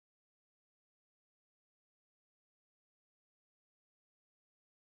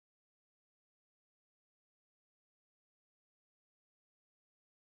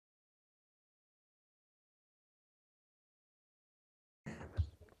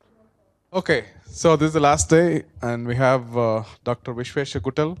Okay, so this is the last day, and we have Dr. Vishwesha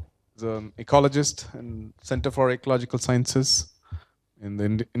Guttal, who's an ecologist and Center for Ecological Sciences in the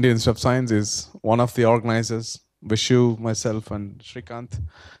Indian Institute of Science. Is one of the organizers. Vishu, myself, and Shrikant.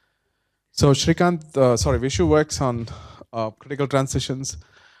 So Vishu works on critical transitions.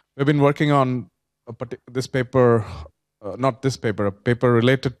 We've been working on this paper, not this paper, a paper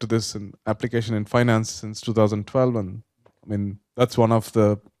related to this in application in finance since 2012, and I mean that's one of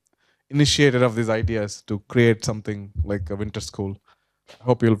the initiated of these ideas to create something like a winter school. I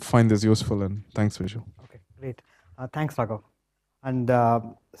hope you'll find this useful, and thanks, Vishu. Okay, great. Thanks, Raghav. And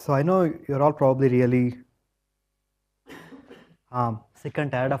so I know you're all probably really sick and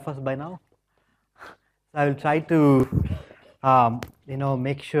tired of us by now. So I will try to,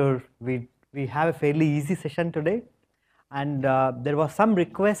 make sure we have a fairly easy session today. And there was some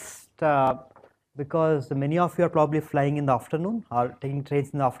request because many of you are probably flying in the afternoon or taking trains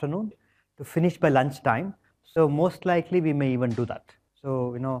in the afternoon to finish by lunchtime. So most likely we may even do that.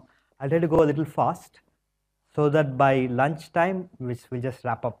 So I'll try to go a little fast so that by lunchtime we'll just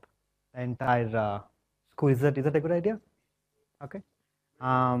wrap up the entire school. Is that a good idea? Okay.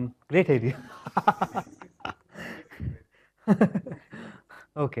 Great idea.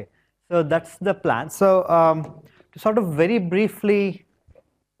 Okay, so that's the plan. So to sort of very briefly,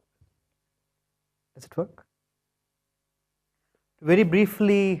 does it work? To very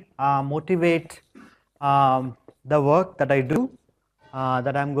briefly motivate the work that I do,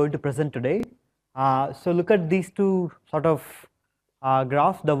 that I'm going to present today. So look at these two sort of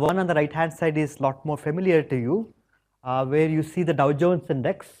graphs. The one on the right hand side is a lot more familiar to you, where you see the Dow Jones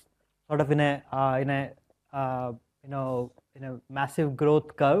index sort of in a massive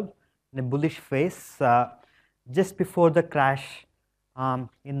growth curve, in a bullish phase, just before the crash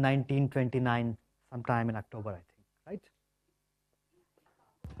in 1929, sometime in October, I think, right?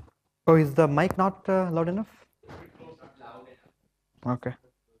 Oh, is the mic not loud enough? Okay.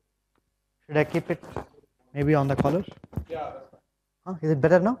 Should I keep it maybe on the collar? Yeah, that's fine. Is it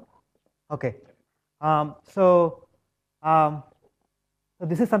better now? Okay. So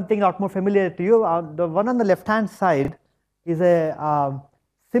this is something a lot more familiar to you. The one on the left-hand side is a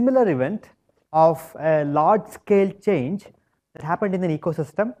similar event of a large-scale change that happened in an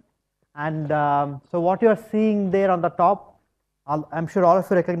ecosystem. And so what you are seeing there on the top, I'm sure all of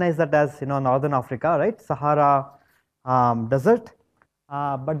you recognize that as Northern Africa, right? Sahara desert.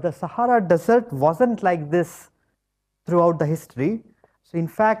 But the Sahara desert wasn't like this throughout the history. So in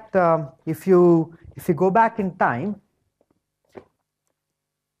fact, if you go back in time,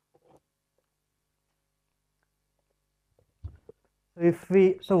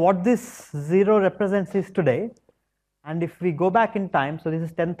 so what this 0 represents is today, and if we go back in time, so this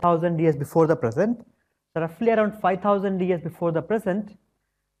is 10,000 years before the present, so roughly around 5,000 years before the present,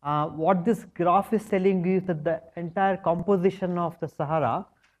 what this graph is telling you is that the entire composition of the Sahara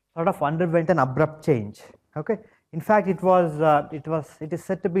sort of underwent an abrupt change. Okay, in fact, it is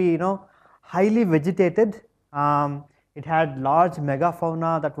said to be highly vegetated. It had large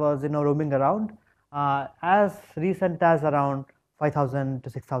megafauna that was roaming around as recent as around 5,000 to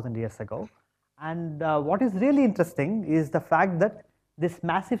 6,000 years ago. And what is really interesting is the fact that this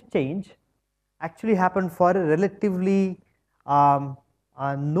massive change actually happened for a relatively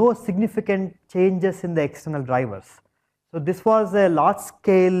no significant changes in the external drivers. So this was a large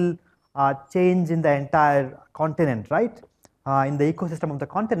scale change in the entire continent, right? In the ecosystem of the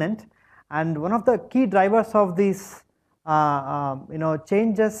continent. And one of the key drivers of these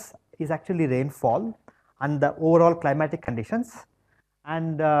changes is actually rainfall and the overall climatic conditions.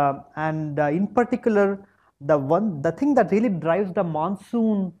 And in particular, the thing that really drives the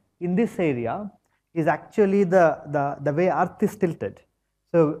monsoon in this area is actually the way Earth is tilted.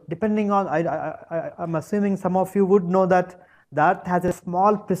 So depending on, I'm assuming some of you would know that the Earth has a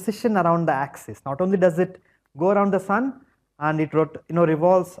small precession around the axis. Not only does it go around the sun and it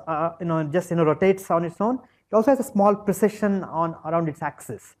revolves, rotates on its own, it also has a small precession around its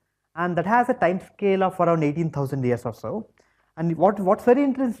axis, and that has a time scale of around 18,000 years or so. And what's very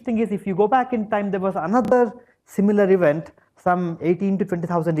interesting is if you go back in time, there was another similar event some 18 to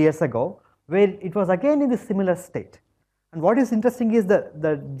 20,000 years ago, where it was again in this similar state. And what is interesting is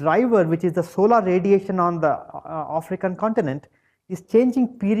the driver, which is the solar radiation on the African continent, is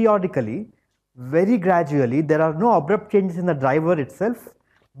changing periodically, very gradually. There are no abrupt changes in the driver itself,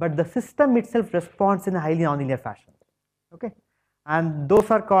 but the system itself responds in a highly nonlinear fashion. Okay, and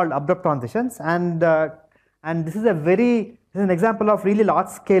those are called abrupt transitions. And this is an example of really large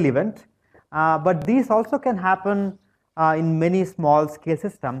scale event. But these also can happen in many small scale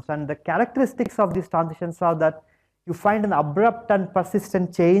systems. And the characteristics of these transitions are that you find an abrupt and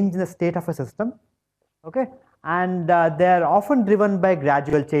persistent change in the state of a system, okay, and they are often driven by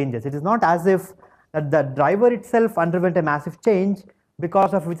gradual changes. It is not as if that the driver itself underwent a massive change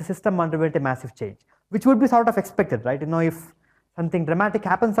because of which the system underwent a massive change, which would be sort of expected, right? You know, if something dramatic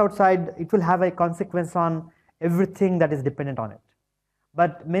happens outside, it will have a consequence on everything that is dependent on it.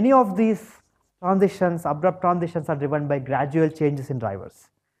 But many of these transitions, abrupt transitions, are driven by gradual changes in drivers,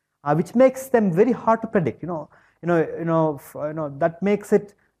 which makes them very hard to predict. That makes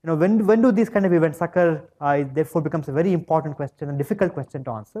it, when do these kind of events occur? Therefore, becomes a very important question and difficult question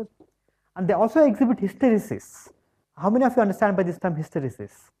to answer. And they also exhibit hysteresis. How many of you understand by this term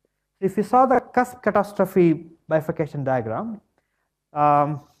hysteresis? If you saw the cusp catastrophe bifurcation diagram,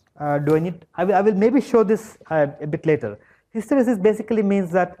 I will maybe show this a bit later. Hysteresis basically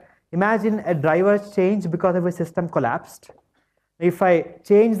means that imagine a driver change because of a system collapsed. If I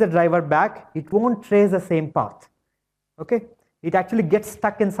change the driver back, it won't trace the same path. Okay, it actually gets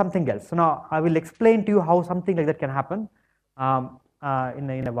stuck in something else. So now I will explain to you how something like that can happen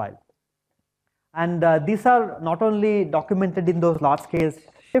in a while. And these are not only documented in those large scale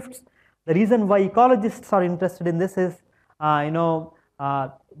shifts. The reason why ecologists are interested in this is,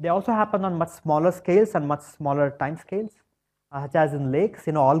 they also happen on much smaller scales and much smaller time scales, such as in lakes.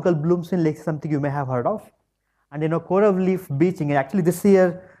 Algal blooms in lakes is something you may have heard of. And coral reef bleaching. Actually, this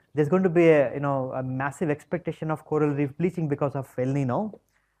year there's going to be a massive expectation of coral reef bleaching because of El Nino.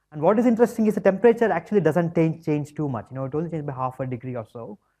 And what is interesting is the temperature actually doesn't change too much. It only changes by half a degree or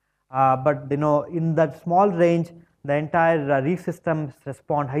so. But in that small range, the entire reef systems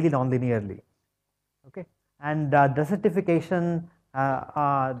respond highly non-linearly. Okay, and desertification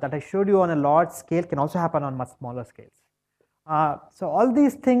that I showed you on a large scale can also happen on much smaller scales. So all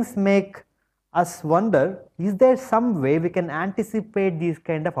these things make us wonder, is there some way we can anticipate these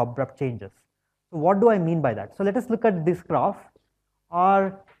kind of abrupt changes? So what do I mean by that? So let us look at this graph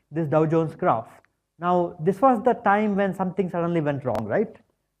or this Dow Jones graph. Now this was the time when something suddenly went wrong, right?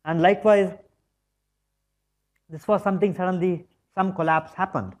 And likewise, this was something suddenly, some collapse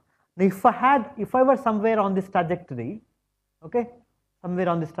happened. Now if I were somewhere on this trajectory, okay, somewhere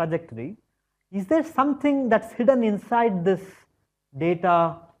on this trajectory, is there something that's hidden inside this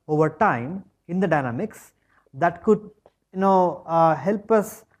data over time in the dynamics that could help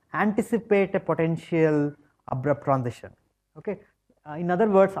us anticipate a potential abrupt transition? Okay, in other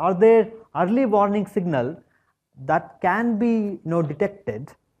words, are there early warning signals that can be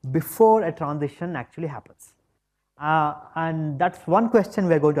detected before a transition actually happens? And that's one question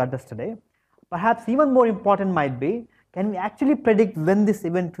we are going to address today. Perhaps even more important might be, can we actually predict when this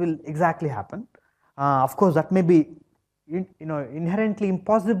event will exactly happen? Of course, that may be inherently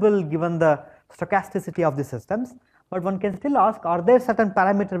impossible given the stochasticity of the systems, but one can still ask, are there certain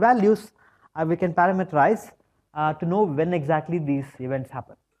parameter values we can parameterize to know when exactly these events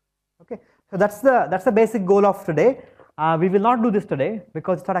happen? Okay, so that's the basic goal of today. We will not do this today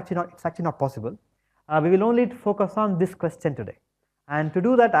because it's actually not possible. We will only focus on this question today. And to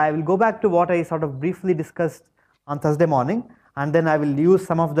do that, I will go back to what I sort of briefly discussed on Thursday morning, and then I will use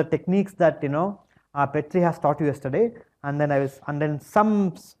some of the techniques that Petri has taught you yesterday, and then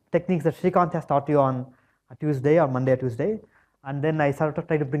some techniques that Srikanth has taught you on Tuesday or Monday or Tuesday, and then I sort of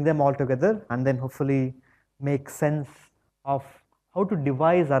try to bring them all together and then hopefully make sense of how to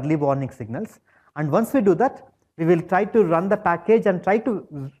devise early warning signals. And once we do that, we will try to run the package and try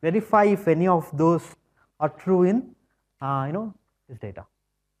to verify if any of those are true in this data.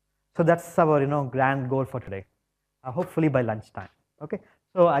 So that's our grand goal for today. Hopefully by lunchtime. Okay,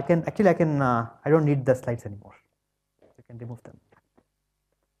 so I don't need the slides anymore. You can remove them.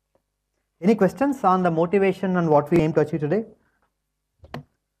 Any questions on the motivation and what we aim to achieve today?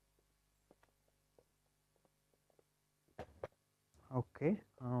 Okay.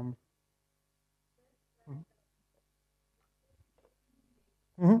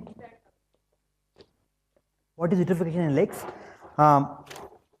 What is eutrophication in lakes?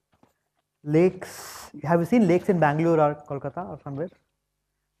 Lakes, have you seen lakes in Bangalore or Kolkata or somewhere?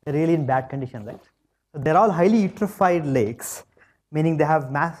 They're really in bad condition, right? So they're all highly eutrophied lakes, meaning they have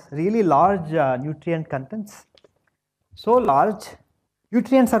really large nutrient contents. So large,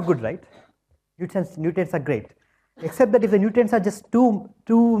 nutrients are good, right? Nutrients are great, except that if the nutrients are just too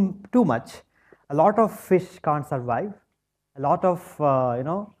much, a lot of fish can't survive. A lot of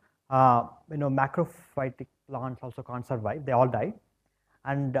macrophytic plants also can't survive. They all die.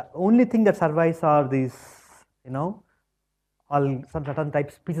 And the only thing that survives are these, some certain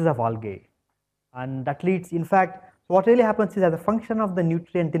type species of algae. And that leads, in fact, what really happens is as a function of the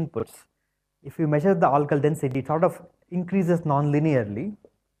nutrient inputs, if you measure the algal density, it sort of increases non-linearly,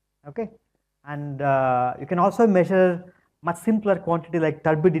 okay? And you can also measure much simpler quantity like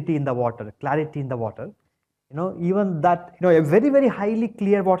turbidity in the water, clarity in the water. Even that, a very, very highly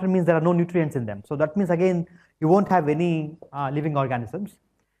clear water means there are no nutrients in them. So that means again, you won't have any living organisms.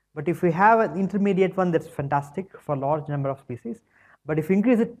 But if we have an intermediate one, that's fantastic for large number of species. But if you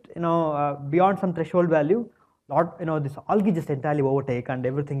increase it, beyond some threshold value, this algae just entirely overtake and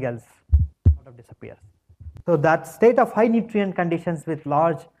everything else sort of disappears. So that state of high nutrient conditions with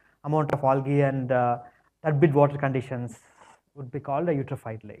large amount of algae and turbid water conditions would be called a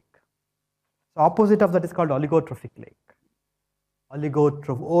eutrophied lake. So opposite of that is called oligotrophic lake.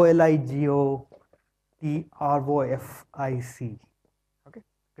 Oligotrophic, O-L-I-G-O-T-R-O-F-I-C. Okay,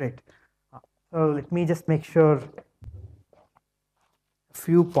 great. So let me just make sure a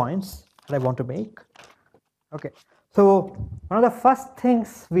few points that I want to make. Okay, so one of the first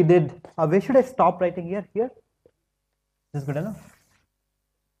things we did, where should I stop writing here? Here? Is this good enough?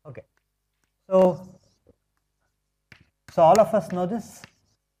 Okay, so all of us know this.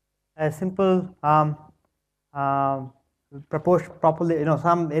 A simple properly,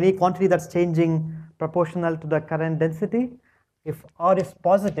 any quantity that's changing proportional to the current density. If R is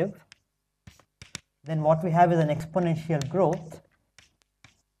positive, then what we have is an exponential growth,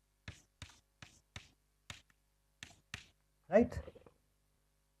 right?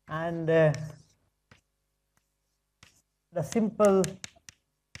 And the simple,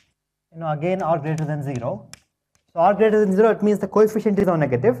 again R greater than 0. So R greater than 0, it means the coefficient is now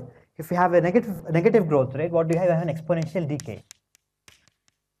negative. If you have a negative growth rate, what do you have? You have an exponential decay.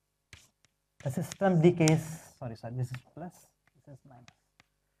 The system decays, sorry, this is plus, this is minus.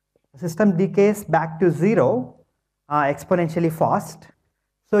 The system decays back to 0 exponentially fast.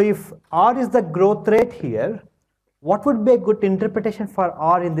 So if R is the growth rate here, what would be a good interpretation for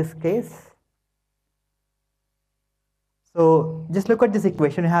R in this case? So just look at this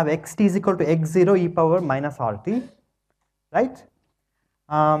equation. You have xt is equal to x0 e power minus rt, right?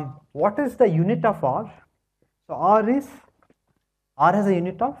 What is the unit of R? So R has a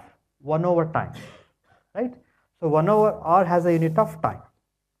unit of 1 over time, right? So 1 over R has a unit of time.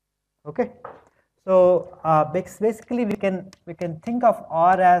 Okay. So basically we can think of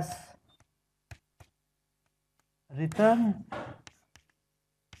R as return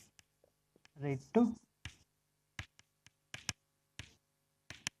rate to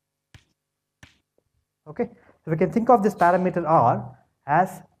okay. So we can think of this parameter R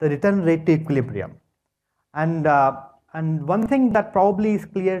as the return rate to equilibrium. And one thing that probably is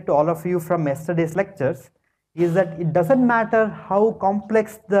clear to all of you from yesterday's lectures is that it doesn't matter how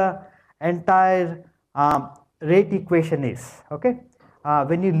complex the entire rate equation is. Okay,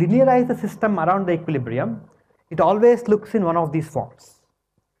 when you linearize the system around the equilibrium, it always looks in one of these forms.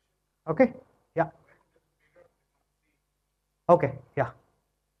 Okay, yeah. Okay, yeah.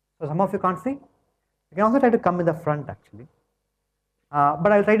 So some of you can't see. You can also try to come in the front actually,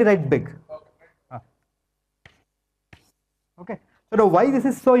 but I'll try to write big. Okay. So now why this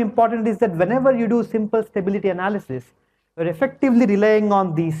is so important is that whenever you do simple stability analysis, you're effectively relying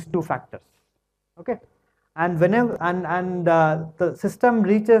on these two factors. Okay. And whenever the system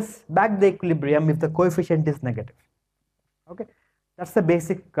reaches back the equilibrium if the coefficient is negative. Okay. That's the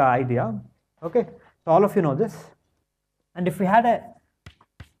basic idea. Okay. So all of you know this. And if we had a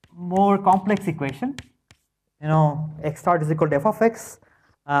more complex equation, x star is equal to f of x,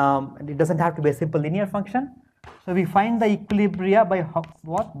 and it doesn't have to be a simple linear function. So we find the equilibria by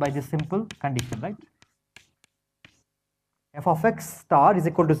what? By this simple condition, right? F of x star is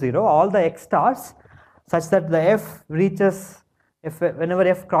equal to 0, all the x stars such that the f reaches, whenever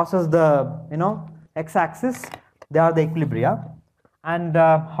f crosses the x axis, they are the equilibria. And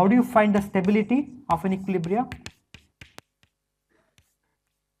how do you find the stability of an equilibria?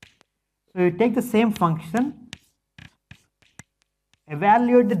 So you take the same function,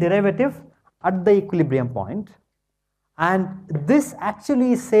 evaluate the derivative at the equilibrium point, and this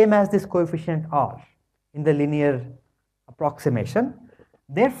actually is same as this coefficient R in the linear approximation.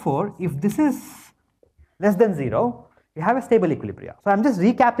 Therefore, if this is less than 0, you have a stable equilibria. So I'm just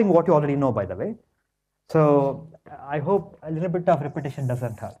recapping what you already know, by the way. So I hope a little bit of repetition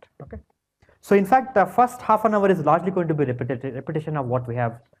doesn't hurt. Okay. So in fact, the first half an hour is largely going to be repetition of what you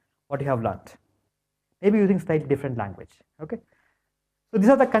have learned, maybe using slightly different language. Okay. So these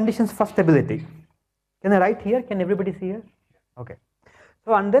are the conditions for stability. Can I write here? Can everybody see here? Okay.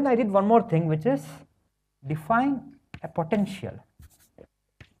 So and then I did one more thing, which is define a potential.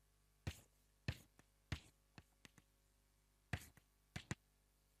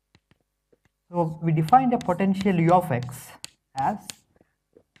 So we defined a potential u of x as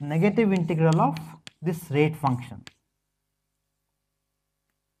negative integral of this rate function.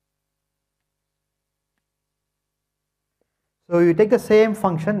 So you take the same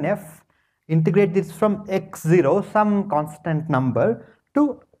function f, integrate this from x0, some constant number,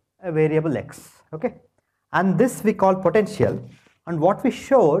 to a variable x, okay? And this we call potential. And what we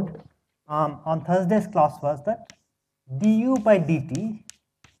showed on Thursday's class was that du by dt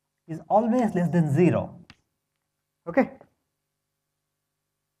is always less than 0, okay?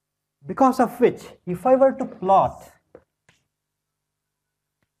 Because of which, if I were to plot,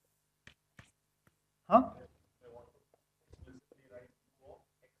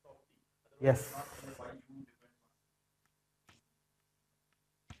 yes,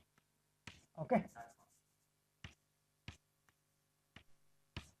 okay.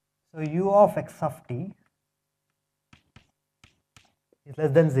 So u of x of t is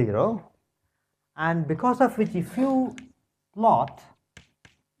less than 0, and because of which, if you plot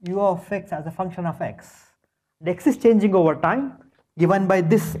u of x as a function of x, the x is changing over time given by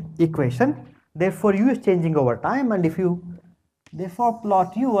this equation, therefore u is changing over time, and if you therefore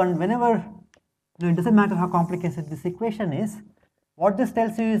plot u, and whenever, it doesn't matter how complicated this equation is, what this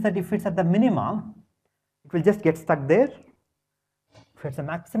tells you is that if it's at the minima, it will just get stuck there. If it's a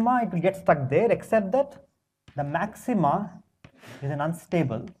maxima, it will get stuck there, except that the maxima is an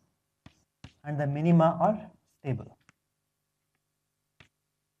unstable and the minima are stable.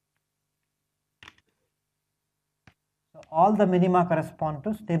 So all the minima correspond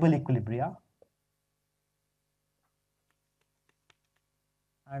to stable equilibria,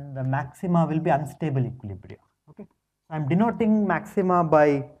 and the maxima will be unstable equilibria, okay? So I am denoting maxima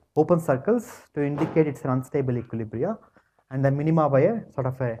by open circles to indicate it's an unstable equilibria, and the minima by a sort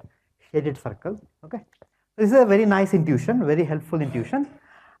of a shaded circle, okay? This is a very nice intuition, very helpful intuition,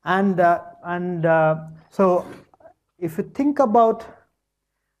 and so if you think about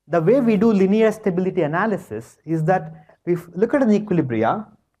the way we do linear stability analysis is that we look at an equilibria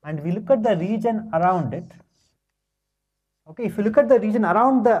and we look at the region around it, okay? If you look at the region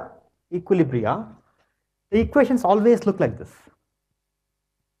around the equilibria, the equations always look like this,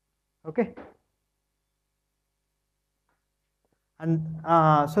 okay? And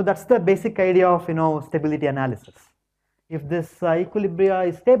so that's the basic idea of, stability analysis. If this equilibria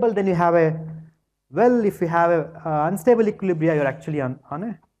is stable, then you have a, well, if you have a unstable equilibria, you're actually on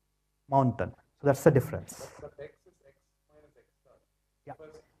a mountain. So that's the difference. But x is x minus x star. Yeah.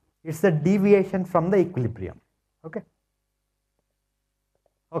 It's the deviation from the equilibrium, okay?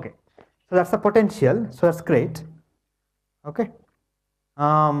 Okay, so that's the potential, so that's great, okay?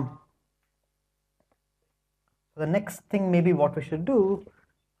 The next thing maybe what we should do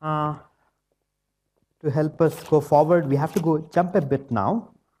to help us go forward, we have to jump a bit now,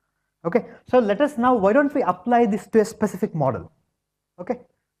 okay? So let us now, why don't we apply this to a specific model, okay?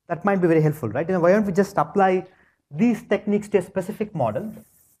 That might be very helpful, right? Why don't we just apply these techniques to a specific model,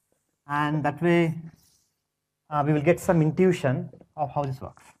 and that way we will get some intuition of how this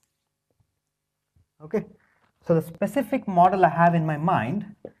works, okay? So the specific model I have in my mind,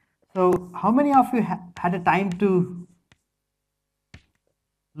 so how many of you had a time to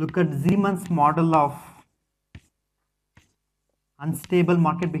look at Siemens' model of unstable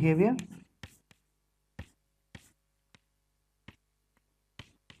market behavior?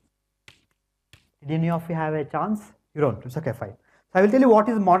 Did any of you have a chance? You don't, it's okay, fine. So I will tell you what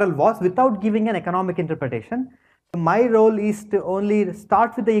his model was without giving an economic interpretation. So my role is to only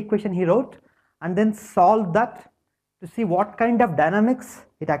start with the equation he wrote and then solve that to see what kind of dynamics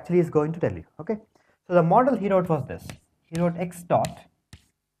it actually is going to tell you, okay? So the model he wrote was this. He wrote x dot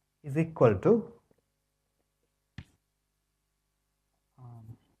is equal to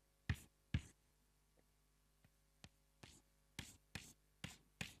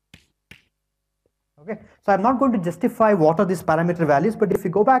okay, so I'm not going to justify what are these parameter values, but if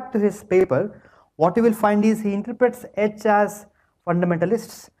you go back to his paper, what you will find is he interprets H as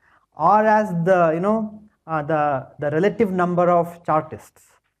fundamentalists or as the the relative number of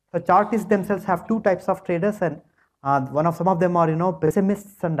chartists. So chartists themselves have two types of traders, and some of them are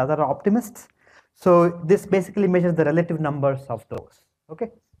pessimists and other are optimists. So this basically measures the relative numbers of those.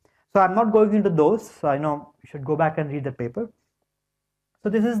 Okay, so I'm not going into those. So you should go back and read the paper. So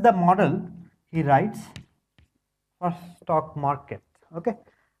this is the model he writes for stock market. Okay,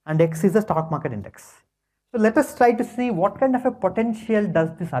 and X is the stock market index. So let us try to see what kind of a potential does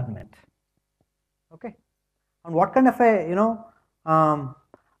this admit. Okay, and what kind of a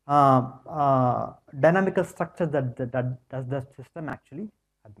dynamical structure that does the system actually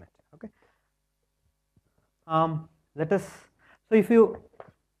admit. Okay, let us. So if you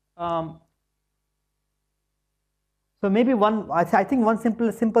so maybe I think one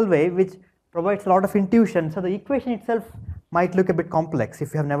simple way which provides a lot of intuition. So the equation itself might look a bit complex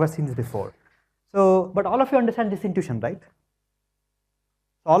if you have never seen this before. So, but all of you understand this intuition, right?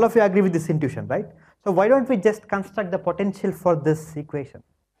 So all of you agree with this intuition, right? So why don't we just construct the potential for this equation?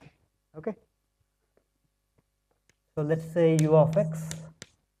 Okay. So let's say u of x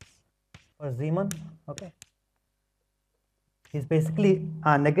for Zeeman, okay, is basically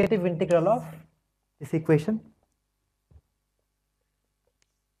a negative integral of this equation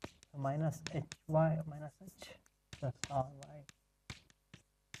minus hy minus h plus ry.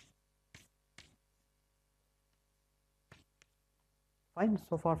 Fine,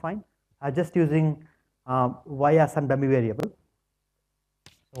 so far fine. I'm just using y as some dummy variable.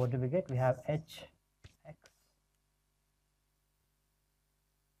 So what do we get? We have h x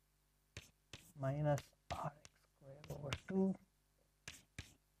minus rx squared over 2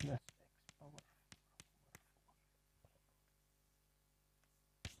 plus x power 4.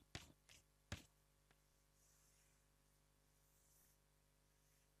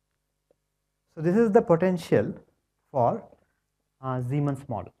 So this is the potential for Zeeman's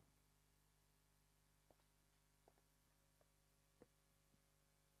model.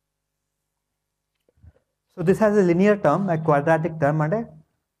 So this has a linear term, a quadratic term, and a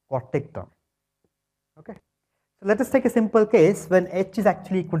quartic term. Okay. So let us take a simple case when h is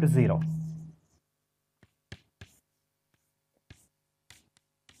actually equal to 0.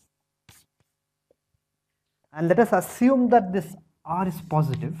 And let us assume that this r is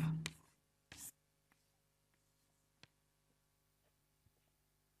positive.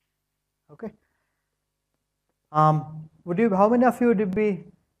 Okay. How many of you would be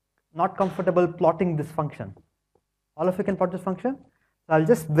not comfortable plotting this function? All of you can plot this function? So I'll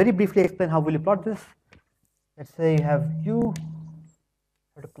just very briefly explain how will you plot this. Let's say you have u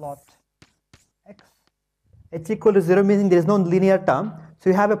to plot x. H equal to 0 meaning there is no linear term. So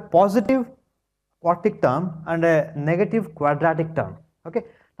you have a positive quartic term and a negative quadratic term. Okay.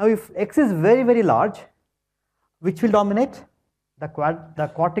 Now if x is very, very large, which will dominate? The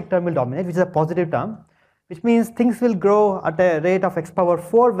quartic term will dominate, which is a positive term, which means things will grow at a rate of x power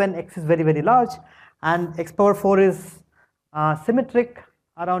 4 when x is very, very large, and x power 4 is symmetric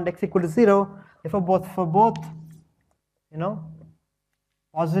around x equal to 0. Therefore, for both,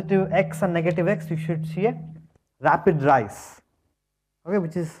 positive x and negative x, you should see a rapid rise, okay,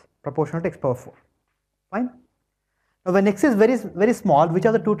 which is proportional to x power 4. Fine. Now, when x is very, very small, which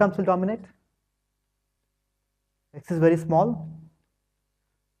of the two terms will dominate? X is very small.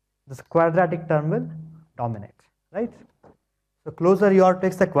 This quadratic term will dominate, right? So closer you are to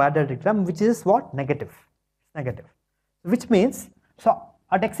x, the quadratic term, which is what? Negative. Negative. Which means, so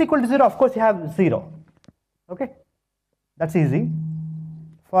at x equal to 0, of course you have 0. Okay, that's easy.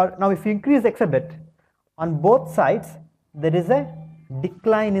 For now, if you increase x a bit, on both sides there is a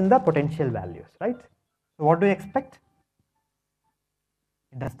decline in the potential values, right? So what do you expect?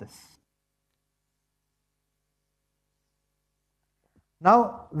 It does this.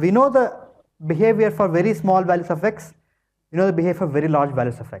 Now we know the behavior for very small values of x, we know the behavior for very large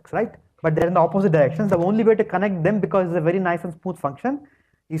values of x, right? But they're in the opposite directions. The only way to connect them, because it's a very nice and smooth function,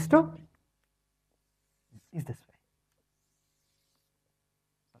 is this way.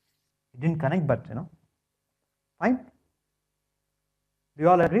 It didn't connect, but fine. Do you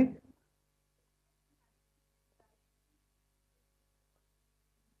all agree?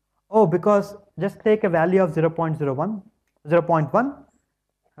 Oh, because just take a value of 0.1.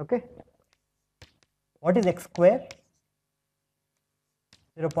 Okay. What is x square?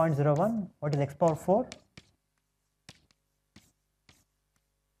 0.01. What is x power 4?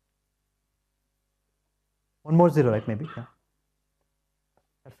 One more 0, right? Maybe. Yeah.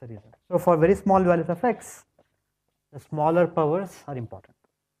 That's the reason. So for very small values of x, the smaller powers are important.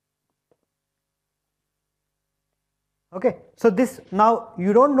 Okay. So this, now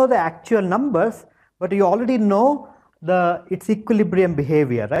you don't know the actual numbers, but you already know its equilibrium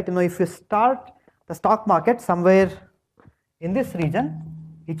behavior, right? If you start the stock market somewhere in this region,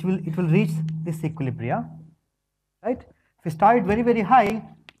 it will reach this equilibria, right? If you start it very, very high,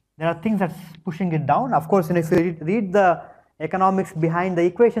 there are things that's pushing it down. Of course, if you read the economics behind the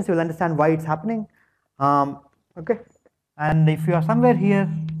equations, you will understand why it's happening. Okay, and if you are somewhere here,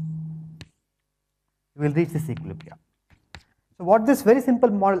 you will reach this equilibria. So what this very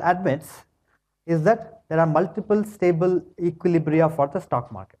simple model admits is that there are multiple stable equilibria for the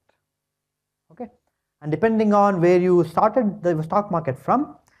stock market. Okay, and depending on where you started the stock market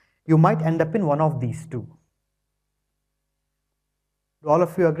from, you might end up in one of these two. Do all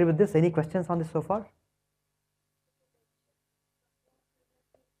of you agree with this? Any questions on this so far?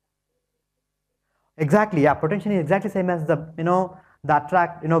 Exactly, yeah. Potential is exactly same as the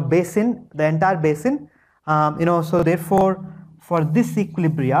the basin, the entire basin. So therefore, for this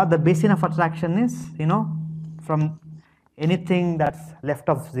equilibria, the basin of attraction is from anything that's left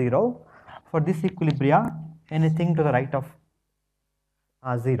of 0. For this equilibria, anything to the right of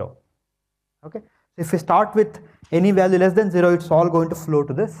 0. Okay. So if we start with any value less than 0, it's all going to flow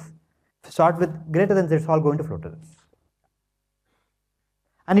to this. If you start with greater than 0, it's all going to flow to this.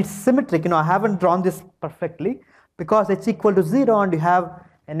 And it's symmetric. I haven't drawn this perfectly because h equal to 0 and you have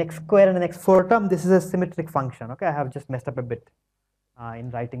an x square and an x4 term. This is a symmetric function. Okay, I have just messed up a bit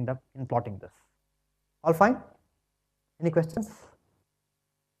in plotting this. All fine? Any questions?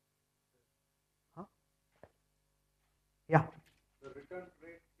 Huh? Yeah. The return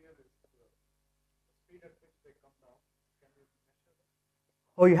rate here is the speed at which they come down. Can you measure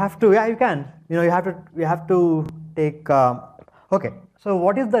that? Oh, you have to. Yeah, you can. You have to take. Okay. So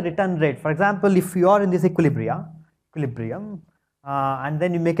what is the return rate? For example, if you are in this equilibrium, and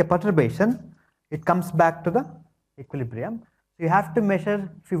then you make a perturbation, it comes back to the equilibrium. So you have to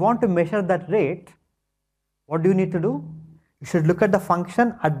measure. If you want to measure that rate, what do you need to do? You should look at the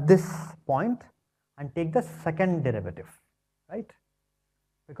function at this point and take the second derivative, right?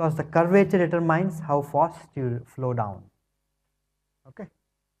 Because the curvature determines how fast you flow down. Okay.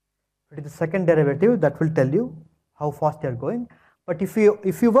 It is the second derivative that will tell you how fast you are going. But if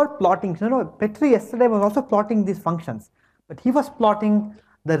you were plotting, Petri yesterday was also plotting these functions, but he was plotting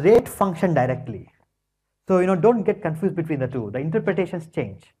the rate function directly. So don't get confused between the two. The interpretations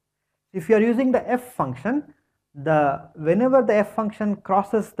change. If you are using the f function, whenever the f function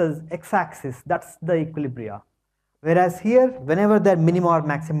crosses the x-axis, that's the equilibria. Whereas here, whenever they're minima or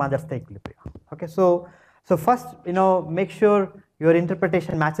maxima, that's the equilibria. Okay, so first, make sure your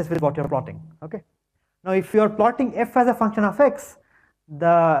interpretation matches with what you're plotting. Okay. Now, if you're plotting f as a function of x,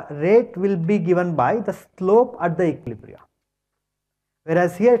 the rate will be given by the slope at the equilibria.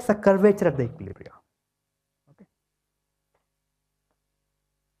 Whereas here, it's a curvature at the equilibria. Okay.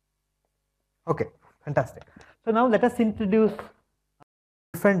 Okay, fantastic. So now let us introduce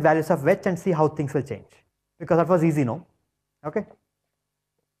different values of h and see how things will change. Because that was easy, no? Okay.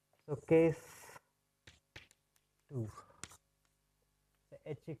 So case 2,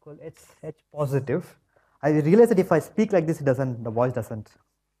 h equal h positive. I realize that if I speak like this, the voice doesn't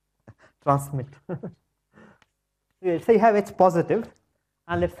transmit. Let's say you have h positive,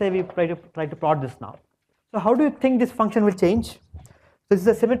 and let's say we try to plot this now. So how do you think this function will change? So this is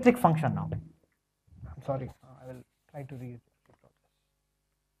a symmetric function now. I'm sorry, I will try to read.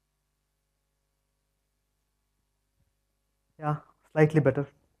 Yeah, slightly better.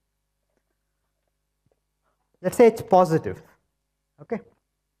 Let's say it's positive. Okay.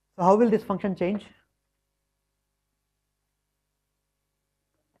 So how will this function change?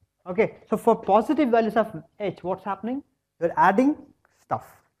 Okay. So for positive values of h, what's happening? You're adding stuff,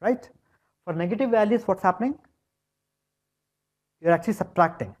 right? For negative values, what's happening? You're actually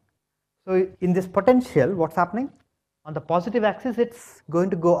subtracting. So in this potential, what's happening? On the positive axis, it's going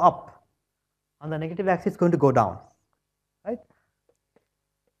to go up. On the negative axis, it's going to go down. Right?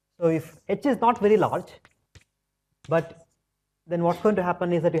 So if h is not very large, but then what's going to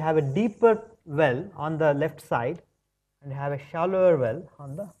happen is that you have a deeper well on the left side and you have a shallower well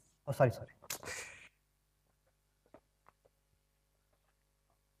on the, oh sorry.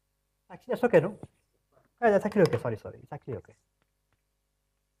 Actually that's okay, no? Yeah, that's actually okay, sorry, it's actually okay.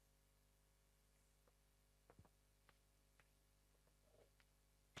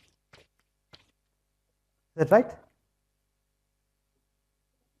 Is that right?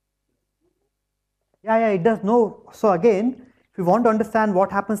 Yeah, it does. No. So again, if you want to understand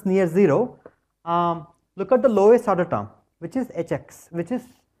what happens near 0, look at the lowest order term, which is hx, which is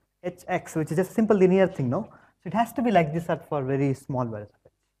just a simple linear thing, no? So it has to be like this for very small values.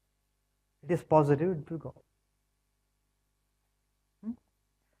 It is positive, it will go.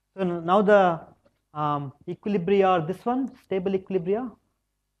 So now the equilibria are this one, stable equilibria,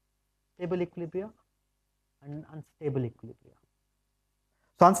 and unstable equilibria.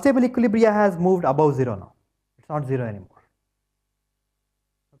 So unstable equilibria has moved above 0 now. It's not 0 anymore.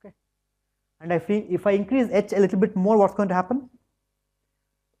 Okay. And if I increase h a little bit more, what's going to happen?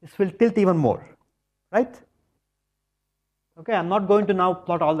 This will tilt even more, right? Okay, I'm not going to now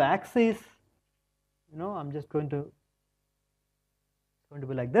plot all the axes. I'm just going to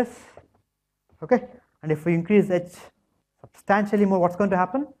be like this. Okay. And if we increase h substantially more, what's going to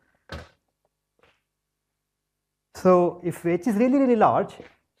happen? So if h is really, really large,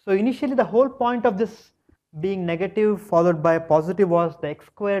 so initially the whole point of this being negative followed by positive was the x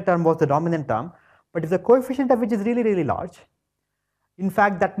square term was the dominant term. But if the coefficient of which is really, really large, in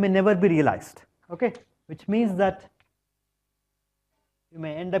fact that may never be realized. Okay, which means that you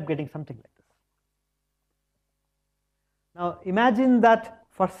may end up getting something like this. Now imagine that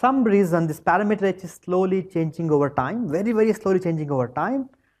for some reason this parameter h is slowly changing over time, very, very slowly changing over time.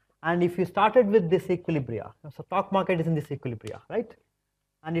 And if you started with this equilibria, so stock market is in this equilibria, right?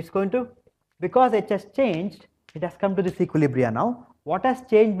 And it's going to, because h has changed, it has come to this equilibria now. What has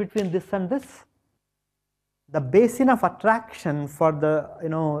changed between this and this? The basin of attraction for the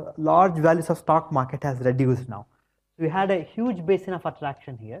large values of stock market has reduced now. So we had a huge basin of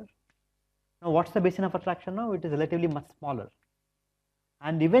attraction here. Now what's the basin of attraction now? It is relatively much smaller.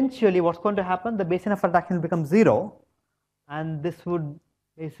 And eventually what's going to happen? The basin of attraction will become 0, and this would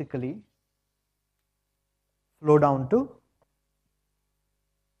basically flow down to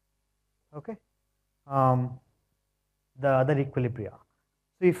the other equilibria.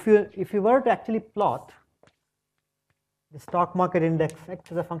 So if you were to actually plot the stock market index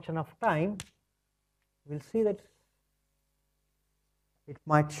x as a function of time, we'll see that it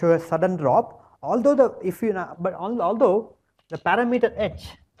might show a sudden drop, although although the parameter h,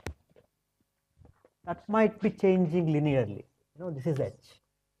 that might be changing linearly. This is h.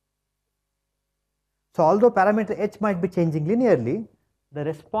 So although parameter h might be changing linearly, the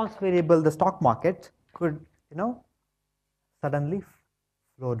response variable, the stock market, could suddenly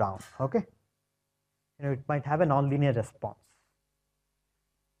flow down. Okay, it might have a non-linear response.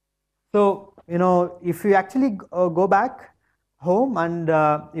 So if you actually go back home, and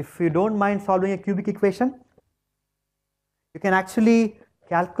if you don't mind solving a cubic equation, you can actually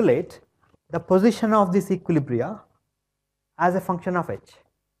calculate the position of this equilibria as a function of h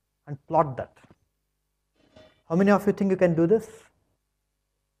and plot that. How many of you think you can do this?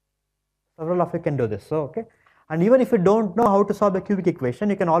 Several of you can do this. So okay, and even if you don't know how to solve a cubic equation,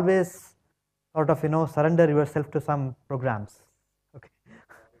 you can always sort of surrender yourself to some programs. Okay,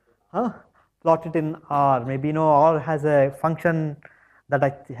 plot it in R. Maybe R has a function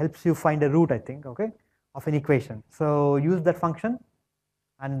that helps you find a root, I think, okay, of an equation. So use that function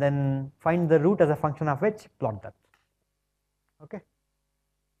and then find the root as a function of h, plot that. Okay,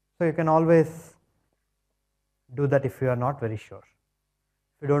 so you can always do that if you are not very sure.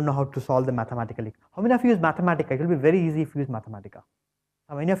 If you don't know how to solve the mathematically. How many of you use Mathematica? It will be very easy if you use Mathematica.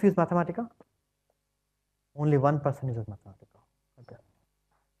 How many of you use Mathematica? Only one person uses Mathematica. Okay.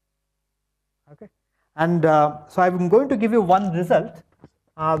 Okay. And so I'm going to give you one result,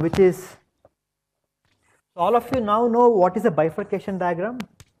 which is, so all of you now know what is a bifurcation diagram.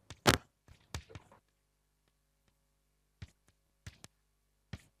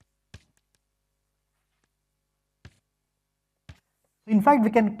 In fact, we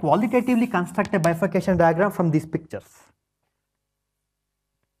can qualitatively construct a bifurcation diagram from these pictures.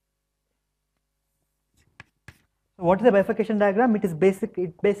 So what is a bifurcation diagram? It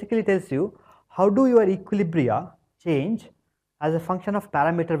basically tells you how do your equilibria change as a function of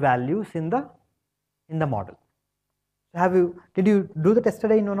parameter values in the model. So did you do that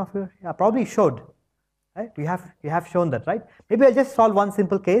yesterday in one of your? Yeah, probably showed, right? You have shown that, right? Maybe I'll just solve one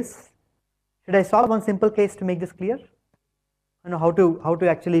simple case. Should I solve one simple case to make this clear? How to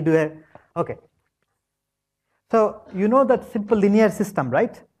actually do a, okay. So that simple linear system,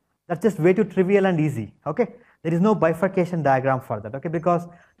 right? That's just way too trivial and easy, okay? There is no bifurcation diagram for that, okay? Because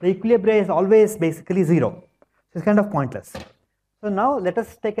the equilibria is always basically 0. So it's kind of pointless. So now let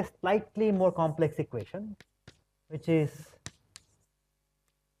us take a slightly more complex equation, which is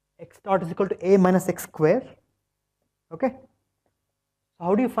x dot is equal to a minus x square, okay? So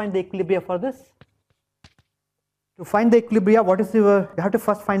how do you find the equilibria for this? To find the equilibria, you have to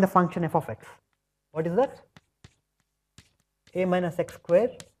first find the function f of x. What is that? A minus x square,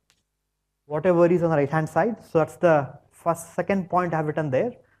 whatever is on the right hand side. So that's the second point I have written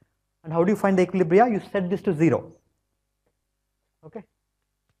there. And how do you find the equilibria? You set this to 0. Okay.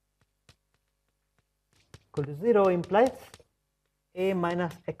 Equal to 0 implies a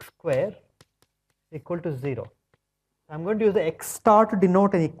minus x square equal to 0. So I'm going to use the x star to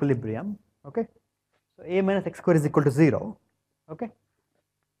denote an equilibrium. Okay. So a minus x square is equal to 0. Okay.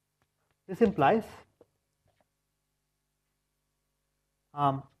 This implies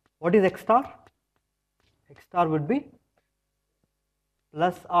what is x star? X star would be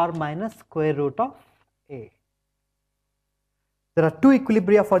plus or minus square root of a. There are two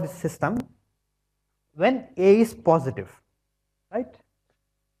equilibria for this system when a is positive, right?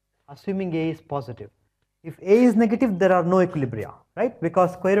 Assuming a is positive. If a is negative, there are no equilibria, right?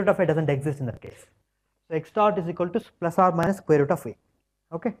 Because square root of a doesn't exist in that case. So x dot is equal to plus or minus square root of a.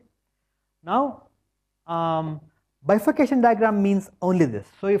 Okay. Now, bifurcation diagram means only this.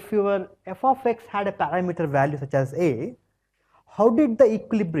 So if your f of x had a parameter value such as a, how did the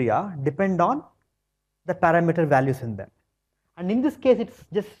equilibria depend on the parameter values in them? And in this case, it's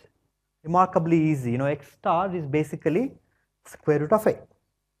just remarkably easy. X star is basically square root of a.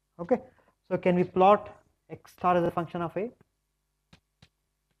 Okay, so can we plot x star as a function of A?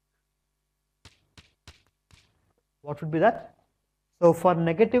 What would be that? So for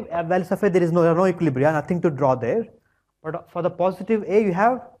negative values of A, there is no equilibria, nothing to draw there. But for the positive A, you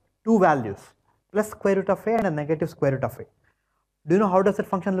have two values, plus square root of A and a negative square root of A. Do you know how does that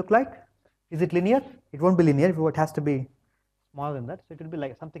function look like? Is it linear? It won't be linear, it has to be smaller than that. So it will be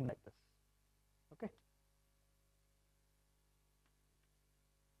like something like this. Okay.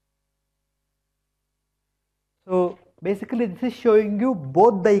 So basically this is showing you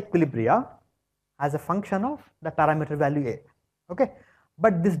both the equilibria as a function of the parameter value A. Okay.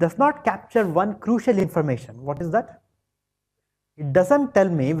 But this does not capture one crucial information. What is that? It doesn't tell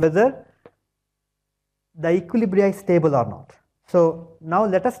me whether the equilibria is stable or not. So now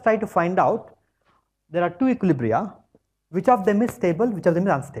let us try to find out. There are two equilibria. Which of them is stable, which of them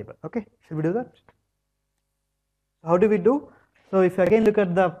is unstable? Okay, should we do that? How do we do? So if you again look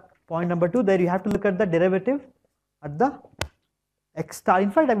at the point number 2, there you have to look at the derivative at the x star.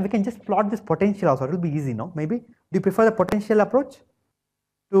 In fact, we can just plot this potential also. It will be easy, no? Maybe. Do you prefer the potential approach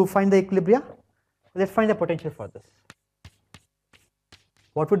to find the equilibria? Let's find the potential for this.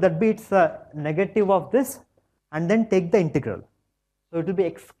 What would that be? It's a negative of this and then take the integral. So it will be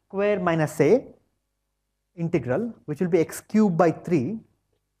x square minus a integral, which will be x cube by 3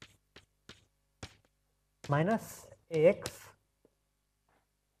 minus ax.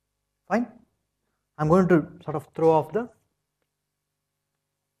 Fine. I'm going to sort of throw off the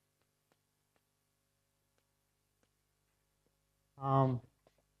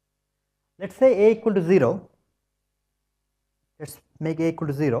let's say a equal to 0. Let's make a equal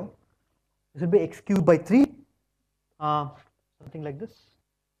to 0. This will be x cube by 3, something like this.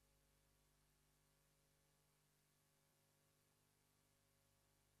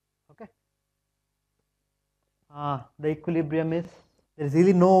 Okay. The equilibrium is, there is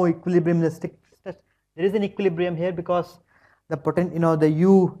really no equilibrium in the stick test. There is an equilibrium here because the the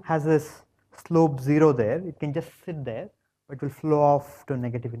u has this slope 0 there. It can just sit there, but it will flow off to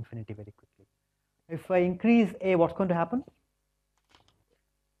negative infinity very quickly. If I increase a, what's going to happen?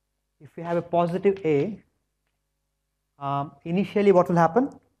 If we have a positive a, initially what will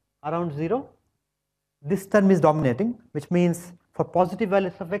happen? Around 0, this term is dominating, which means for positive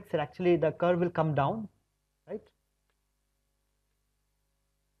values of x, actually the curve will come down, right?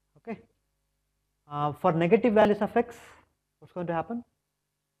 Okay. For negative values of x, what's going to happen?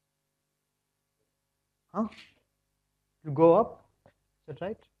 You go up, is that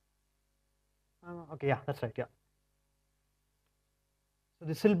right? Okay, yeah, that's right, yeah. So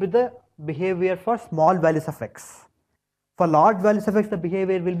this will be the behavior for small values of x. For large values of x, the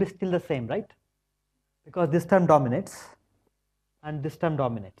behavior will be still the same, right? Because this term dominates and this term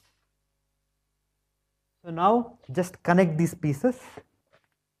dominates. So now just connect these pieces.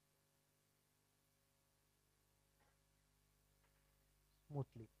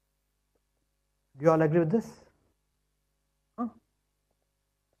 Smoothly. Do you all agree with this?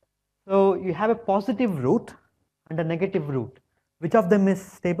 So you have a positive root and a negative root. Which of them is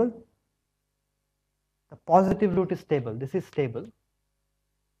stable? The positive root is stable. This is stable.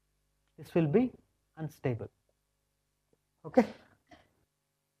 This will be unstable. Okay.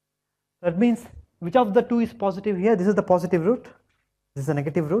 That means which of the two is positive here? This is the positive root. This is the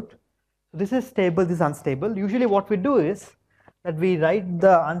negative root. So this is stable, this is unstable. Usually what we do is that we write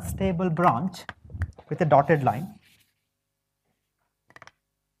the unstable branch with a dotted line.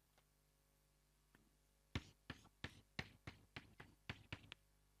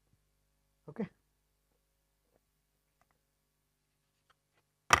 Okay.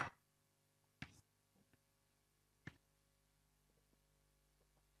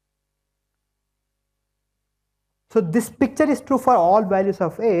 So this picture is true for all values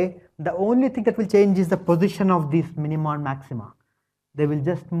of A. The only thing that will change is the position of these minima and maxima. They will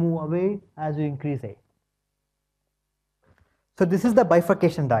just move away as you increase A. So this is the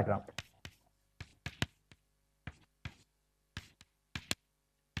bifurcation diagram.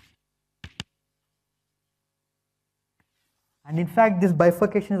 And in fact, this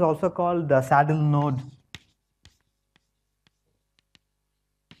bifurcation is also called the saddle node.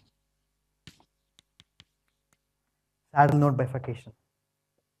 Saddle node bifurcation.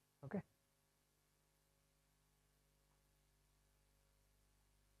 Okay.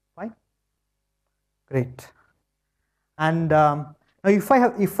 Fine. Great. And now if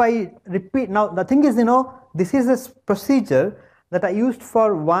I repeat, now the thing is, this is a procedure that I used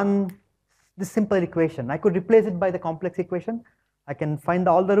for this simple equation. I could replace it by the complex equation. I can find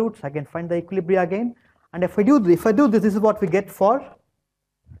all the roots. I can find the equilibria again. And if I do this, this is what we get for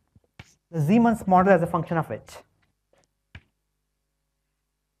the Siemens model as a function of h.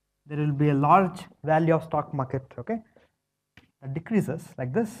 there will be a large value of stock market, okay, that decreases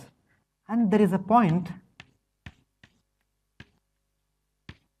like this, and there is a point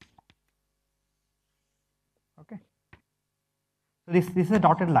okay. So this is a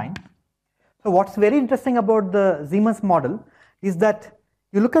dotted line. So what's very interesting about the Siemens model is that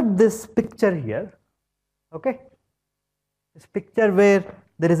you look at this picture here, okay, this picture where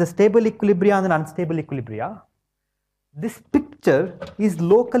there is a stable equilibria and an unstable equilibria. This picture is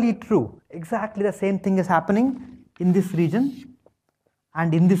locally true. Exactly the same thing is happening in this region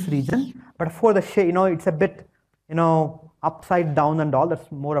and in this region, but for the shade, it's a bit, upside down and all.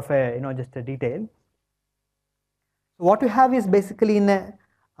 That's more of a, just a detail. So what you have is basically in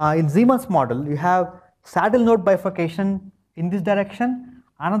Siemens model, you have saddle node bifurcation in this direction,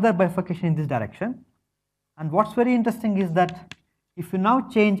 another bifurcation in this direction. And what's very interesting is that if you now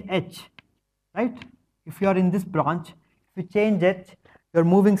change H, right? If you are in this branch, if you change H, you're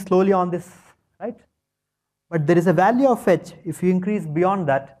moving slowly on this, right? But there is a value of H. If you increase beyond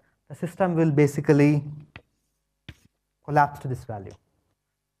that, the system will basically collapse to this value.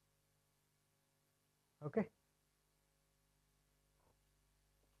 Okay.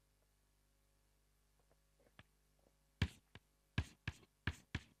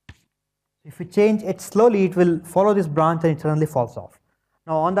 If you change H slowly, it will follow this branch and it suddenly falls off.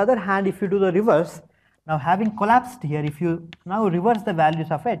 Now, on the other hand, if you do the reverse, now having collapsed here, if you now reverse the values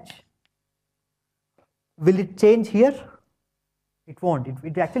of H, will it change here? It won't.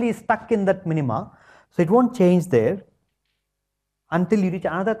 It actually is stuck in that minima. So it won't change there until you reach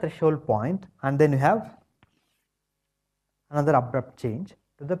another threshold point, and then you have another abrupt change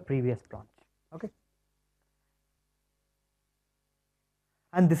to the previous branch. Okay.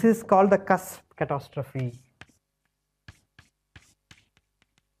 And this is called the cusp catastrophe.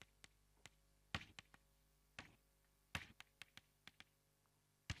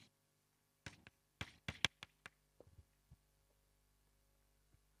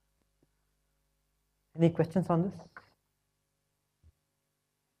 Any questions on this?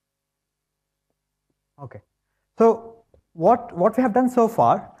 Okay. So what we have done so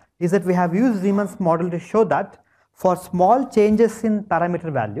far is that we have used Siemens model to show that for small changes in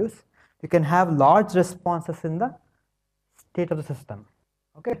parameter values, you can have large responses in the state of the system.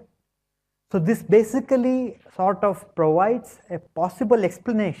 Okay. So this basically sort of provides a possible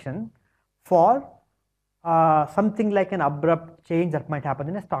explanation for something like an abrupt change that might happen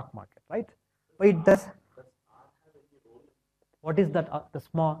in a stock market, right? But it does. What is that? The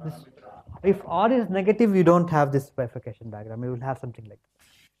small. If R is negative, you don't have this bifurcation diagram. You will have something like this.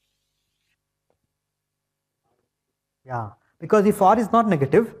 Yeah, because if R is not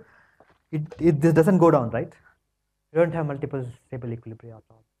negative, this doesn't go down, right? You don't have multiple stable equilibria at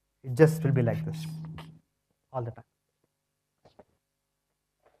all. It just will be like this all the time.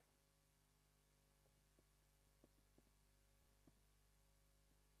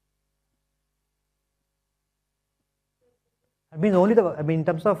 In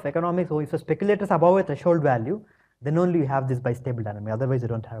terms of economics, if a speculator is above a threshold value, then only you have this bistable dynamic. Otherwise, you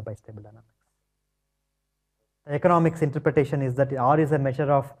don't have bistable dynamics. The economics interpretation is that R is a measure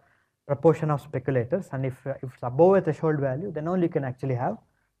of proportion of speculators, and if it's above a threshold value, then only you can actually have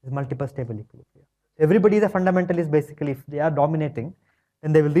this multiple stable equilibria. Everybody is a fundamentalist. Basically, if they are dominating,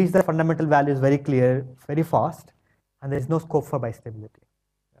 then they will reach the fundamental values very clear, very fast, and there is no scope for bistability.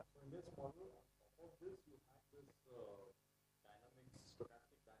 Yeah. So in this model, of this you have this dynamics,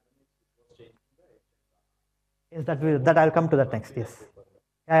 stochastic dynamics, which was changed in the Yes, that I'll come to that next. Yes.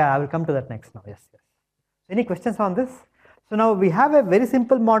 Yeah, I will come to that next now. Yes. Any questions on this? So now we have a very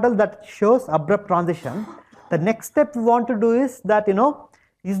simple model that shows abrupt transition. The next step we want to do is that,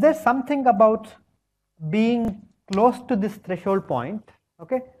 is there something about being close to this threshold point,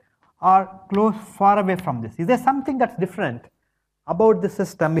 okay, or far away from this? Is there something that's different about the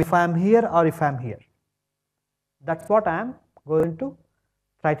system if I am here or if I am here? That's what I am going to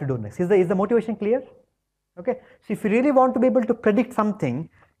try to do next. Is the motivation clear? Okay. So if you really want to be able to predict something,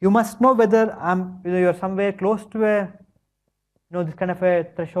 you must know whether you're somewhere close to a, this kind of a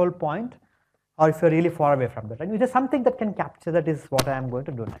threshold point, or if you're really far away from that. Right? Just something that can capture that is what I am going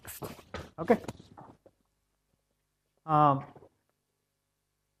to do next. Okay. To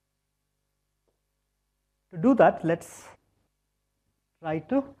do that, let's try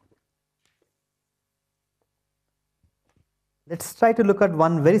to look at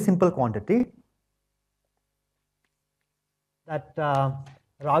one very simple quantity that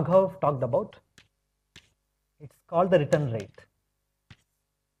Raghav talked about. It's called the return rate.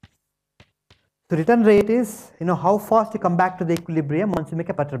 So return rate is, how fast you come back to the equilibrium once you make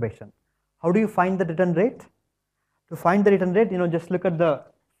a perturbation. How do you find the return rate? To find the return rate, just look at the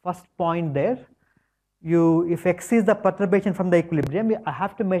first point there, if x is the perturbation from the equilibrium, I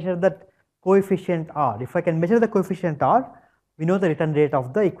have to measure that coefficient r. If I can measure the coefficient r, we know the return rate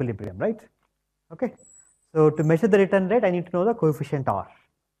of the equilibrium, right? Okay. So to measure the return rate, I need to know the coefficient r.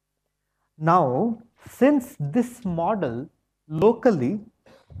 Now, since this model locally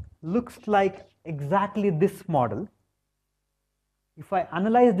looks like exactly this model, if I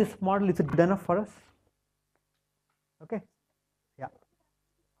analyze this model, is it good enough for us? Okay. Yeah.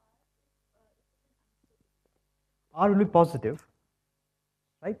 R will be positive,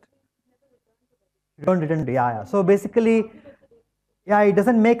 right? You don't return to, yeah. So basically, yeah, it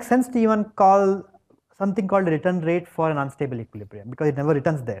doesn't make sense to even call something called a return rate for an unstable equilibrium because it never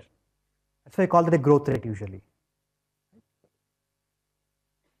returns there. That's why I call it a growth rate usually.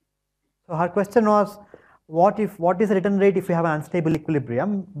 So her question was, what is the return rate if you have an unstable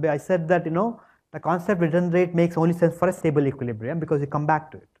equilibrium? I said that, you know, the concept return rate makes only sense for a stable equilibrium because you come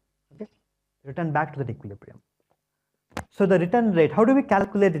back to it. Okay, return back to that equilibrium. So the return rate, how do we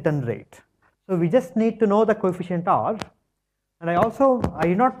calculate return rate? So we just need to know the coefficient r, and I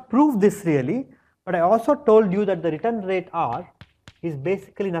did not prove this really, but I also told you that the return rate r is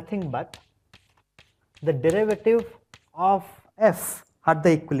basically nothing but the derivative of f at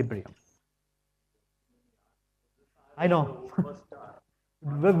the equilibrium. I know.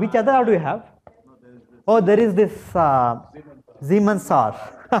 Which other r do you have? Oh, there is this Siemens r.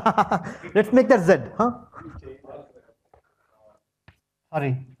 Let's make that z, huh?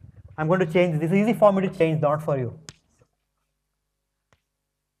 Sorry, I'm going to change. This is easy for me to change, not for you.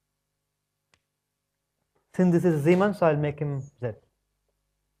 Since this is Siemens, so I'll make him z.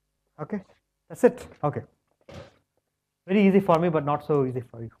 Okay, that's it. Okay, very easy for me, but not so easy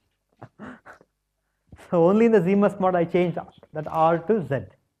for you. So only in the Siemens model I changed that r to z.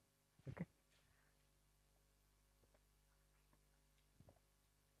 Okay.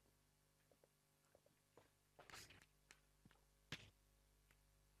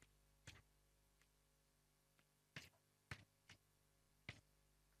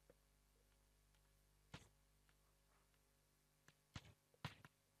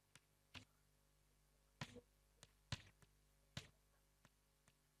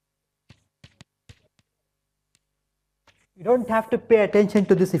 You don't have to pay attention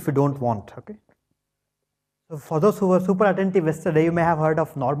to this if you don't want. Okay. So for those who were super attentive yesterday, you may have heard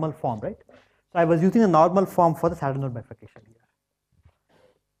of normal form, right? So I was using a normal form for the saddle node bifurcation here.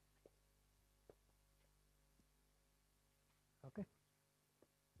 Okay.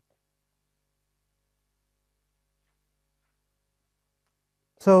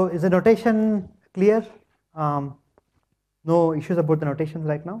 So is the notation clear? No issues about the notations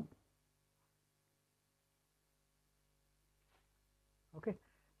right now? Okay.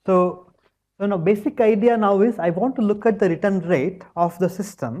 So now basic idea now is I want to look at the return rate of the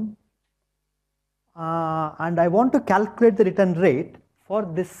system and I want to calculate the return rate for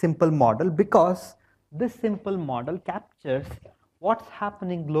this simple model because this simple model captures what's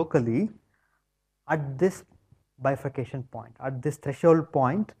happening locally at this bifurcation point, at this threshold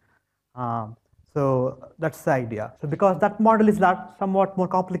point. So that's the idea. So because that model is somewhat more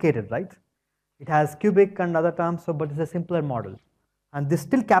complicated, right? It has cubic and other terms, so but it's a simpler model. And this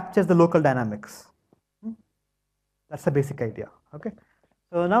still captures the local dynamics. That's the basic idea. Okay.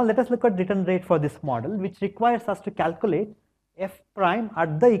 So now let us look at return rate for this model, which requires us to calculate f prime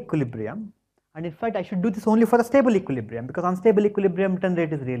at the equilibrium. And in fact, I should do this only for the stable equilibrium because unstable equilibrium return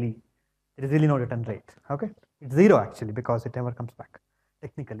rate is there is really no return rate. Okay, it's zero actually because it never comes back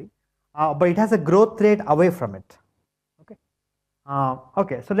technically, but it has a growth rate away from it. Okay.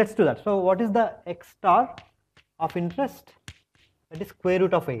 Okay, so let's do that. So what is the x star of interest? That is square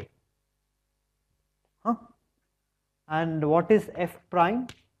root of a. Huh? And what is f prime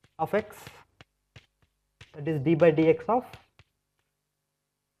of x? That is d by dx of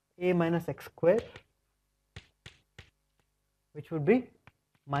a minus x square, which would be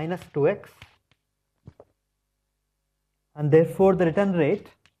minus 2x, and therefore the return rate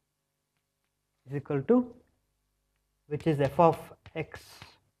is equal to, which is f of x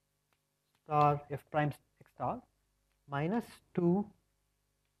star f prime x star minus 2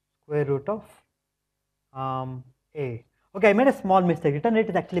 square root of a. Okay, I made a small mistake. Return rate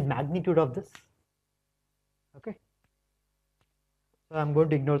is actually magnitude of this. Okay, so I'm going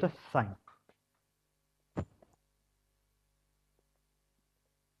to ignore the sign.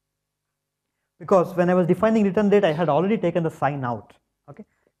 Because when I was defining return rate, I had already taken the sign out. Okay,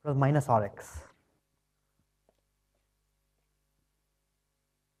 it was minus Rx.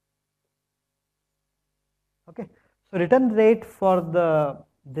 Okay, so return rate for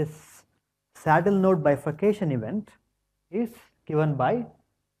this saddle node bifurcation event is given by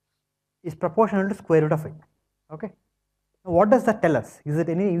is proportional to square root of A. Okay. Now, what does that tell us? Is it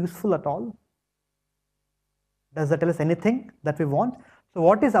any useful at all? Does that tell us anything that we want? So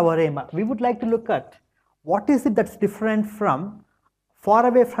what is our aim? We would like to look at what is it that's different from far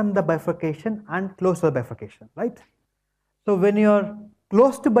away from the bifurcation and close to the bifurcation, right? So when you're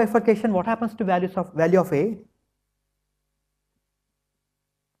close to bifurcation, what happens to value of A?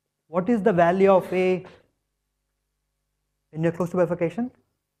 What is the value of A when you're close to bifurcation?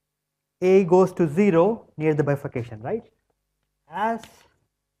 A goes to 0 near the bifurcation, right? As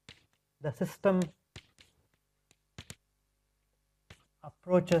the system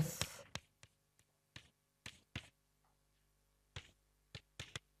approaches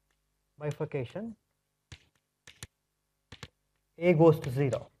bifurcation, A goes to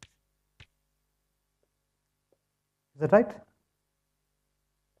 0. Is that right?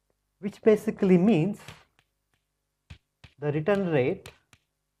 Which basically means the return rate,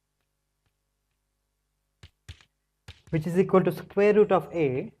 which is equal to square root of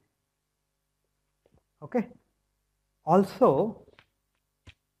A, okay, also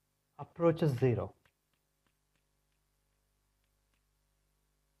approaches 0.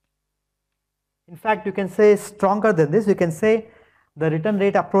 In fact, you can say stronger than this. You can say the return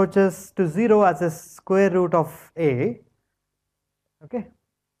rate approaches to 0 as a square root of A, okay.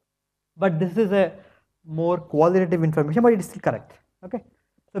 But this is a more qualitative information, but it is still correct, okay.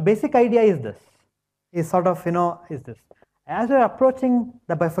 So basic idea is this, is sort of, is this. As we are approaching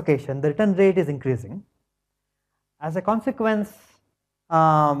the bifurcation, the return rate is increasing. As a consequence,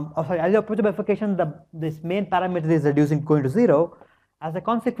 as you approach the bifurcation, this main parameter is reducing, going to 0. As a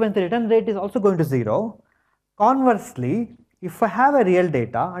consequence, the return rate is also going to 0. Conversely, if I have a real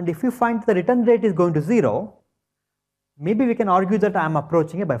data and if you find the return rate is going to 0, maybe we can argue that I am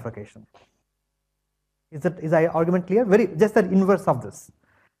approaching a bifurcation. Is our argument clear? Just the inverse of this.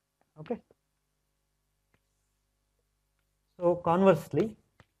 Okay. So conversely,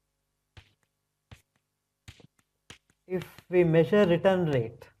 if we measure return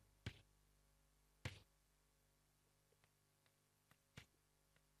rate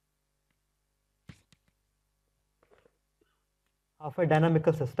of a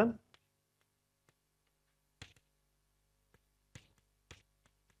dynamical system,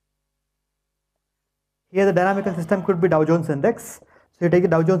 here the dynamical system could be Dow Jones index. So you take the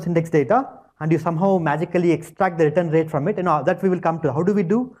Dow Jones index data and you somehow magically extract the return rate from it, and that we will come to. How do we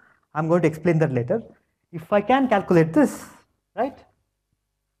do? I'm going to explain that later. If I can calculate this, right,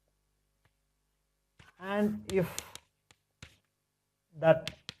 and if that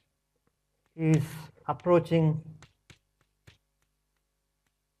is approaching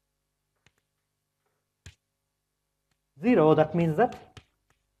zero, that means that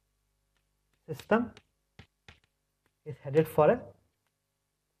system is headed for a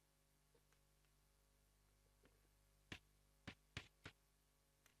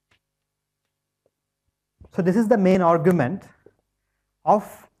So this is the main argument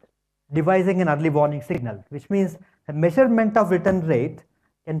of devising an early warning signal, which means a measurement of return rate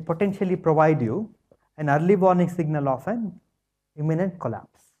can potentially provide you an early warning signal of an imminent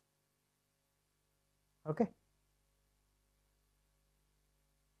collapse. Okay.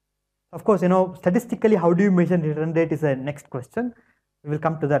 Of course, statistically, how do you measure return rate is a next question. We will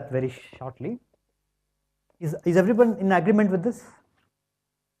come to that very shortly. Is everyone in agreement with this?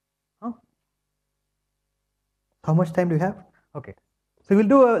 Huh? How much time do you have? Okay. So we'll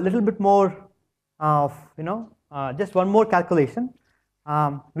do a little bit more of, just one more calculation,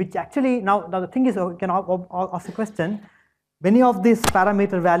 which actually, now the thing is, you can ask a question, many of these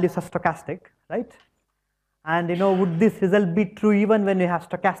parameter values are stochastic, right? And would this result be true even when you have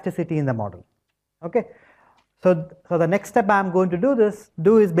stochasticity in the model? Okay. So the next step I'm going to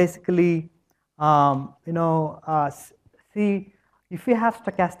do is basically, see if we have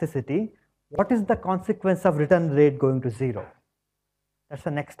stochasticity, what is the consequence of return rate going to 0? That's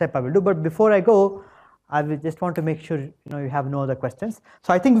the next step I will do. But before I go, I will just want to make sure you have no other questions.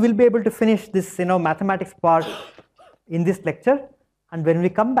 So I think we'll be able to finish this mathematics part in this lecture, and when we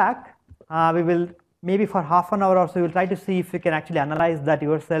come back, we will maybe for half an hour or so we'll try to see if you can actually analyze that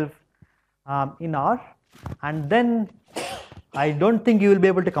yourself in R, and then I don't think you will be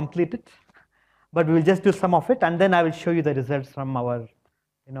able to complete it, but we will just do some of it, and then I will show you the results from our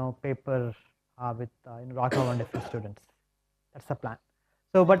paper with Raghav and a few students. That's the plan.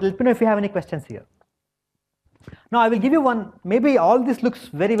 So, but let me know if you have any questions here. Now I will give you one. Maybe all this looks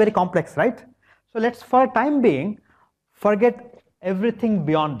very, very complex, right? So let's, for a time being, forget everything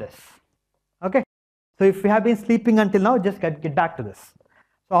beyond this. Okay. So if you have been sleeping until now, just get back to this.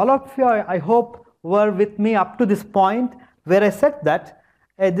 So all of you, I hope, were with me up to this point where I said that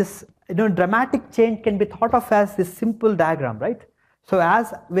this dramatic change can be thought of as this simple diagram, right? So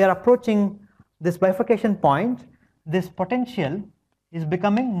as we are approaching this bifurcation point, this potential is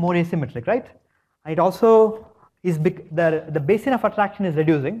becoming more asymmetric, right? It also is the basin of attraction is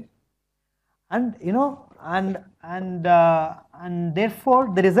reducing, and and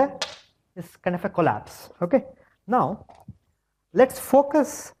therefore there is this kind of a collapse. Okay, now let's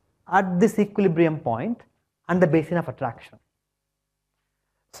focus at this equilibrium point and the basin of attraction.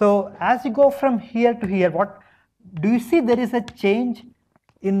 So as you go from here to here, what do you see? There is a change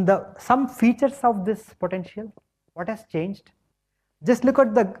in some features of this potential. What has changed? Just look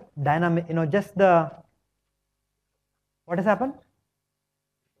at the dynamic, what has happened?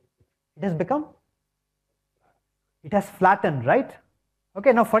 It has flattened, right?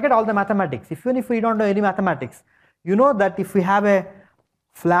 Okay, now forget all the mathematics. Even if we don't know any mathematics, you know that if we have a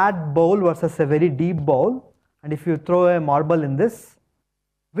flat bowl versus a very deep bowl, and if you throw a marble in this,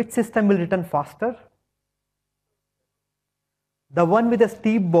 which system will return faster? The one with a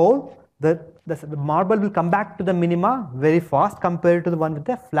steep bowl, the marble will come back to the minima very fast compared to the one with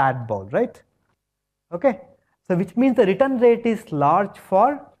a flat bowl, right? Okay, so which means the return rate is large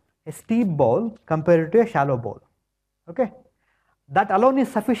for a steep bowl compared to a shallow bowl. Okay, that alone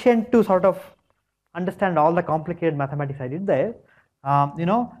is sufficient to sort of understand all the complicated mathematics I did there.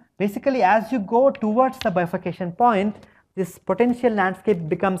 Basically as you go towards the bifurcation point, this potential landscape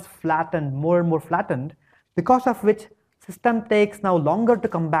becomes flattened, more and more flattened, because of which system takes now longer to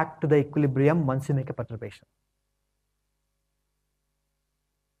come back to the equilibrium once you make a perturbation.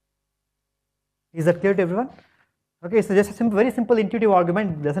 Is that clear to everyone? Okay, so just a very simple intuitive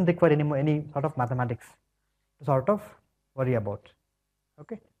argument, it doesn't require any sort of mathematics to sort of worry about.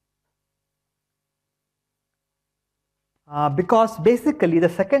 Okay. Because basically the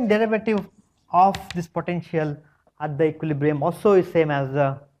second derivative of this potential at the equilibrium also is same as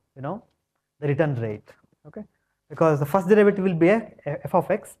the return rate. Okay, because the first derivative will be f of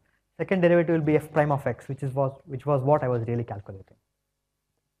x, second derivative will be f prime of x, which was what I was really calculating.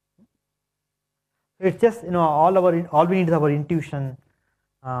 So it's just all we need is our intuition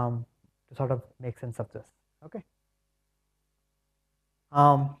to sort of make sense of this. Okay.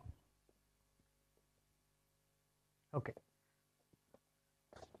 Okay.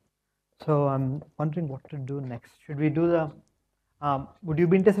 So I'm wondering what to do next. Should we do the? Would you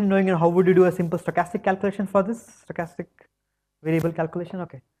be interested in knowing how would you do a simple stochastic calculation for this stochastic variable calculation?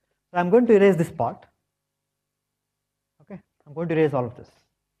 Okay. So I'm going to erase this part. Okay. I'm going to erase all of this.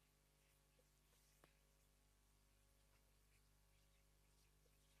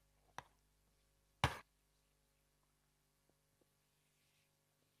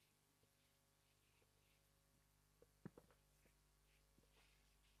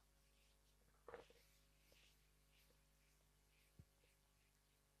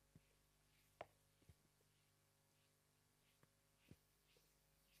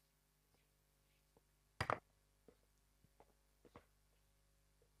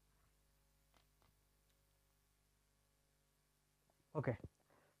 Okay,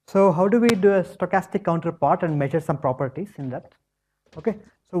 so how do we do a stochastic counterpart and measure some properties in that? Okay,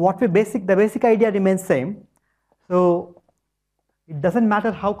 so the basic idea remains same. So it doesn't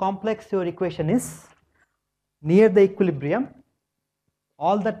matter how complex your equation is near the equilibrium.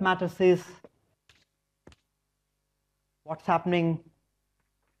 All that matters is what's happening,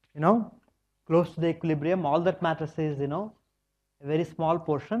 close to the equilibrium. All that matters is a very small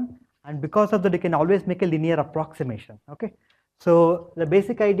portion, and because of that, you can always make a linear approximation. Okay. So the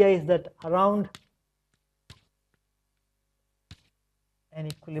basic idea is that around an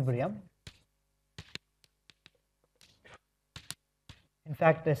equilibrium, in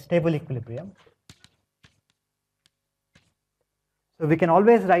fact a stable equilibrium, so we can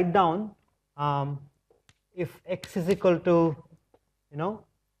always write down if x is equal to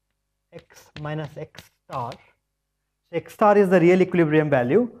x minus x star. So x star is the real equilibrium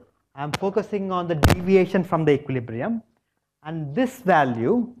value. I am focusing on the deviation from the equilibrium. And this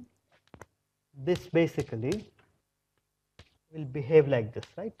value, this basically will behave like this,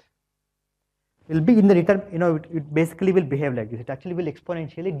 right? Will be in the return, it basically will behave like this. It actually will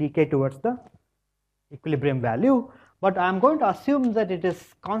exponentially decay towards the equilibrium value. But I am going to assume that it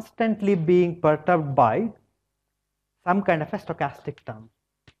is constantly being perturbed by some kind of a stochastic term.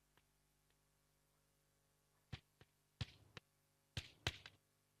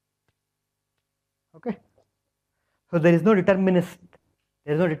 Okay. So there is no deterministic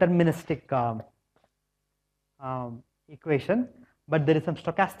equation, but there is some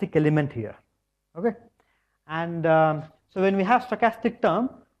stochastic element here. Okay, and so when we have stochastic term,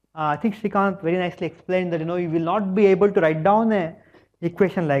 I think Srikanth very nicely explained that you will not be able to write down a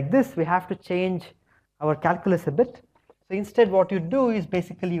equation like this, we have to change our calculus a bit. So instead what you do is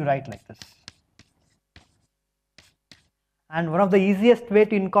basically you write like this. And one of the easiest way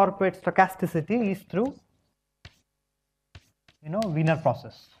to incorporate stochasticity is through, Wiener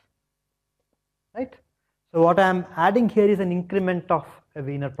process, right? So what I am adding here is an increment of a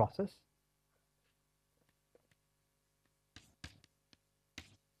Wiener process.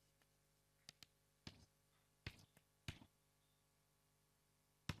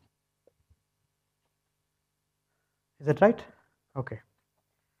 Is that right? Okay.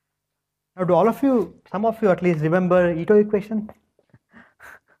 Now, do all of you, some of you at least remember Ito equation?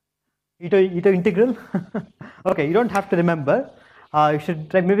 Ito integral? Okay, you don't have to remember. You should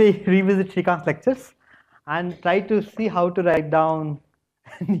try maybe revisit Shrikant's lectures and try to see how to write down,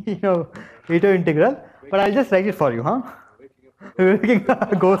 Ito integral. But I'll just write it for you, huh? Making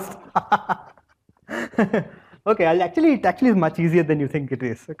a ghost. Okay, it actually is much easier than you think it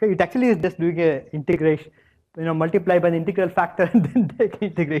is. Okay, it actually is just doing a integration, multiply by the integral factor and then take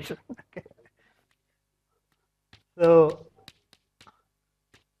integration. Okay. So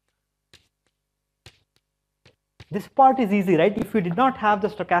this part is easy, right? If you did not have the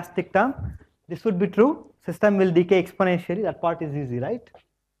stochastic term, this would be true. System will decay exponentially. That part is easy, right?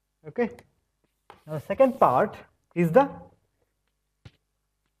 Okay. Now the second part is the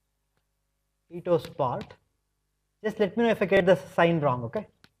Ito's part. Just let me know if I get the sign wrong, okay?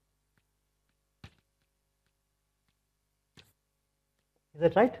 Is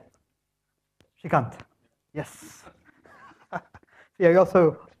that right? Shrikant? Yes. See, I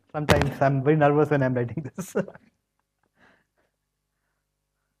also sometimes I'm very nervous when I'm writing this. So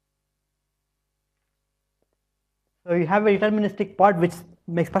you have a deterministic part which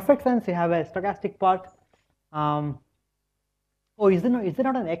makes perfect sense. You have a stochastic part. Oh, is there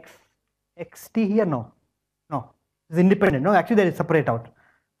not an xt here? No. It's independent. No, actually there is separate out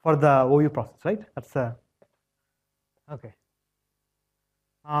for the OU process, right? That's okay.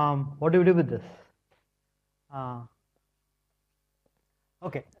 What do we do with this?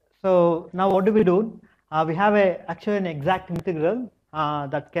 Okay, so now what do? We have actually an exact integral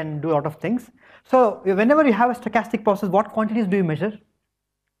that can do a lot of things. So whenever you have a stochastic process, what quantities do you measure?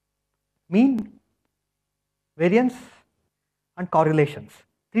 Mean, variance, and correlations.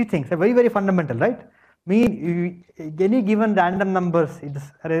 Three things are very, very fundamental, right? Mean, any given random numbers,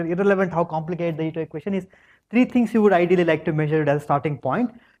 it's irrelevant how complicated the Ito equation is. Three things you would ideally like to measure it as a starting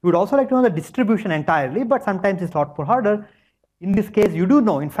point. You would also like to know the distribution entirely, but sometimes it's a lot more harder. In this case, you do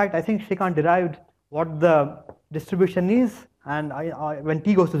know. In fact, I think Shrikant derived what the distribution is, and when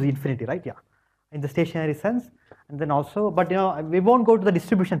t goes to the infinity, right? Yeah, in the stationary sense, and then also, but we won't go to the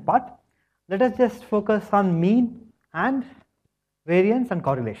distribution part. Let us just focus on mean and variance and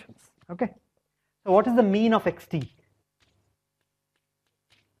correlations. Okay. So what is the mean of xt?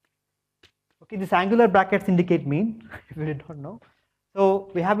 Okay, these angular brackets indicate mean, if you did not know.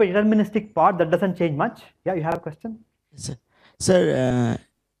 So we have a deterministic part that doesn't change much. Yeah, you have a question? Yes, sir,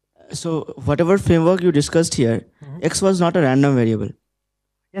 so whatever framework you discussed here, x was not a random variable.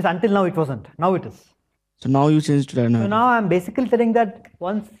 Yes, until now it wasn't. Now it is. So now you changed to random. So now I'm basically telling that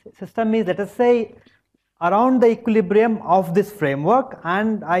once system is, let us say, around the equilibrium of this framework,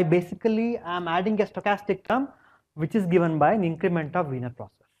 and I basically am adding a stochastic term which is given by an increment of Wiener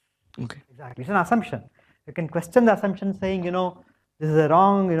process. Okay. Exactly. It's an assumption. You can question the assumption saying, this is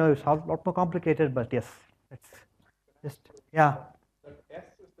wrong, it's a lot more complicated, but yes, it's just, yeah. But S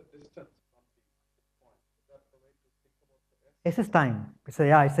is the distance from the point. Is that the way to think about the S? S is time. It's an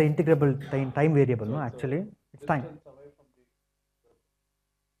integrable time variable, no, actually. It's time. Distance away from the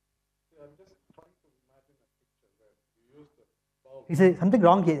I'm just trying to imagine a picture where you use the bulb. Is there something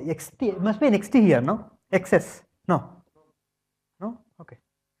wrong here? XT, it must be an XT here, no? XS. No? Okay.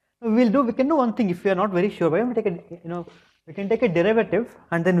 We can do one thing if we are not very sure. Why don't we take we can take a derivative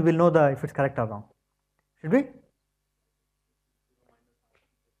and then we will know if it's correct or wrong. Should we?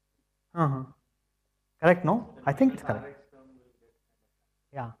 Correct? No? I think it's correct.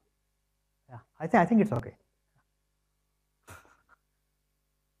 Yeah. I think it's okay.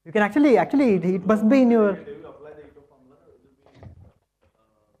 You can actually it must be in your.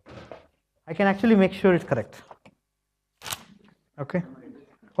 I can actually make sure it's correct. Okay.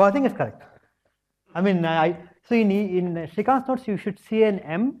 Well, I think it's correct. I mean, so in Shrikant's notes, you should see an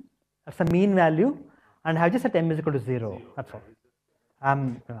m as a mean value and have just set m is equal to 0. That's all.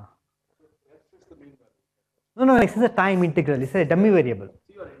 No, x is a time integral. It's a dummy variable. So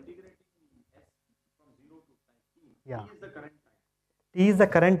you are integrating s from 0 to time t. Yeah. T is the current time. T is the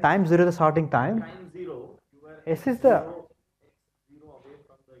current time, 0 is the starting time. Time 0, you are S is the. x 0 away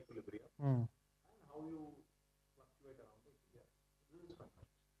from the equilibrium. Hmm. And how you fluctuate around it. Yeah. This is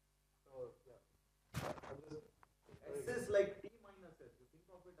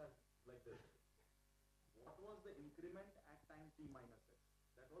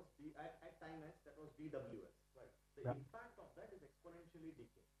at time s, that was dws, right? The Yeah. impact of that is exponentially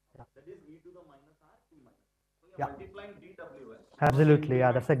decay. Yeah. That is e to the minus r t minus. So you're Yeah. multiplying dws. Absolutely,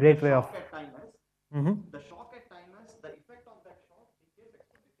 yeah, that's a great way of. Shock at time s. Mhm. The shock at time s, the effect of that shock decays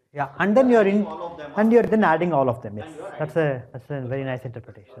exponentially. Yeah, and then you're in, All of them and are- you're then adding all of them. Yes, And you are that's a very nice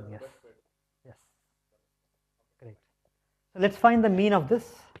interpretation. Yes, yes, great. So let's find the mean of this.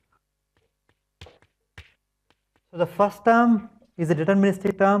 So the first term is a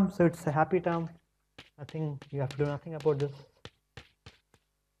deterministic term, so it's a happy term. Nothing, you have to do nothing about this.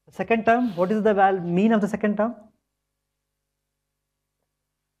 The second term, what is the mean of the second term?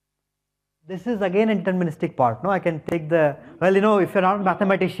 This is again a deterministic part. No, I can take the, well, you know, if you're not a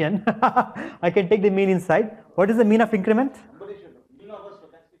mathematician, I can take the mean inside. What is the mean of increment?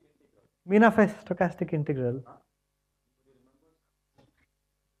 Mean of a stochastic integral.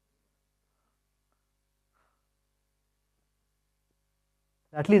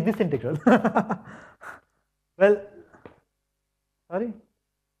 At least this integral. Well, sorry?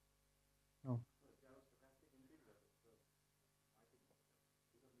 No.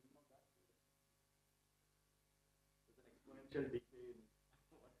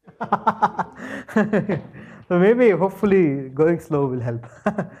 So maybe, hopefully, going slow will help.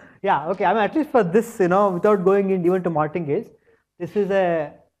 Yeah, okay. I mean, at least for this, you know, without going in even to martingales, this is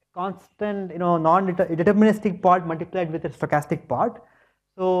a constant, you know, non-deterministic part multiplied with a stochastic part.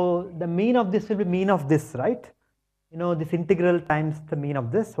 So the mean of this will be mean of this, right? You know, this integral times the mean of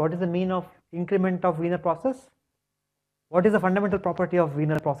this. What is the mean of increment of Wiener process? What is the fundamental property of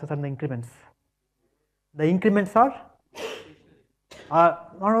Wiener process and the increments? The increments are?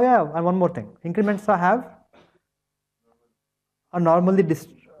 Oh yeah, and one more thing. Increments are normally,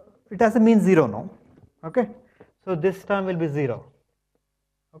 it has a mean 0, no? Okay. So this term will be 0.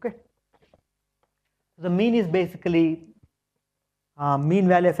 Okay. The mean is basically, mean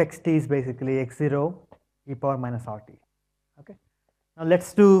value of xt is basically x0 e power minus rt. Okay. Now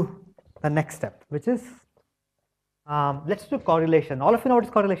let's do the next step, which is, let's do correlation. All of you know what is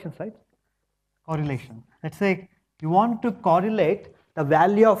correlation, right? Correlation. Let's say you want to correlate the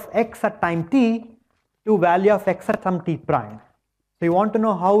value of x at time t to value of x at some t prime. So you want to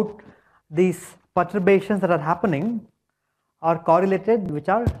know how these perturbations that are happening are correlated, which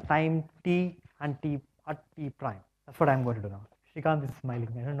are time t and t at t prime. That's what I'm going to do now. Shrikant is smiling.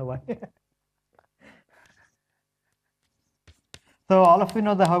 I don't know why. So all of you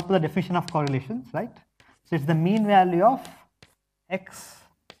know the definition of correlations, right? So it's the mean value of x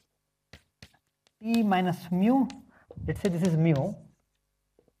t minus mu. Let's say this is mu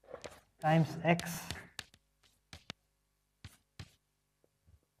times x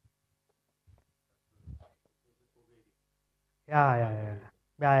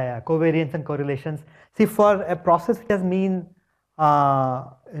yeah, covariance and correlations. See, for a process which has mean,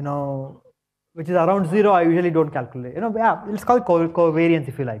 you know, which is around 0, I usually don't calculate. You know, yeah, let's call it covariance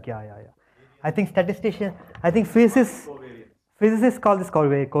if you like. Yeah. I think statistician, I think physicists call this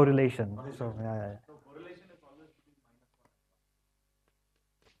correlation. So yeah.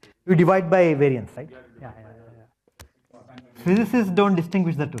 You divide by variance, right? Yeah. Physicists don't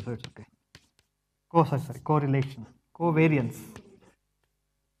distinguish the two, so it's okay. Correlation, covariance.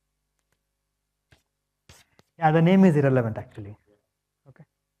 Yeah, the name is irrelevant actually. Okay.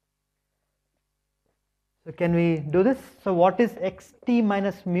 So can we do this? So what is xt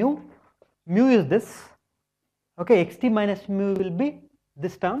minus mu? Mu is this. Okay, xt minus mu will be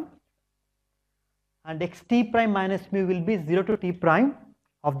this term, and xt prime minus mu will be 0 to t prime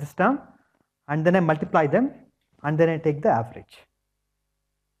of this term, and then I multiply them, and then I take the average.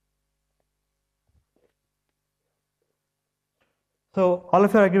 So all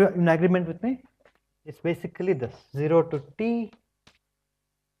of you are in agreement with me? It's basically this 0 to t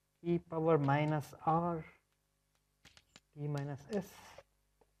e power minus r t minus s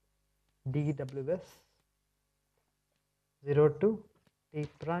dws 0 to t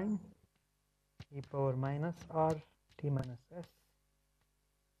prime e power minus r t minus s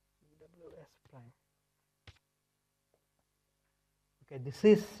dws prime. Okay, this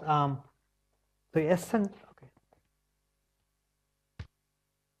is so s and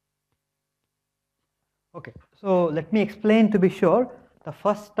okay, so let me explain to be sure. The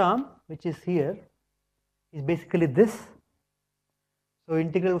first term, which is here, is basically this. So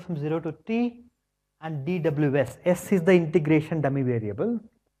integral from 0 to t and dws. S is the integration dummy variable.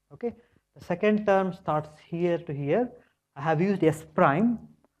 Okay. The second term starts here to here. I have used s prime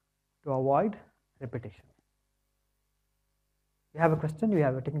to avoid repetition. You have a question? You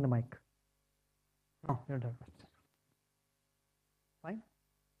have taken the mic. No, you don't have a question. Fine.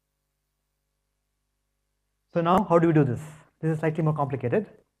 So now, how do we do this? This is slightly more complicated.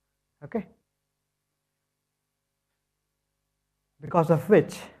 okay, because of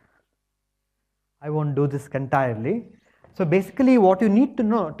which I won't do this entirely. So basically what you need to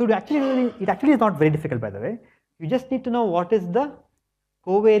know, it actually is not very difficult, by the way. You just need to know what is the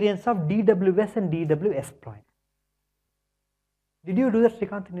covariance of dws and dws prime. Did you do that,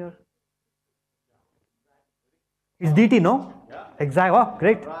 Srikanth, in your? It's dt, no? Yeah. Exactly. Oh,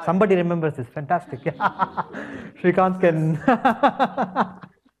 great. Somebody remembers this. Fantastic. Srikanth can.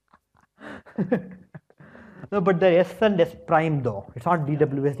 No, but the S and S prime though. It's not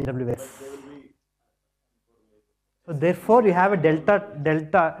dws, dws. So therefore, you have a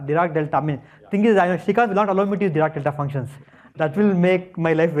Dirac delta. I mean, thing is, Srikanth will not allow me to use Dirac delta functions. That will make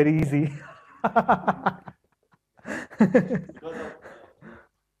my life very easy.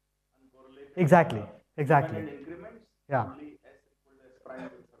 Exactly. Yeah.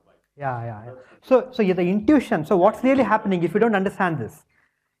 Yeah. So yeah, the intuition. So what's really happening if you don't understand this?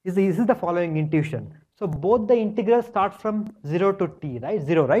 This is the following intuition. So both the integrals start from 0 to t, right?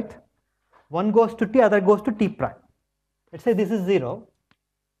 0, right? One goes to t, other goes to t prime. Let's say this is 0.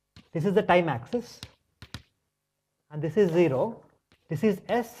 This is the time axis. And this is 0. This is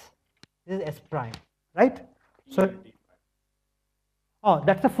s. This is s prime, right? So, oh,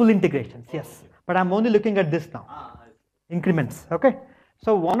 that's the full integrations, yes. But I'm only looking at this now. Increments, okay?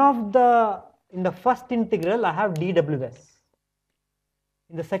 So in the first integral, I have dws.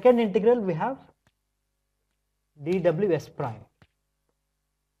 In the second integral, we have dws prime,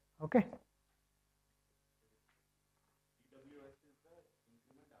 okay?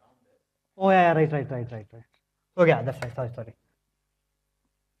 Oh yeah, right. Okay, yeah, that's right, sorry.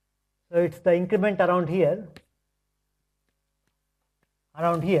 So it's the increment around here,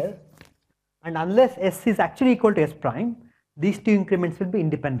 and unless s is actually equal to s prime, these two increments will be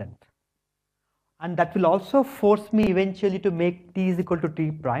independent. And that will also force me eventually to make t is equal to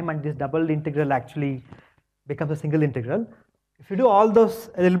t prime, and this double integral actually becomes a single integral. If you do all those,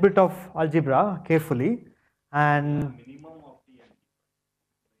 a little bit of algebra carefully, and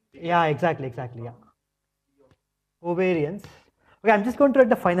yeah, exactly, yeah. Covariance. Okay, I'm just going to write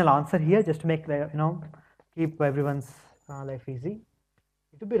the final answer here just to make, keep everyone's life easy.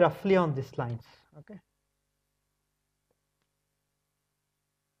 It will be roughly on these lines, okay?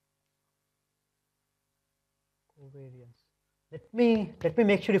 Covariance. Let me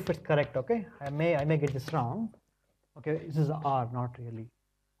make sure if it's correct, okay? I may get this wrong. Okay, this is R, not really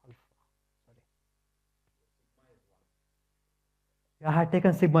alpha. Sorry. Yeah, I had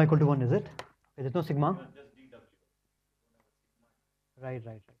taken sigma equal to 1, is it? Okay, there's no sigma? Right,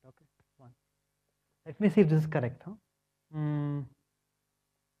 okay, 1. Let me see if this is correct, huh? 1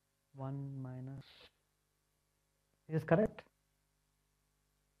 minus, is this correct?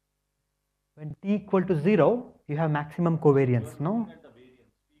 When t equal to 0, you have maximum covariance, no?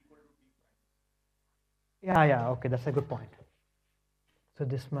 Yeah, okay, that's a good point. So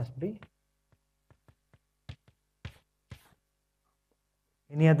this must be.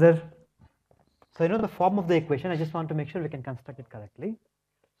 Any other? So the form of the equation, I just want to make sure we can construct it correctly.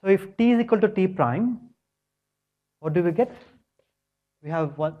 So if t is equal to t prime, what do we get? We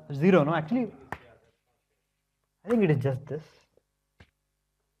have 0, no? Actually, I think it is just this.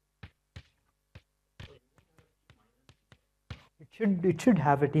 It should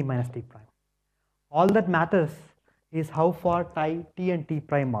have a t minus t prime. All that matters is how far t and t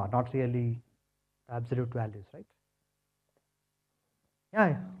prime are, not really the absolute values, right?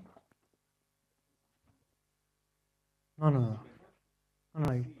 Yeah. No.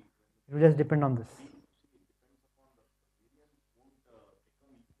 It will just depend on this.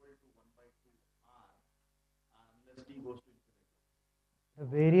 The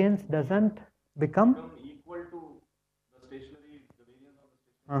variance doesn't become equal to the stationary, the variance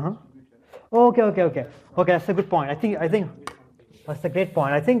of Okay, the stationary distribution. okay, that's a good point. I think that's a great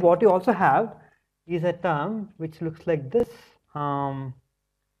point. I think what you also have is a term which looks like this. Yeah,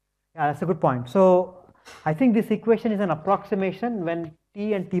 that's a good point. So I think this equation is an approximation when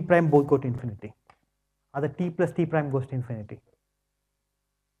t and t prime both go to infinity, or the t plus t prime goes to infinity.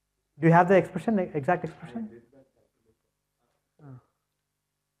 Do you have the expression, exact expression?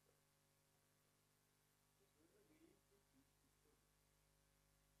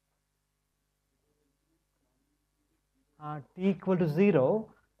 T equal to 0,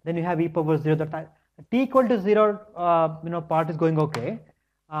 then you have e power 0. The t equal to 0 part is going okay.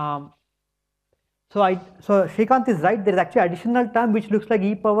 So Srikanth is right. There is actually additional term which looks like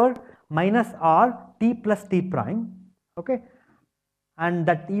e power minus r t plus t prime. Okay, and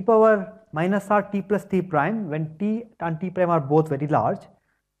that e power minus r t plus t prime, when t and t prime are both very large,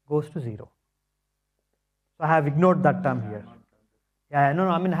 goes to 0. So I have ignored that term here. Yeah, no.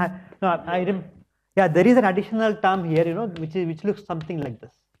 I mean, No, yeah, there is an additional term here, you know, which looks something like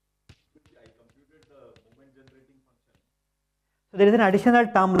this. So there is an additional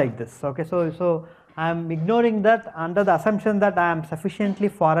term like this. Okay, so I am ignoring that under the assumption that I am sufficiently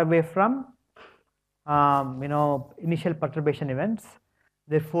far away from you know, initial perturbation events.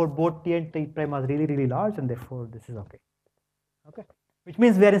 Therefore, both t and t prime are really large, and therefore this is okay. Okay, which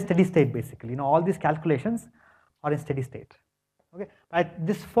means we are in steady state basically. You know, all these calculations are in steady state. Okay,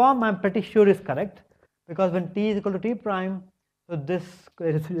 this form I'm pretty sure is correct, because when t is equal to t prime, so there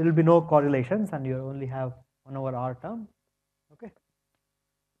will be no correlations, and you only have 1 over r term. Okay.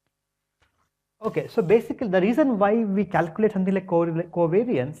 Okay, so basically the reason why we calculate something like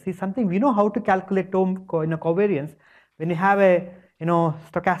covariance is something we know how to calculate covariance when you have a, you know,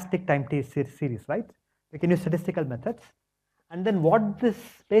 stochastic time t series, right? We can use statistical methods. And then what this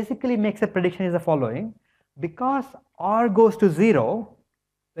basically makes a prediction is the following: because r goes to 0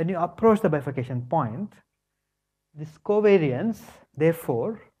 when you approach the bifurcation point, this covariance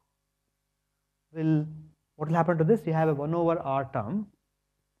therefore what will happen to this? You have a 1 over r term.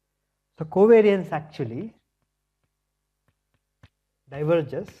 So covariance actually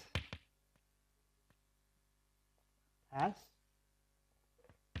diverges as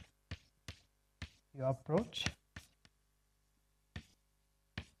you approach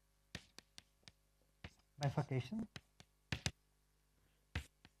bifurcation.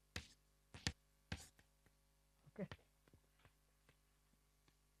 Okay.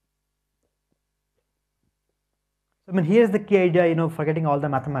 So I mean, here's the key idea, you know, forgetting all the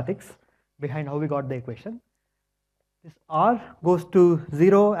mathematics behind how we got the equation. This r goes to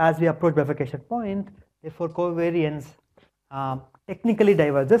 0 as we approach bifurcation point. Therefore, covariance technically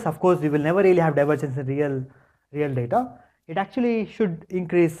diverges. Of course, we will never really have divergence in real data. It actually should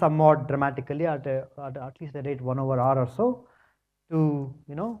increase somewhat dramatically at least the rate 1 over r or so, to,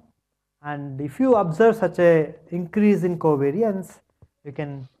 you know, and if you observe such a increase in covariance, you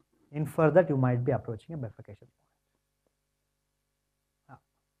can infer that you might be approaching a bifurcation point.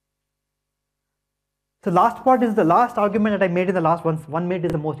 So last part is the last argument that I made in the last one made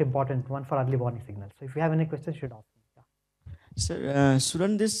is the most important one for early warning signals. So if you have any questions, you should ask me. Yeah. Sir,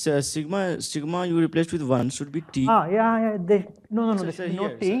 shouldn't this sigma you replaced with 1 should be t? Yeah. No, there should be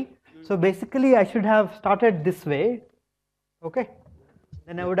no t. So basically, I should have started this way. Okay.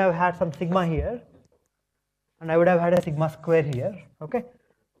 Then I would have had some sigma here, and I would have had a sigma square here. Okay.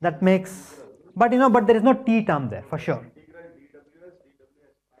 That makes, but you know, but there is no t term there for sure.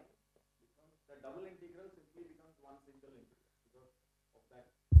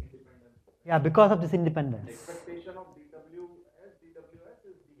 Yeah, because of this independence. The expectation of dws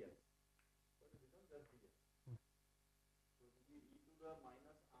is ds. So it becomes just ds. So it will be e to the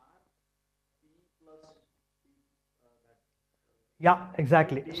minus r t plus t. Yeah,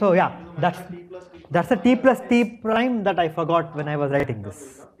 exactly. So yeah, that's a t plus t prime that I forgot when I was writing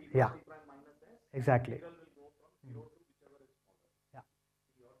this. Yeah, exactly. Yeah.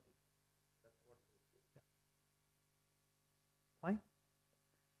 Fine.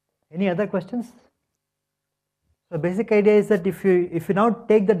 Any other questions? So basic idea is that if you now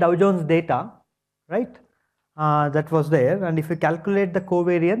take the Dow Jones data, right, that was there, and if you calculate the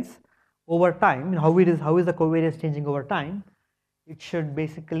covariance over time, how is the covariance changing over time, it should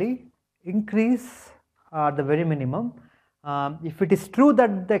basically increase at the very minimum. If it is true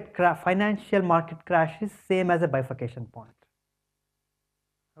that the financial market crash is same as a bifurcation point.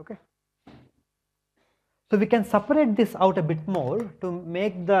 Okay. So we can separate this out a bit more to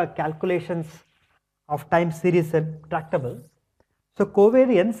make the calculations of time series tractable. So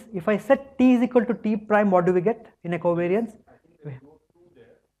covariance, if I set t is equal to t prime, what do we get in a covariance?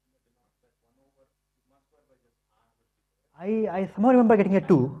 I somehow remember getting a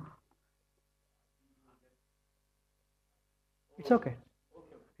 2. It's okay.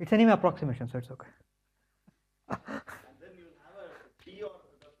 It's anyway approximation, so it's okay.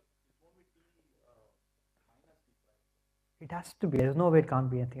 It has to be. There's no way it can't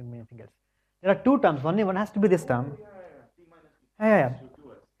be anything else. There are two terms. One has to be this term. Yeah.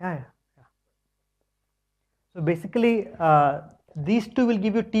 So basically, these two will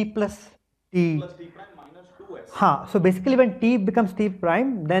give you t plus t. Plus t prime minus 2s. So basically, when t becomes t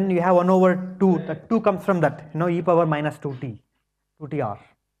prime, then you have 1 over 2. That 2 comes from that, you know, e power minus 2t, 2tr,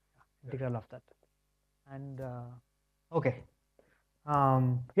 integral of that. And okay.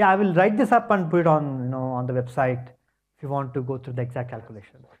 Yeah, I will write this up and put it on, you know, on the website if you want to go through the exact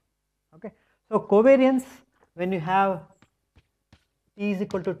calculations. Okay. So covariance, when you have t is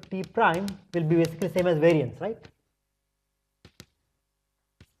equal to t prime, will be basically same as variance, right?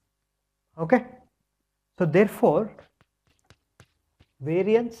 Okay. So therefore,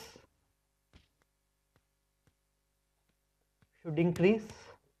 variance should increase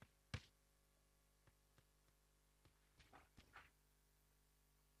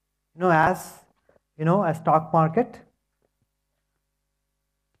as stock market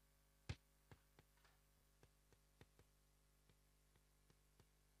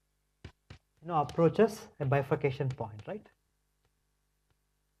approaches a bifurcation point, right?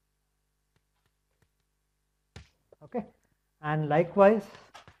 Okay, and likewise,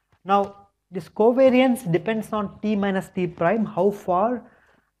 now this covariance depends on t minus t prime, how far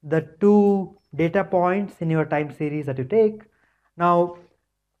the two data points in your time series that you take. Now,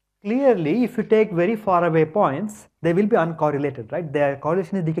 clearly, if you take very far away points, they will be uncorrelated, right? Their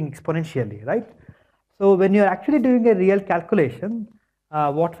correlation is decaying exponentially, right? So when you're actually doing a real calculation,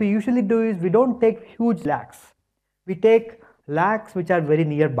 what we usually do is we don't take huge lags. We take lags which are very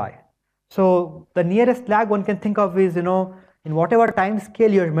nearby. So the nearest lag one can think of is, in whatever time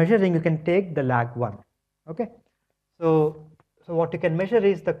scale you're measuring, you can take the lag 1. Okay. So what you can measure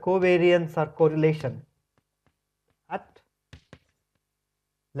is the covariance or correlation at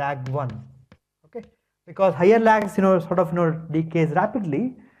lag 1. Okay. Because higher lags, decays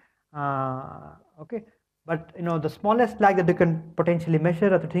rapidly. Okay. But the smallest lag that you can potentially measure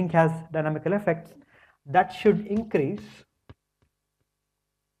that you think has dynamical effects, that should increase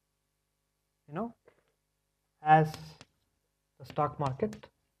as the stock market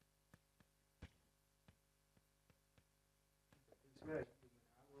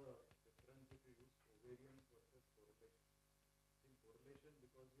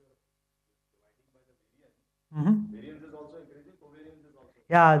Variance is also increasing, covariance is also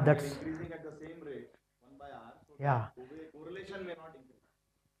that's increasing at the same rate, 1 by r. So correlation may not increase.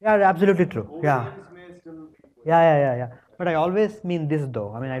 Absolutely true. Covariance may still Yeah. But I always mean this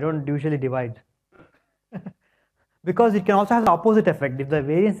though. I mean, I don't usually divide. Because it can also have the opposite effect. If the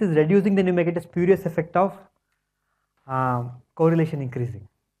variance is reducing, then you may get a spurious effect of correlation increasing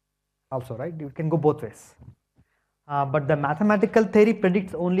also, right? You can go both ways. But the mathematical theory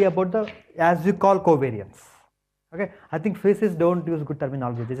predicts only about the, as you call, covariance. Okay, I think physicists don't use good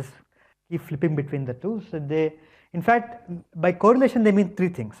terminology. They just keep flipping between the two. So they, in fact, by correlation they mean 3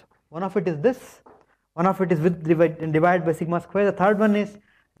 things. One of it is this. One of it is with divided by sigma square. The third one is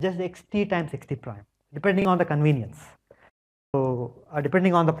just xt times xt prime, depending on the convenience. So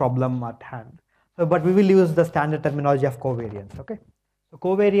depending on the problem at hand. So, but we will use the standard terminology of covariance. Okay. So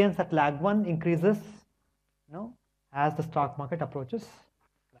covariance at lag 1 increases, as the stock market approaches.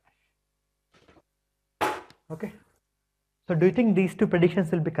 Okay. So do you think these 2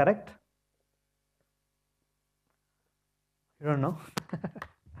 predictions will be correct? You don't know.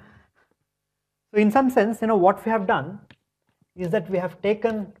 So in some sense, what we have done is that we have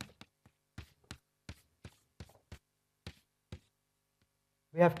taken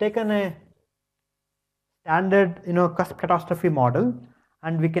a standard cusp catastrophe model,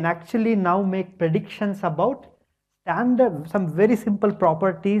 and we can actually now make predictions about some very simple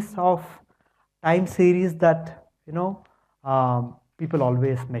properties of time series that people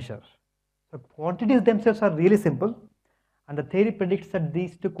always measure. So quantities themselves are really simple, and the theory predicts that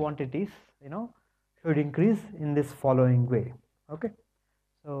these 2 quantities should increase in this following way. Okay.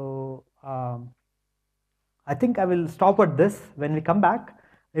 So I think I will stop at this. When we come back,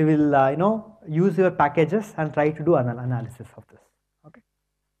 we will use your packages and try to do an analysis of this. Okay.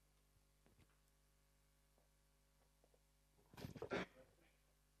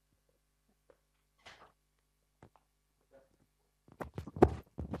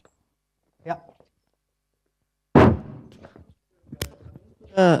 Yeah.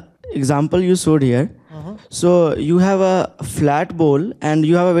 Example you showed here. So you have a flat bowl and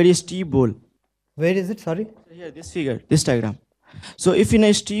you have a very steep bowl. Where is it? Sorry. Here, this figure, this diagram. So if in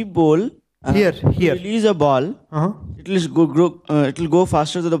a steep bowl, Here. you release a ball, it will go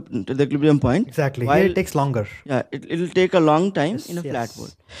faster to the equilibrium point. Exactly. While, Here it takes longer. Yeah, it will take a long time in a Yes. flat bowl.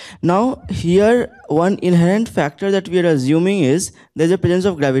 Now here one inherent factor that we are assuming is there is a presence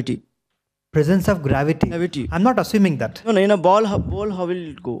of gravity. Presence of gravity. Gravity. I'm not assuming that. No, in a bowl, how will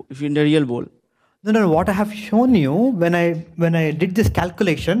it go if in a real bowl? No. What I have shown you when I did this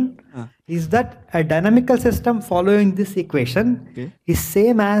calculation is that a dynamical system following this equation is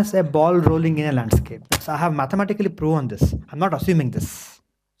same as a ball rolling in a landscape. So I have mathematically proven this. I'm not assuming this.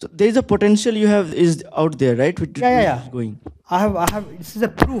 So there is a potential you have is out there, right? Yeah. Going. I have. This is a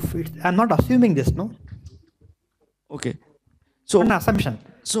proof. I'm not assuming this. No. Okay. So An assumption.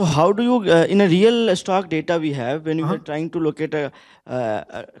 So how do you, in a real stock data we have, when you are trying to locate a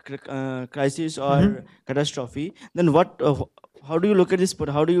crisis or catastrophe, then how do you look at this?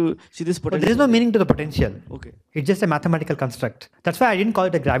 How do you see this potential? But there is no meaning to the potential. Okay. It's just a mathematical construct. That's why I didn't call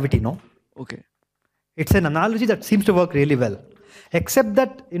it a gravity. No. Okay. It's an analogy that seems to work really well. Except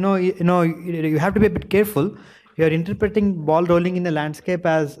that you have to be a bit careful. You are interpreting ball rolling in a landscape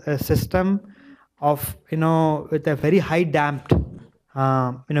as a system of with a very high damped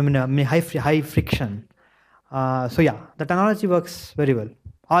high friction. So yeah, that analogy works very well.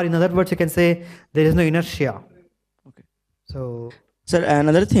 Or in other words, you can say there is no inertia. Okay. So, sir,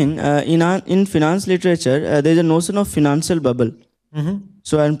 another thing, in finance literature, there is a notion of financial bubble.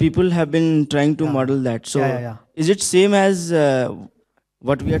 So, and people have been trying to model that. So, is it same as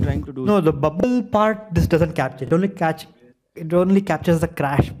what we are trying to do? No, the bubble part this doesn't capture. It only captures the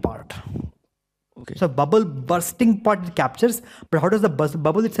crash part. Okay. So bubble bursting part it captures, but how does the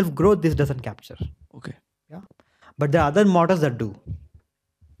bubble itself grow? This doesn't capture. Okay. Yeah, but there are other models that do.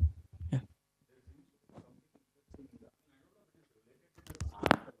 Yeah.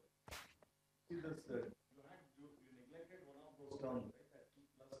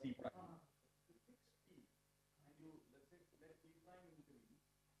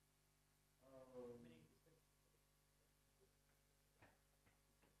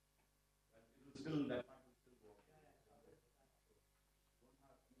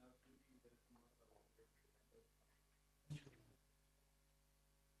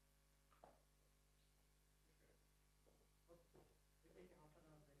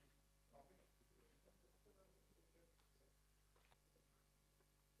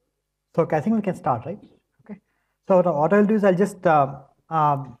 So I think we can start, right? Okay. So what I'll do is I'll just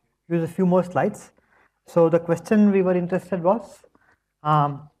use a few more slides. So the question we were interested was,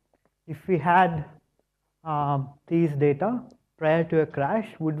 if we had these data prior to a crash,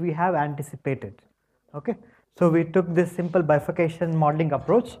 would we have anticipated? Okay. So we took this simple bifurcation modeling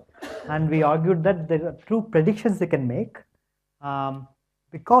approach, and we argued that there are true predictions they can make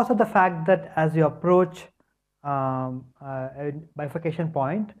because of the fact that as you approach a bifurcation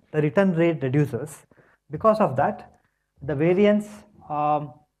point, the return rate reduces. Because of that, the variance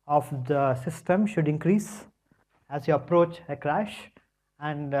of the system should increase as you approach a crash.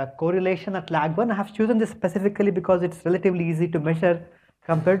 And correlation at lag 1, I have chosen this specifically because it's relatively easy to measure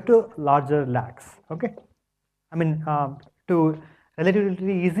compared to larger lags. Okay, I mean to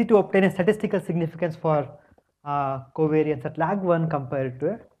relatively easy to obtain a statistical significance for covariance at lag 1 compared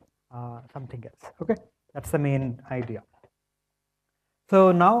to something else. Okay, that's the main idea.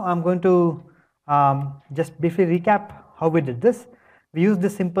 So now I'm going to just briefly recap how we did this. We used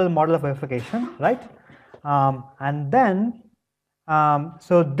this simple model of bifurcation, right? And then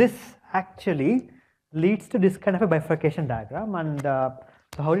so this actually leads to this kind of a bifurcation diagram. And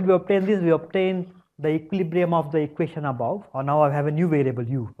so how did we obtain this? We obtained the equilibrium of the equation above. Or now I have a new variable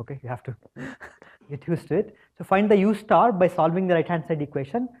u. Okay, you have to get used to it. So find the u star by solving the right hand side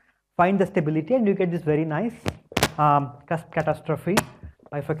equation. Find the stability, and you get this very nice catastrophe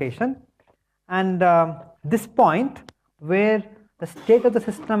bifurcation. And this point where the state of the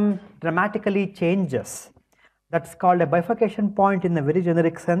system dramatically changes, that's called a bifurcation point in a very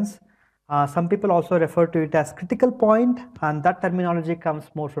generic sense. Some people also refer to it as critical point, and that terminology comes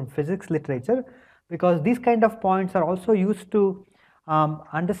more from physics literature, because these kind of points are also used to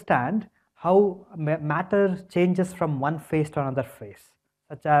understand how matter changes from one phase to another phase,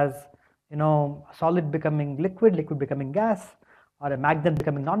 such as solid becoming liquid, liquid becoming gas, or a magnet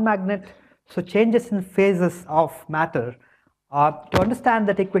becoming non-magnet. So changes in phases of matter. To understand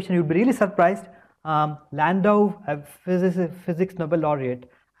that equation, you'll be really surprised. Landau, a physics Nobel laureate,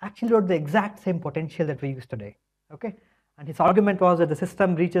 actually wrote the exact same potential that we use today. Okay, and his argument was that the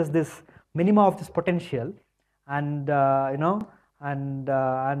system reaches this minimum of this potential, and and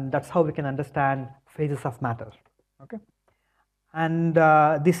that's how we can understand phases of matter. Okay, and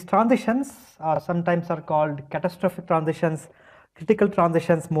these transitions sometimes are called catastrophic transitions, critical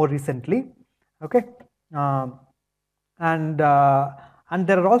transitions more recently. Okay, and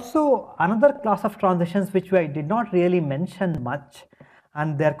there are also another class of transitions which I did not really mention much,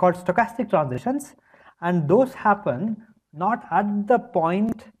 and they are called stochastic transitions, and those happen not at the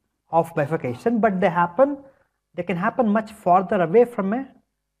point of bifurcation, but they can happen much farther away from a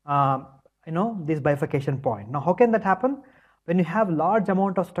this bifurcation point. Now how can that happen? When you have large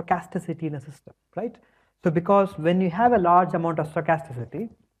amount of stochasticity in a system, right? So because when you have a large amount of stochasticity,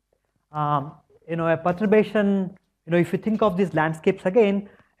 a perturbation, if you think of these landscapes again,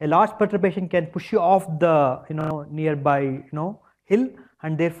 a large perturbation can push you off the nearby hill,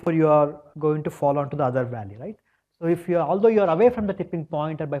 and therefore you are going to fall onto the other valley, right? So if although you are away from the tipping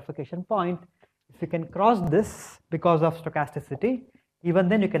point or bifurcation point, if you can cross this because of stochasticity, even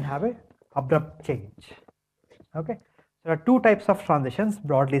then you can have a abrupt change. Okay, there are two types of transitions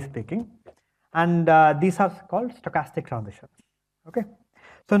broadly speaking, and these are called stochastic transitions. Okay,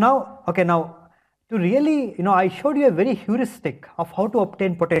 so now to really, I showed you a very heuristic of how to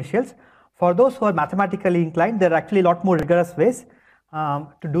obtain potentials. For those who are mathematically inclined, there are actually a lot more rigorous ways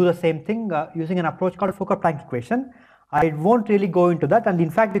to do the same thing using an approach called Fokker-Planck equation. I won't really go into that, and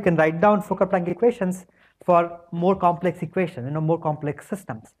in fact, you can write down Fokker-Planck equations for more complex equations, more complex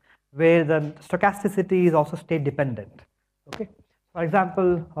systems, where the stochasticity is also state dependent. Okay. For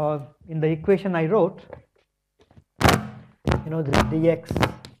example, in the equation I wrote, the dx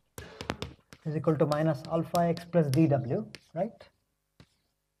is equal to minus alpha x plus dw, right?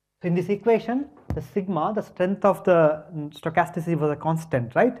 So in this equation, the sigma, the strength of the stochasticity was a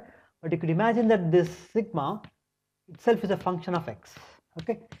constant, right? But you could imagine that this sigma itself is a function of x.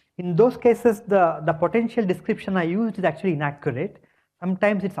 Okay. In those cases, the potential description I used is actually inaccurate.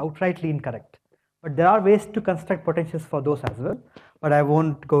 Sometimes it's outrightly incorrect. But there are ways to construct potentials for those as well, but I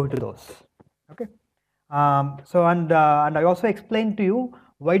won't go into those. Okay. And I also explained to you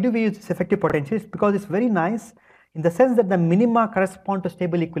why do we use this effective potentials, because it's very nice in the sense that the minima correspond to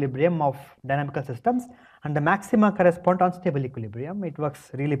stable equilibrium of dynamical systems and the maxima correspond to unstable equilibrium. It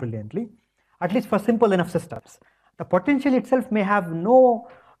works really brilliantly, at least for simple enough systems. The potential itself may have no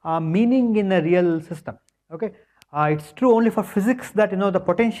meaning in a real system. Okay, it's true only for physics that the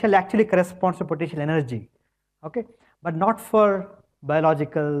potential actually corresponds to potential energy. Okay, but not for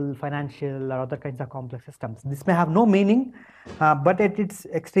biological, financial, or other kinds of complex systems. This may have no meaning, but it's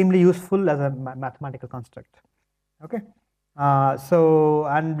extremely useful as a mathematical construct. Okay,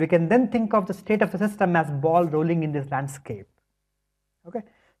 and we can then think of the state of the system as ball rolling in this landscape. Okay,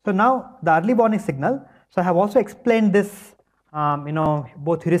 so now the early warning signal. So I have also explained this,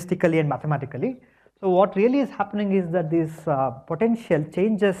 both heuristically and mathematically. So what really is happening is that this potential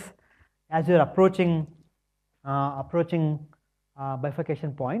changes as you're approaching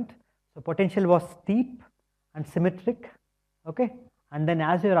bifurcation point. So potential was steep and symmetric, okay, and then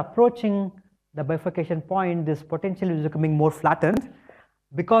as you're approaching the bifurcation point, this potential is becoming more flattened,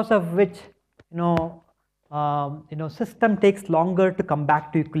 because of which system takes longer to come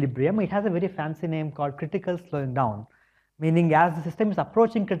back to equilibrium. It has a very fancy name called critical slowing down, meaning as the system is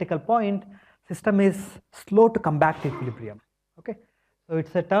approaching critical point, system is slow to come back to equilibrium. Okay, so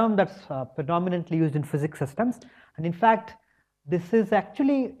it's a term that's predominantly used in physics systems, and in fact, this is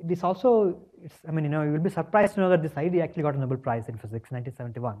actually you will be surprised to know that this idea actually got a Nobel Prize in physics in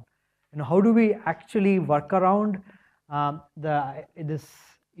 1971. How do we actually work around this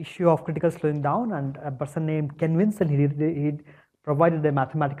issue of critical slowing down? And a person named Ken Winston, he provided a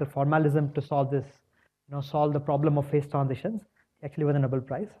mathematical formalism to solve this, solve the problem of phase transitions. He actually won a Nobel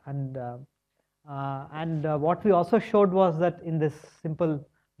Prize. And what we also showed was that in this simple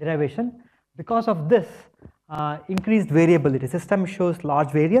derivation, because of this increased variability, system shows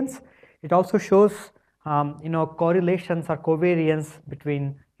large variance. It also shows correlations or covariance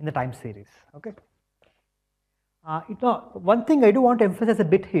between in the time series. Okay. One thing I do want to emphasize a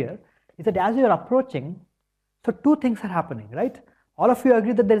bit here is that as you are approaching, so two things are happening, right? All of you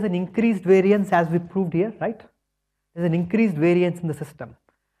agree that there is an increased variance as we proved here, right? There is an increased variance in the system.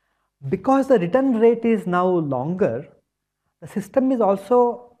 Because the return rate is now longer, the system is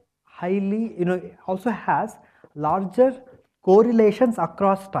also highly, also has larger correlations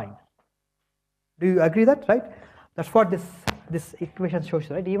across time. Do you agree that, right? That's what this equation shows,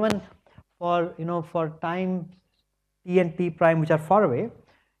 right? Even for for time t and t prime which are far away,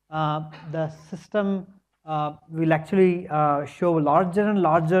 the system will actually show larger and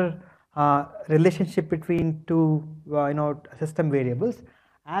larger relationship between two system variables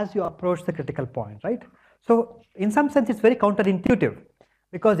as you approach the critical point, right? So in some sense, it's very counterintuitive,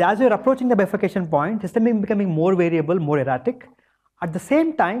 because as you're approaching the bifurcation point, system is becoming more variable, more erratic. At the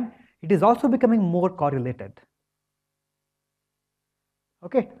same time, it is also becoming more correlated.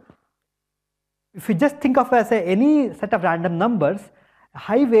 Okay. If you just think of as any set of random numbers,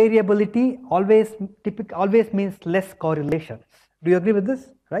 high variability always means less correlations. Do you agree with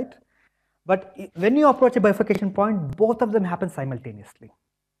this, right? But when you approach a bifurcation point, both of them happen simultaneously.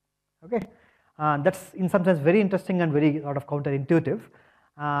 Okay, that's in some sense very interesting and very sort of counterintuitive,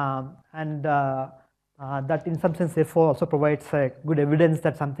 and that in some sense therefore also provides good evidence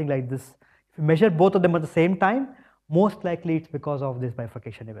that something like this, if you measure both of them at the same time, most likely it's because of these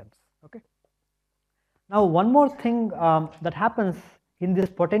bifurcation events. Okay. Now one more thing that happens in this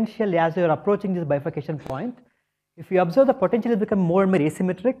potential as you are approaching this bifurcation point, if you observe, the potential is becoming more and more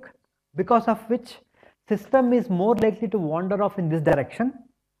asymmetric, because of which system is more likely to wander off in this direction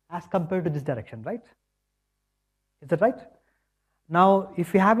as compared to this direction, right? Is that right? Now,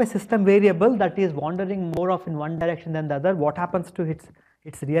 if you have a system variable that is wandering more off in one direction than the other, what happens to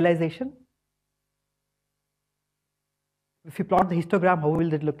its realization? If you plot the histogram, how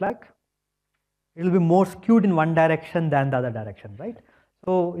will it look like? it will be more skewed in one direction than the other direction, right?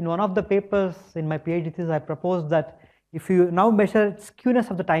 So in one of the papers in my PhD thesis, I proposed that if you now measure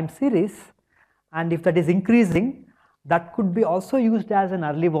skewness of the time series, and if that is increasing, that could be also used as an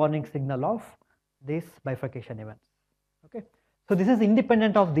early warning signal of this bifurcation event. Okay, so this is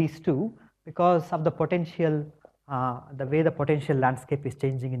independent of these two because of the potential, the way the potential landscape is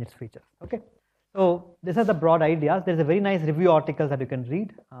changing in its features. Okay, so these are the broad ideas. There is a very nice review article that you can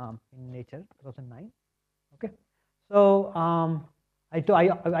read in Nature 2009. Okay, so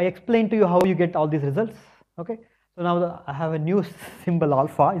I explained to you how you get all these results. Okay, so now I have a new symbol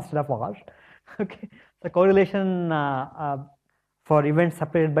alpha instead of R. Okay, the correlation for events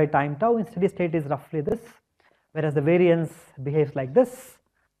separated by time tau in steady state is roughly this, whereas the variance behaves like this.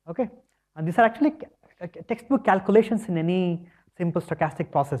 Okay, and these are actually textbook calculations in any simple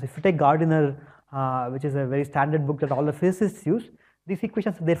stochastic process. If you take Gardiner, which is a very standard book that all the physicists use, these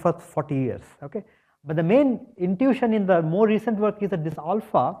equations are there for 40 years. Okay, but the main intuition in the more recent work is that this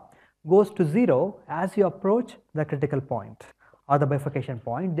alpha goes to 0 as you approach the critical point or the bifurcation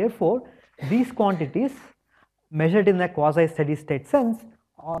point. Therefore, these quantities measured in a quasi steady state sense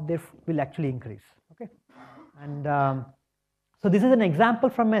they will actually increase. Okay, and so this is an example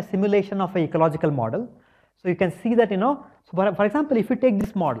from a simulation of an ecological model. So you can see that, so for example, if you take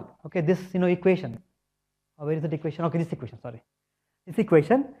this model, okay, this equation, where is that equation? Okay, this equation, sorry, this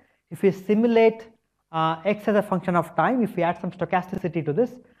equation. If you simulate x as a function of time, if we add some stochasticity to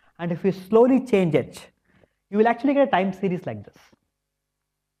this, and if you slowly change h, you will actually get a time series like this.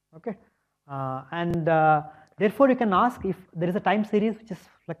 Okay, and therefore you can ask if there is a time series which is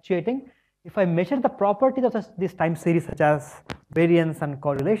fluctuating. If I measure the properties of this time series such as variance and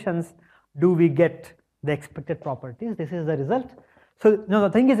correlations, do we get the expected properties? This is the result. So the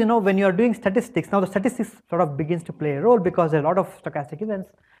thing is, when you are doing statistics, now the statistics sort of begins to play a role because there are a lot of stochastic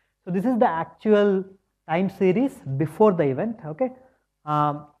events. So this is the actual time series before the event. Okay,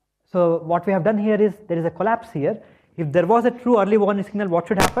 so what we have done here is there is a collapse here. If there was a true early warning signal, what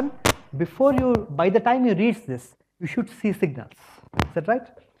should happen? By the time you reach this, you should see signals. Is that right?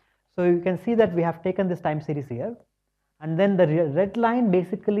 So you can see that we have taken this time series here, and then the red line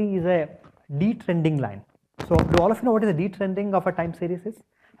basically is a detrending line. So do all of you know what is a detrending of a time series is?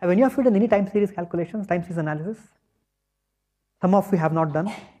 Have any of you done any time series calculations, time series analysis? Some of you have not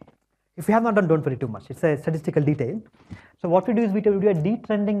done. If you have not done, don't worry too much. It's a statistical detail. So what we do is we do a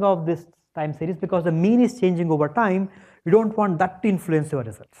detrending of this time series because the mean is changing over time. You don't want that to influence your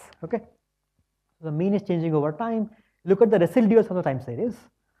results. Okay, so the mean is changing over time. Look at the residuals of the time series.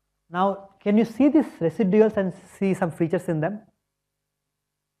 Now, can you see these residuals and see some features in them?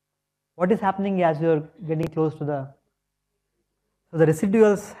 What is happening as you're getting close to so the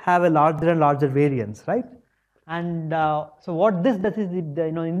residuals have a larger and larger variance, right? And so what this does is,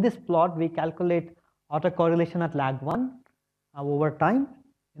 in this plot we calculate autocorrelation at lag 1 over time.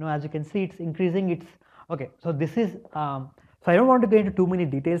 As you can see, it's increasing. It's okay. So this is so I don't want to go into too many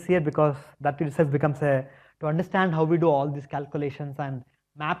details here because that itself becomes to understand how we do all these calculations, and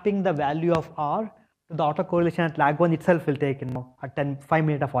mapping the value of R to the autocorrelation at lag 1 itself will take 5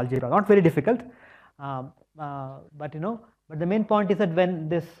 minutes of algebra. Not very difficult, but the main point is that when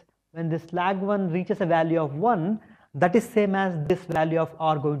this lag 1 reaches a value of 1, that is same as this value of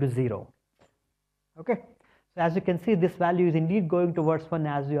R going to 0. Okay, so as you can see, this value is indeed going towards 1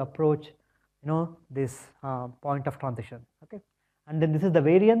 as you approach this point of transition. Okay, and then this is the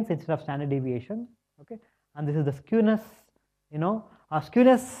variance instead of standard deviation. Okay, and this is the skewness.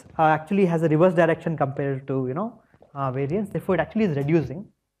 Skewness actually has a reverse direction compared to variance. Therefore, it actually is reducing,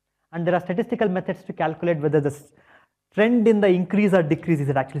 and there are statistical methods to calculate whether the trend in the increase or decrease is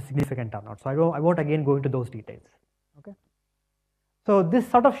actually significant or not. So I won't again go into those details. Okay, so this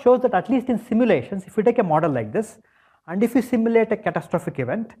sort of shows that at least in simulations, if you take a model like this, and if you simulate a catastrophic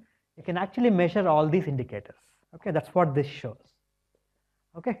event, you can actually measure all these indicators. Okay, that's what this shows.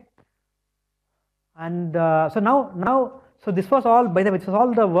 Okay, and so now. So this was all, by the way, this was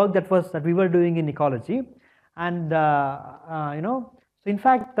all the work that we were doing in ecology, and so in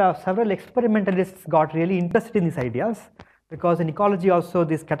fact several experimentalists got really interested in these ideas because in ecology also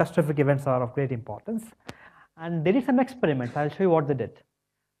these catastrophic events are of great importance, and they did some experiments. I'll show you what they did.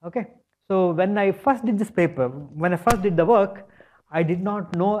 Okay, so when I first did this paper, when I first did the work, I did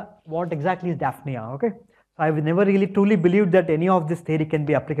not know what exactly is Daphnia. Okay, so I've never really truly believed that any of this theory can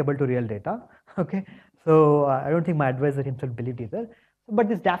be applicable to real data. Okay. So I don't think my advisor himself believed either. But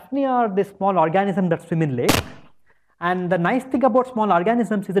this Daphnia are this small organism that swim in lakes. And the nice thing about small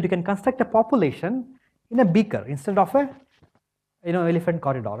organisms is that you can construct a population in a beaker instead of a elephant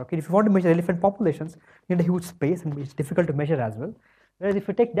corridor. Okay, if you want to measure elephant populations, you need a huge space and it's difficult to measure as well. Whereas if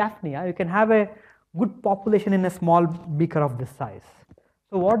you take Daphnia, you can have a good population in a small beaker of this size.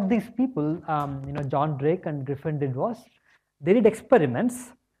 So what these people, John Drake and Griffin did was, they did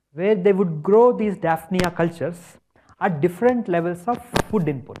experiments where they would grow these Daphnia cultures at different levels of food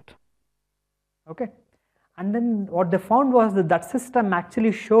input. Okay, and then what they found was that that system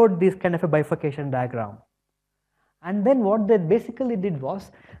actually showed this kind of a bifurcation diagram. And then what they basically did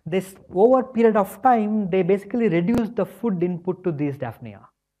was, this over a period of time, they basically reduced the food input to these Daphnia.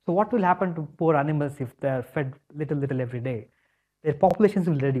 So what will happen to poor animals if they are fed little every day? Their populations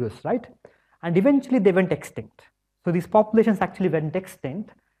will reduce, right? And eventually they went extinct. So these populations actually went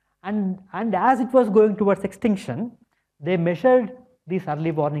extinct, and as it was going towards extinction, they measured these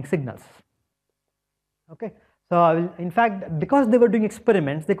early warning signals. Okay, so in fact, because they were doing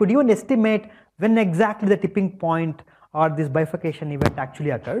experiments, they could even estimate when exactly the tipping point or this bifurcation event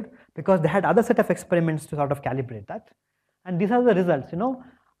actually occurred, because they had other set of experiments to sort of calibrate that. And these are the results.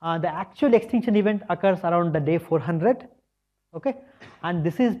 The actual extinction event occurs around the day 400. Okay, and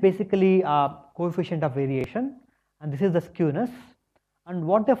this is basically coefficient of variation, and this is the skewness. And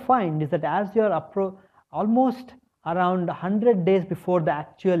what they find is that as you're almost around 100 days before the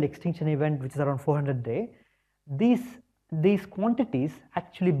actual extinction event, which is around 400 days, these quantities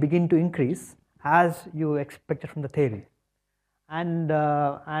actually begin to increase as you expected from the theory. And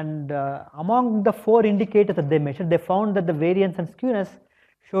among the 4 indicators that they measured, they found that the variance and skewness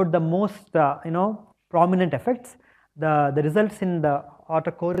showed the most prominent effects. The results in the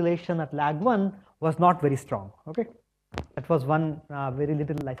autocorrelation at lag 1 was not very strong. Okay, that was one very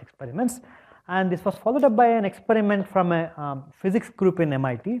little life experiments, and this was followed up by an experiment from a physics group in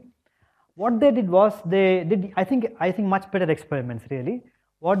MIT. What they did was, they did I think much better experiments really.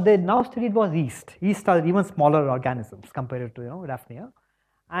 What they now studied was yeast. Yeast are even smaller organisms compared to Daphnia,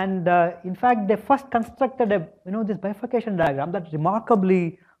 and in fact they first constructed a this bifurcation diagram that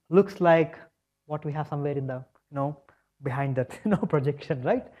remarkably looks like what we have somewhere in the behind that projection,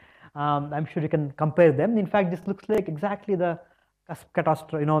 right? I'm sure you can compare them. In fact, this looks like exactly the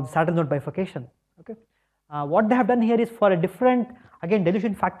catastrophe, the Saturn node bifurcation. Okay, what they have done here is for a different, again,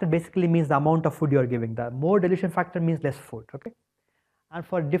 dilution factor basically means the amount of food you are giving. The more dilution factor means less food. Okay, and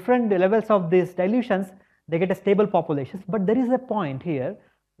for different levels of these dilutions, they get a stable populations. But there is a point here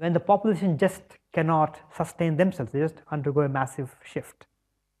when the population just cannot sustain themselves; they just undergo a massive shift.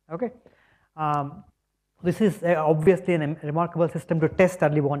 Okay. This is obviously a remarkable system to test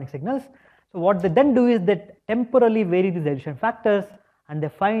early warning signals. So what they then do is they temporarily vary the dilution factors, and they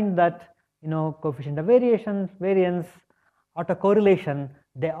find that coefficient of variance, autocorrelation,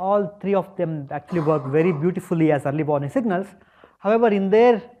 they all 3 of them actually work very beautifully as early warning signals. However, in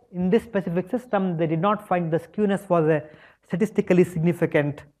this specific system, they did not find the skewness was a statistically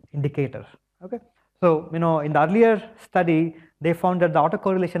significant indicator. Okay, so in the earlier study, they found that the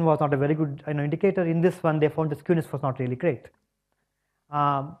autocorrelation was not a very good indicator. In this one, they found the skewness was not really great.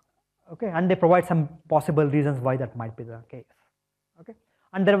 Okay, and they provide some possible reasons why that might be the case. Okay,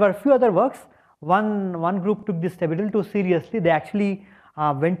 and there were a few other works. One group took this a little too seriously. They actually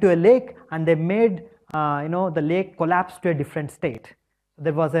went to a lake and they made the lake collapse to a different state.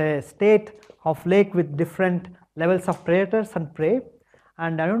 There was a state of lake with different levels of predators and prey.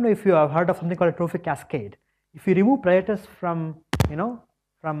 And I don't know if you have heard of something called a trophic cascade. If you remove predators from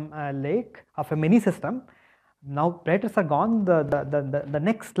a lake of a mini system, now predators are gone. The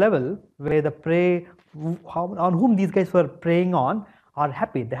next level where the prey on whom these guys were preying on are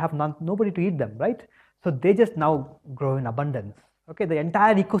happy. They have nobody to eat them, right? So they just now grow in abundance. Okay, the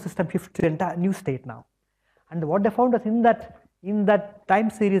entire ecosystem shifts to an entire new state now. And what they found was in that time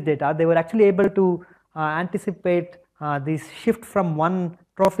series data, they were actually able to anticipate this shift from one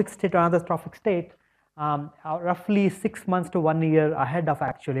trophic state to another trophic state roughly 6 months to 1 year ahead of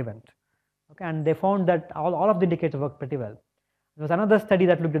actual event. Okay, and they found that all of the indicators work pretty well. There was another study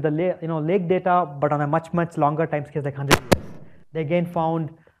that looked at the lake data, but on a much longer time scale, like 100 years. They again found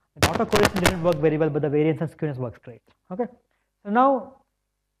that autocorrelation didn't work very well, but the variance and skewness works great. Okay, so now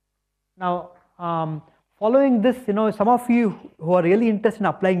following this, some of you who are really interested in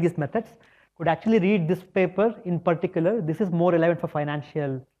applying these methods could actually read this paper in particular. This is more relevant for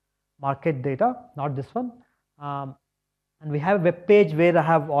financial market data, not this one. And we have a web page where I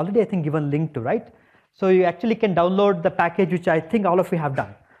have already, I think, given link to, right? So you actually can download the package, which I think all of you have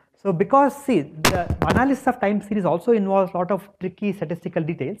done. So because, see, the analysis of time series also involves a lot of tricky statistical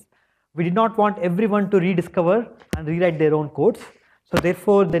details. We did not want everyone to rediscover and rewrite their own codes. So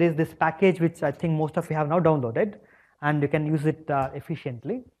therefore, there is this package, which I think most of you have now downloaded, and you can use it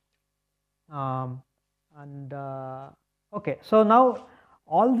efficiently. Okay, so now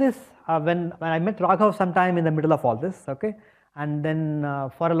all this, when I met Raghav sometime in the middle of all this, okay, And then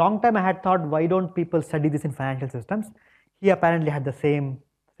for a long time I had thought, why don't people study this in financial systems? He apparently had the same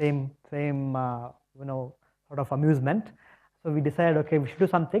sort of amusement. So we decided, okay, we should do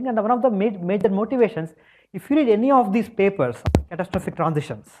something. And one of the major motivations, if you read any of these papers on catastrophic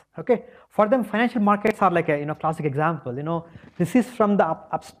transitions, okay, for them financial markets are like a classic example. This is from the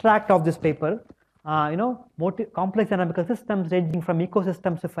abstract of this paper. Complex dynamical systems ranging from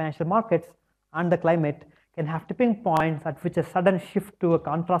ecosystems to financial markets and the climate can have tipping points at which a sudden shift to a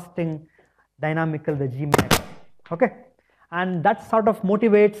contrasting dynamical regime may occur. Okay, and that sort of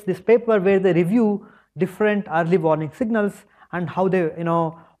motivates this paper where they review different early warning signals and how they,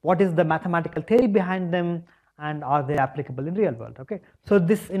 what is the mathematical theory behind them and are they applicable in real world. Okay, so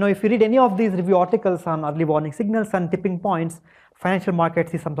this, if you read any of these review articles on early warning signals and tipping points, financial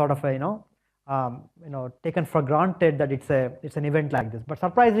markets is some sort of a, taken for granted that it's an event like this. But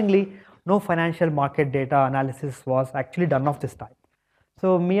surprisingly, no financial market data analysis was actually done of this type.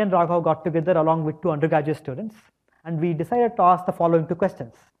 So me and Raghav got together along with 2 undergraduate students, and we decided to ask the following 2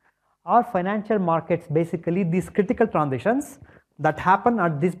 questions. Are financial markets basically these critical transitions that happen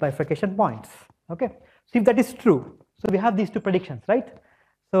at these bifurcation points? Okay, so if that is true, so we have these 2 predictions, right?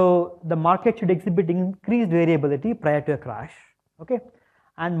 So the market should exhibit increased variability prior to a crash, okay,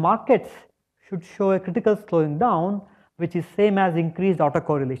 and markets should show a critical slowing down, which is same as increased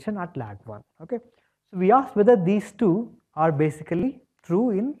autocorrelation at lag 1. Okay, so we asked whether these 2 are basically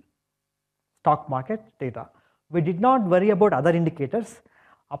true in stock market data. We did not worry about other indicators.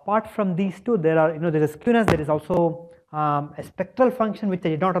 Apart from these 2, there are, there is skewness. There is also a spectral function which I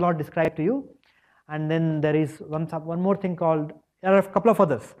did not allow to describe to you, and then there is one more thing called, there are a couple of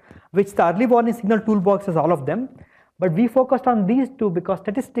others, which the early warning signal toolbox is all of them. But we focused on these 2 because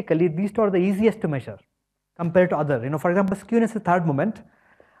statistically these 2 are the easiest to measure compared to other. For example, skewness is third moment.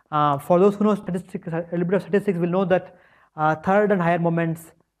 For those who know statistics, a little bit of statistics will know that third and higher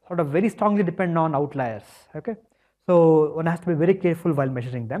moments sort of very strongly depend on outliers. Okay, so one has to be very careful while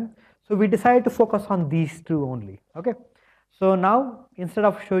measuring them. So we decided to focus on these 2 only. Okay, so now instead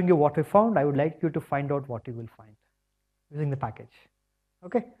of showing you what we found, I would like you to find out what you will find using the package.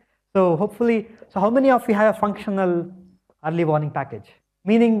 Okay. So hopefully, so how many of you have a functional early warning package?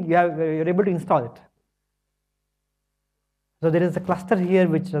 Meaning you're able to install it. So there is a cluster here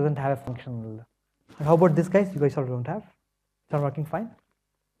which doesn't have a functional. And how about this, guys? You guys all don't have? It's not working fine?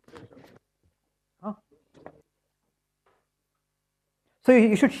 Huh? So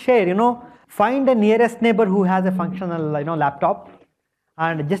you should share, find a nearest neighbor who has a functional, laptop,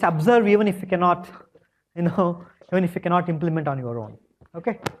 and just observe even if you cannot, even if you cannot implement on your own.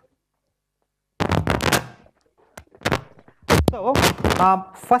 Okay. So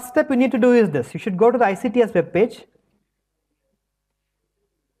first step you need to do is this. You should go to the ICTS web page.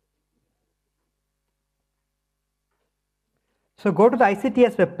 So go to the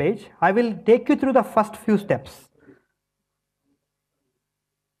ICTS web page. I will take you through the first few steps.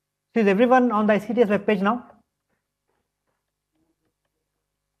 So is everyone on the ICTS web page now?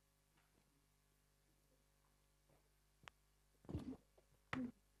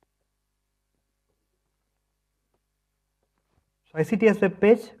 So ICTS web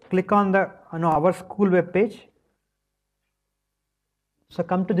page, click on the our school web page. So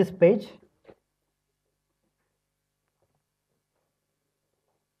come to this page.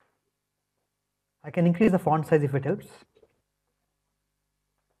 I can increase the font size if it helps.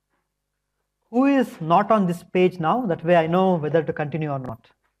 Who is not on this page now? That way I know whether to continue or not.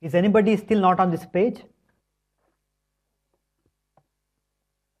 Is anybody still not on this page?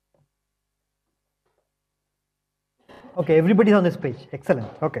 Okay, everybody is on this page.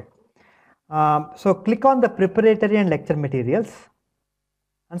 Excellent. Okay. So click on the preparatory and lecture materials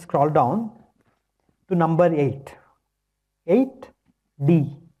and scroll down to number 8.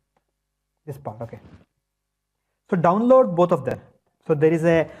 8D. This part. Okay. So download both of them. So there is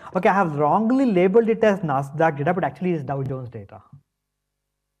a, okay, I have wrongly labeled it as NASDAQ data, but actually it's Dow Jones data.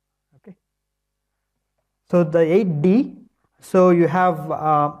 Okay. So the 8D, so you have,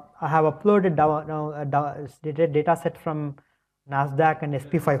 I have uploaded a data set from NASDAQ and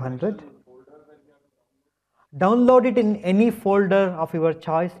SP 500. Download it in any folder of your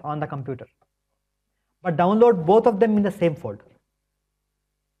choice on the computer, but download both of them in the same folder.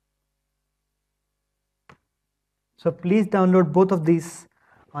 So please download both of these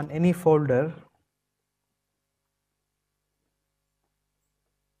on any folder.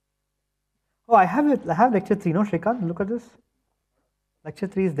 Oh, I have it. I have lecture 3. No, Shrikant, look at this. Lecture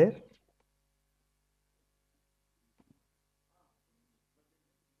 3 is there.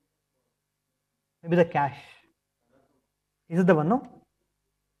 Maybe the cache. Is it the one? No.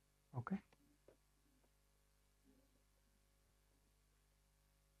 Okay.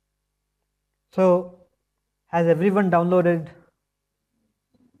 So has everyone downloaded?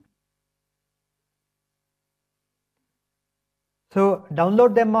 So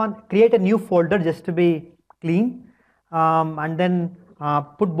download them on, create a new folder just to be clean, and then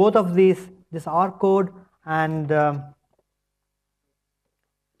put both of these, this R code and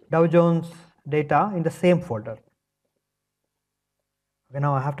Dow Jones data in the same folder. Okay,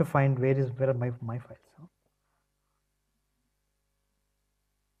 now I have to find where are my files. Huh?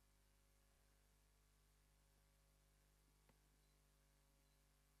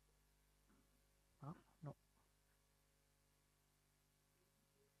 No.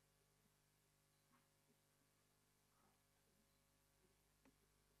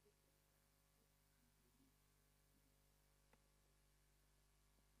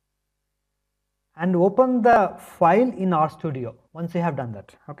 And open the file in RStudio once you have done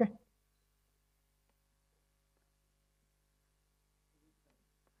that. Okay.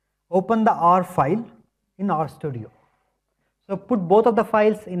 Open the R file in RStudio. So put both of the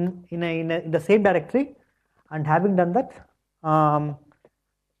files in the same directory, and having done that,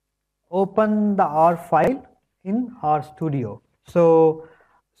 open the R file in RStudio. So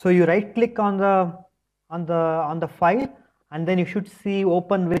you right click on the file, and then you should see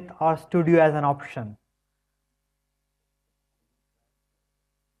open with RStudio as an option.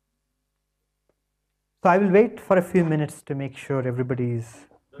 So I will wait for a few minutes to make sure everybody is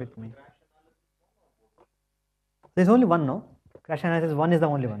with me. There's only one, no? Crash analysis 1 is the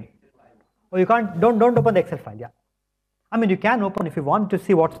only one. Oh, you can't, don't open the Excel file, yeah. I mean, you can open if you want to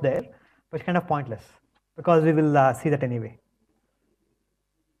see what's there, but it's kind of pointless because we will see that anyway.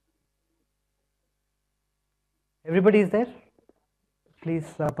 Everybody is there? Please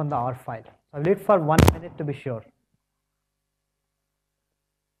open the R file. I'll wait for 1 minute to be sure.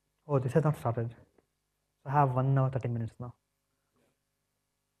 Oh, this has not started. I have 1 hour 30 minutes now.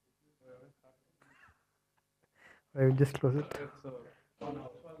 I will just close it.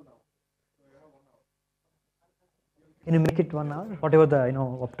 Can you make it 1 hour? Whatever the,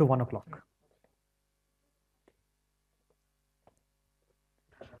 up to 1 o'clock.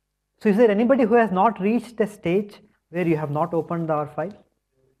 So is there anybody who has not reached the stage where you have not opened the R file?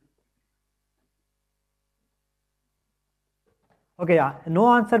 Okay, yeah.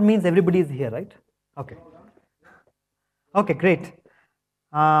 No answer means everybody is here, right? Okay. Okay, great.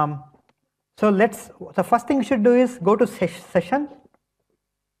 So the first thing you should do is go to session,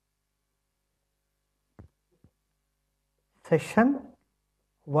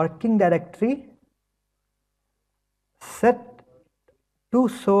 working directory, set to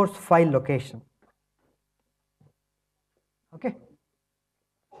source file location. Okay.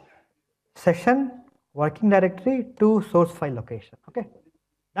 Session, working directory to source file location. Okay.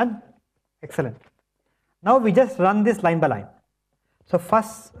 Done? Excellent. Now we just run this line by line. So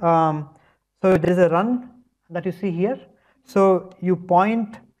first, so there is a run that you see here. So you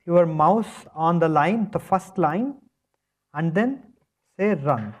point your mouse on the line, the first line, and then say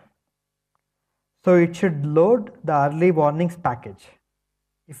run. So it should load the early warnings package.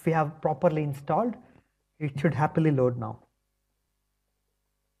 If we have properly installed, it should happily load now.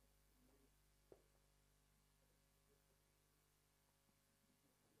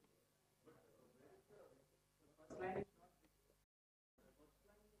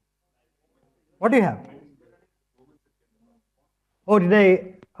 What do you have? Oh, did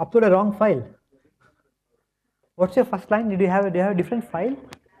I upload a wrong file? What's your first line? Do you have a different file?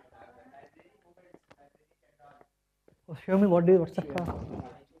 Oh, show me what's the file?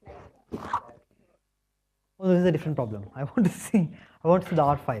 Oh, this is a different problem. I want to see the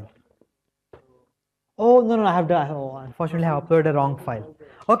R file. Oh, no, I have done. Oh, unfortunately, I have uploaded a wrong file.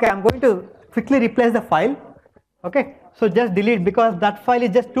 Okay, I'm going to quickly replace the file. Okay, so just delete because that file is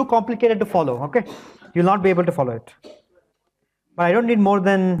just too complicated to follow. Okay, you'll not be able to follow it. But I don't need more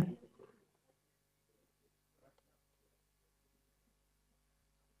than.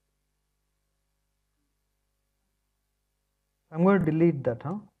 I'm going to delete that,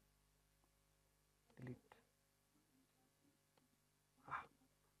 huh? Delete.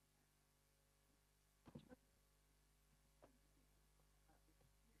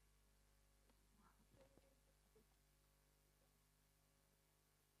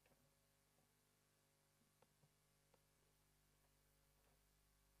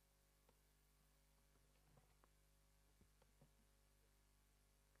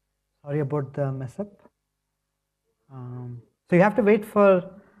 Sorry about the mess up. So you have to wait for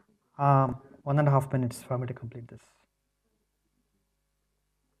 1.5 minutes for me to complete this.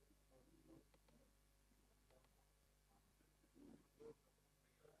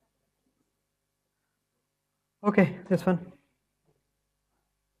 Okay, this one.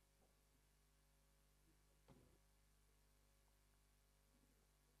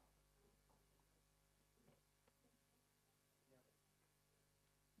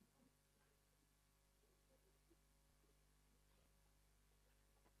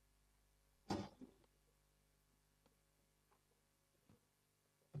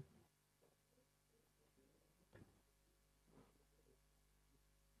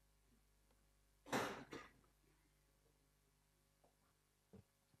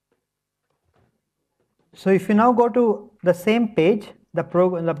 So if you now go to the same page, the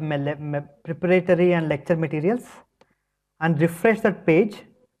preparatory and lecture materials, and refresh that page,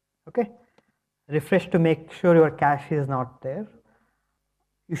 okay, refresh to make sure your cache is not there,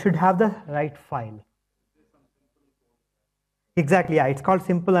 you should have the right file. Exactly, yeah, it's called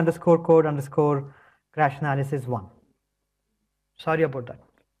simple underscore code underscore crash analysis 1. Sorry about that.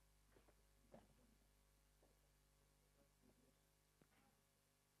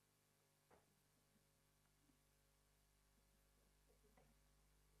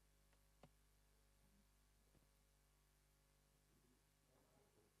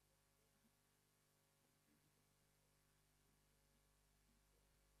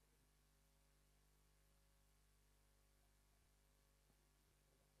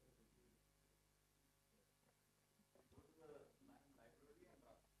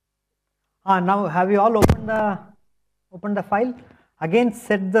 Now have you all opened the file? Again,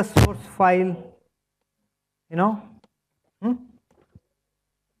 set the source file, you know.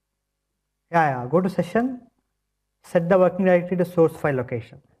 Yeah, go to session, set the working directory to source file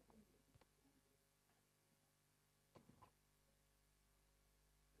location.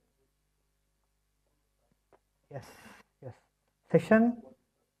 Yes, yes. Session.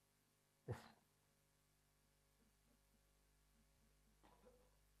 Yes.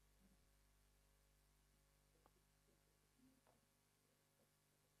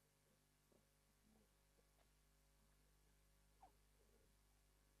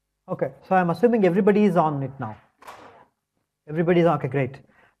 Okay, so I'm assuming everybody is on it now. Everybody is on. Okay, great.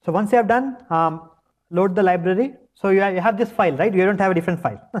 So once you have done, load the library. So you have this file, right? You don't have a different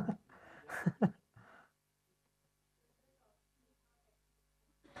file.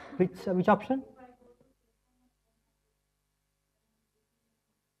 Which option?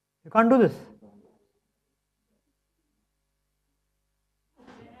 You can't do this.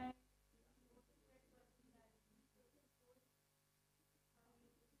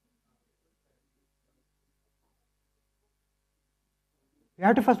 You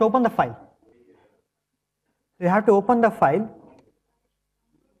have to first open the file. You have to open the file.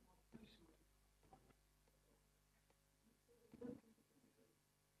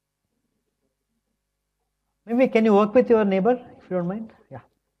 Maybe can you work with your neighbor if you don't mind? Yeah.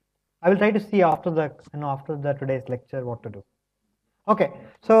 I will try to see after the today's lecture what to do. Okay.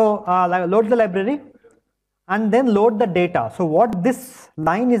 So load the library and then load the data. So what this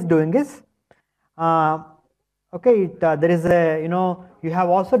line is doing is, okay, there is a, you have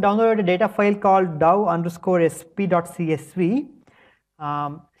also downloaded a data file called dow_sp.csv.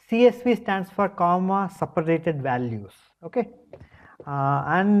 CSV stands for comma separated values. Okay,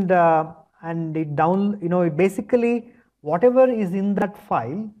 and it it basically whatever is in that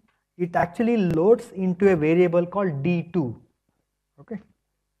file, it actually loads into a variable called D2. Okay,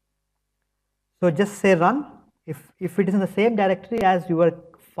 so just say run. If it is in the same directory as your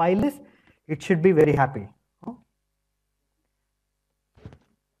file is, it should be very happy.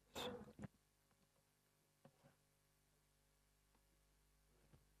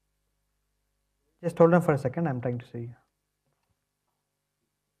 Just hold on for a second, I'm trying to see.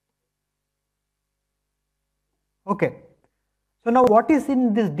 Okay, so now what is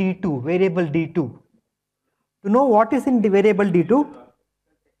in this D2, variable D2? To know what is in the variable D2,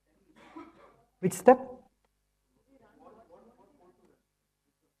 which step?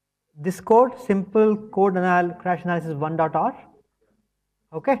 This code, simple code crash analysis 1.r.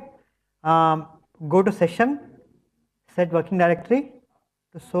 Okay, go to session, set working directory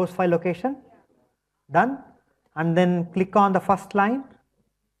to source file location, done, and then click on the first line,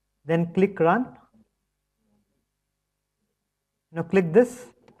 then click run. Click this,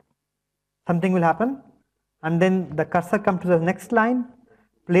 something will happen, and then the cursor comes to the next line,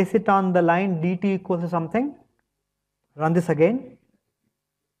 place it on the line dt equals to something, run this again.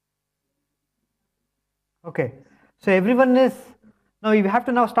 Okay, so everyone is, now you have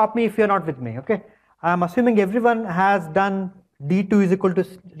to now stop me if you're not with me. Okay, I'm assuming everyone has done D2 is equal to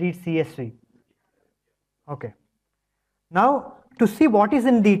read CSV. Okay, now to see what is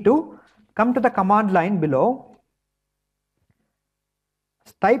in D2, come to the command line below,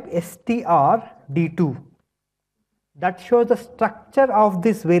 type str D2. That shows the structure of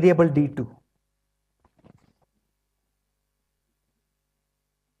this variable D2.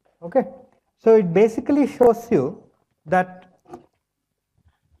 Okay, so it basically shows you that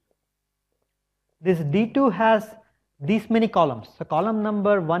this D2 has these many columns. So column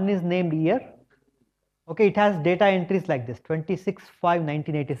number 1 is named year. Okay, it has data entries like this: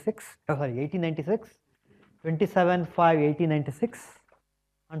 26/5/1986, sorry, 1896, 27/5/1896,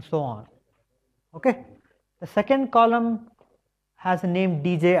 and so on. Okay, the second column has a name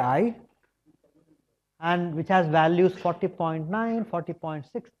DJI, and which has values 40.9,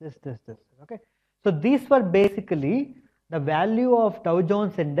 40.6, this. Okay. So these were basically the value of Dow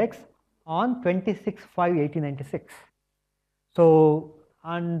Jones Index on 26/5/1896. So,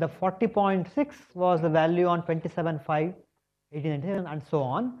 and the 40.6 was the value on 27/5/1897 and so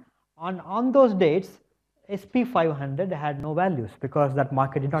on. On those dates, SP 500 had no values because that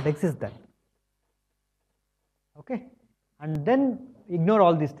market did not exist then. Okay. And then ignore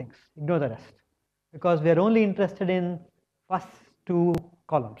all these things, ignore the rest, because we are only interested in first two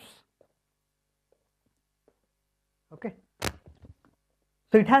columns. Okay.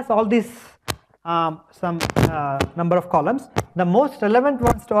 So it has all these some number of columns. The most relevant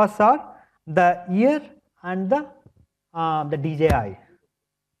ones to us are the year and the DJI.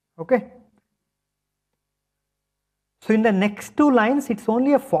 Okay. So in the next two lines, it's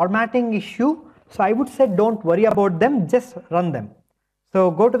only a formatting issue. So I would say don't worry about them, just run them. So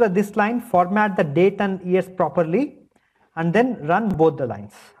go to this line, format the date and years properly, and then run both the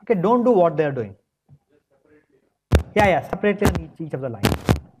lines. Okay, don't do what they are doing. Yeah, separately on each of the lines.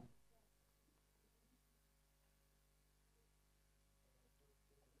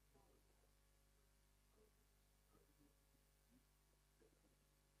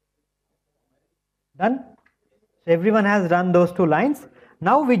 Done? So everyone has run those two lines.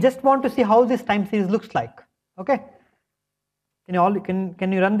 Now we just want to see how this time series looks like. Okay.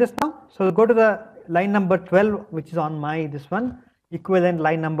 Can you run this now? So go to the line number 12, which is on my this one, equivalent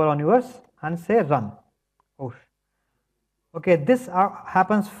line number on yours, and say run. Oh. Okay, this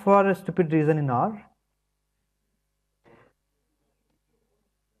happens for a stupid reason in R.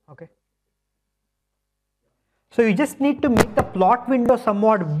 Okay. So you just need to make the plot window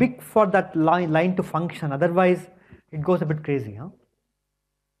somewhat big for that line to function. Otherwise, it goes a bit crazy. Huh?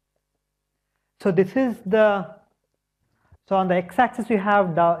 So this is so on the x-axis you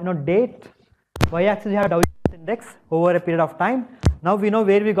have date, y-axis you have Dow Jones Index over a period of time. Now we know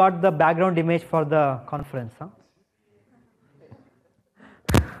where we got the background image for the conference. Huh?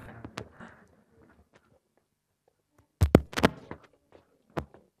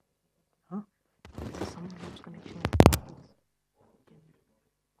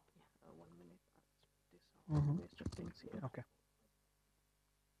 Okay.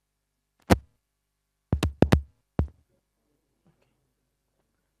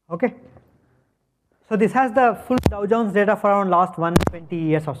 Okay. So this has the full Dow Jones data for around last 120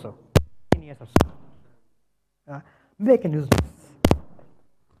 years or so, 10 years or so. Maybe I can use this.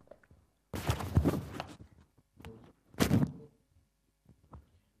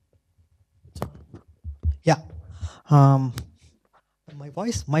 Yeah. My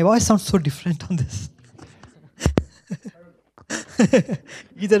voice sounds so different on this.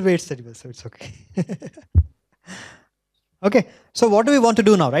 Either way, it's terrible, so it's okay. Okay, so what do we want to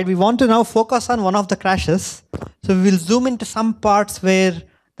do now, right? We want to now focus on one of the crashes. So we will zoom into some parts where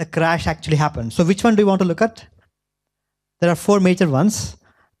the crash actually happened. So which one do you want to look at? There are four major ones: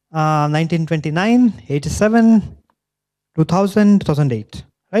 1929, 87, 2000, 2008,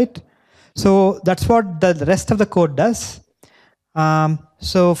 right? So that's what the rest of the code does.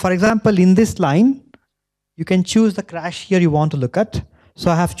 So for example, in this line, you can choose the crash year you want to look at. So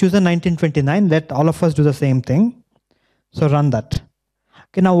I have chosen 1929. Let all of us do the same thing. So run that.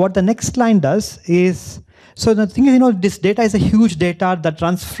 Okay, now what the next line does is, so the thing is, this data is a huge data that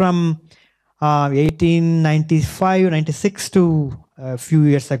runs from 1895, 96 to a few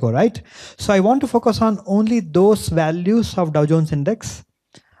years ago, right? So I want to focus on only those values of Dow Jones Index.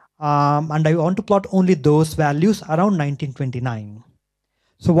 And I want to plot only those values around 1929.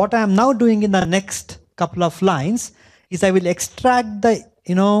 So what I am now doing in the next couple of lines is I will extract the,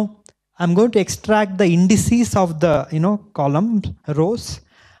 I'm going to extract the indices of the, columns, rows,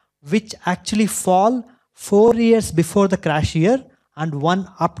 which actually fall 4 years before the crash year and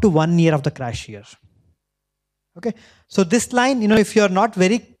up to 1 year of the crash year. Okay. So this line, if you're not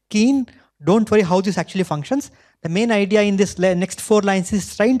very keen, don't worry how this actually functions. The main idea in this next 4 lines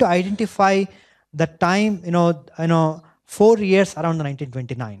is trying to identify the time, 4 years around the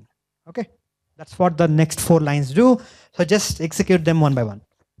 1929. Okay. That's what the next 4 lines do. So just execute them one by one.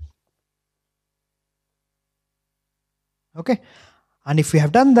 Okay. And if we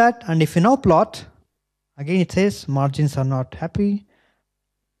have done that, and if we now plot, again it says margins are not happy.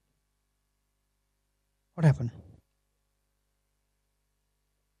 What happened?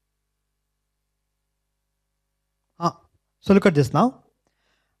 So look at this now.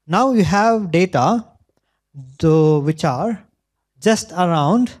 Now you have data which are just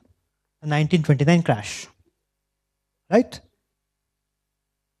around the 1929 crash, right?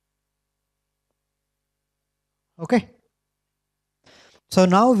 Okay. So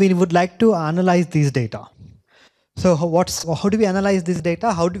now we would like to analyze these data. So how do we analyze this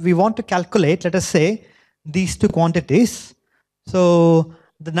data? How do we want to calculate, let us say, these two quantities? So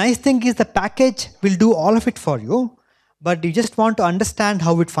the nice thing is the package will do all of it for you, but you just want to understand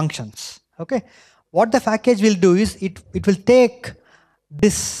how it functions. Okay. What the package will do is it will take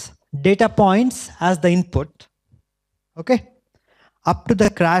this data points as the input, okay, up to the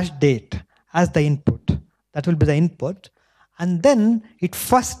crash date as the input. That will be the input. And then it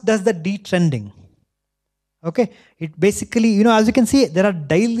first does the detrending. Okay, it basically, as you can see, there are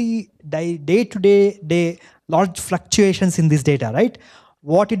day-to-day large fluctuations in this data, right?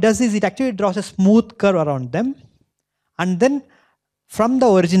 What it does is it actually draws a smooth curve around them. And then from the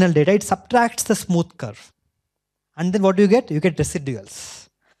original data, it subtracts the smooth curve. And then what do you get? You get residuals.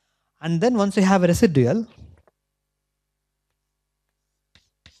 And then once you have a residual,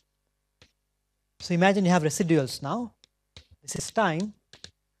 so imagine you have residuals now. This is time.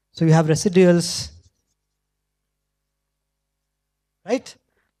 So you have residuals, right?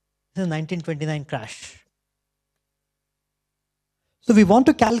 This is 1929 crash. So we want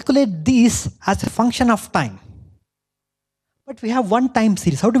to calculate these as a function of time. But we have one time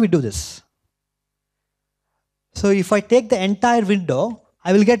series. How do we do this? So if I take the entire window,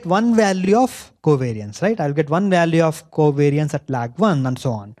 I will get one value of covariance, right? I will get one value of covariance at lag 1 and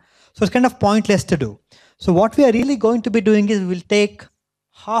so on. So it's kind of pointless to do. So what we are really going to be doing is we will take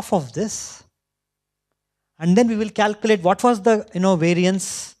half of this and then we will calculate what was the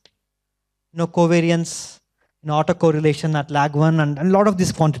variance, covariance, autocorrelation at lag 1 and a lot of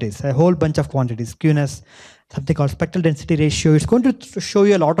these quantities, a whole bunch of quantities, skewness, something called spectral density ratio. It's going to show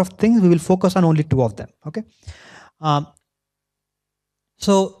you a lot of things. We will focus on only 2 of them. Okay.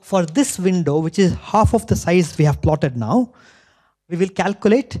 So for this window, which is half of the size we have plotted now, we will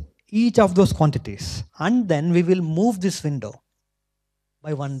calculate each of those quantities and then we will move this window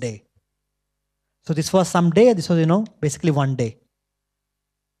by 1 day. So this was some day, this was basically 1 day.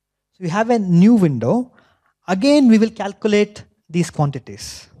 So we have a new window. Again, we will calculate these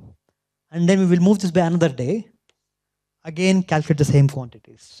quantities. And then we will move this by another day. Again, calculate the same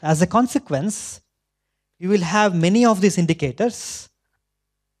quantities. As a consequence, you will have many of these indicators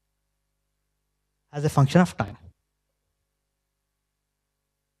as a function of time.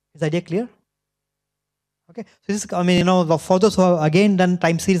 Is the idea clear? Okay. So this is, for those who have again done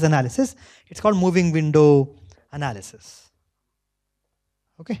time series analysis, it's called moving window analysis.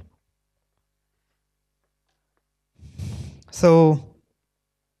 Okay. So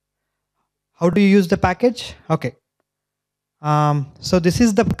how do you use the package? Okay. So this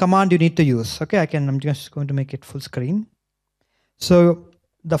is the command you need to use. Okay, I'm just going to make it full screen. So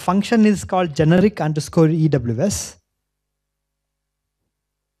the function is called generic underscore EWS.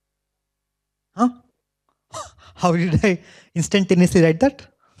 Huh? How did I instantaneously write that?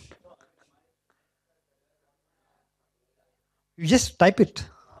 You just type it.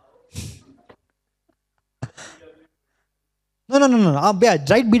 No. Yeah,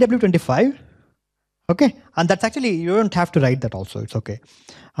 write BW25. Okay, and that's actually, you don't have to write that also. It's okay.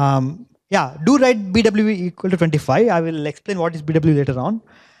 Yeah, do write BW equal to 25. I will explain what is BW later on.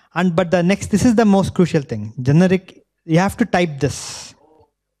 But this is the most crucial thing. Generic, you have to type this.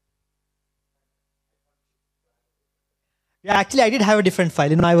 Yeah, actually, I did have a different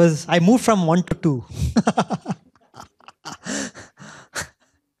file. I moved from 1 to 2.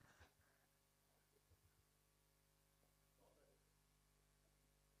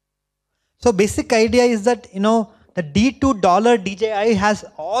 So basic idea is that, the D2 dollar DJI has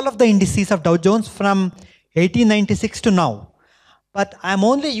all of the indices of Dow Jones from 1896 to now. But I'm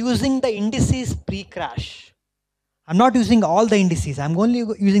only using the indices pre-crash. I'm not using all the indices. I'm only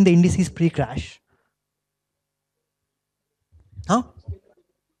using the indices pre-crash. Huh?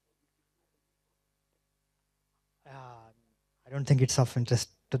 I don't think it's of interest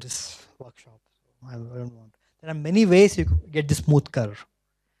to this workshop. I don't want. There are many ways you get this smooth curve.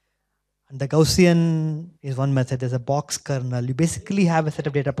 And the Gaussian is one method. There's a box kernel. You basically have a set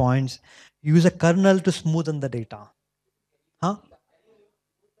of data points. You use a kernel to smoothen the data. Huh?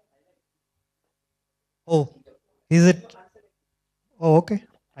 Oh, is it? Oh, okay.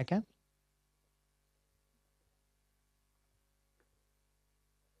 I can.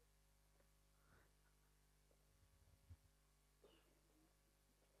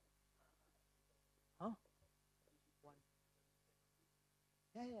 Huh?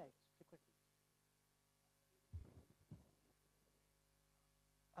 Yeah.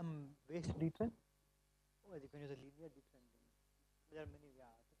 Base detrend. Oh, you can use a linear detrend. There are many,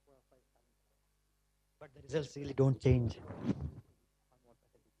 4 or 5. But the results really don't change.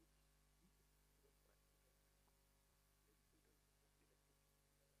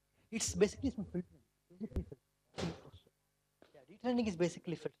 It's basically some filtering. Yeah, retrending is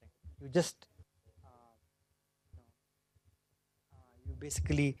basically filtering. You just you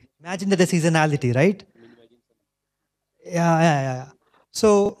basically imagine that the seasonality, right? Yeah.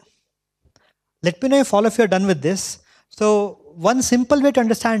 So let me know if all of you are done with this. So one simple way to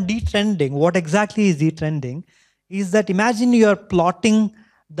understand detrending, what exactly is detrending, is that imagine you are plotting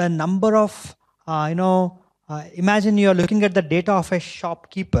the number of, imagine you are looking at the data of a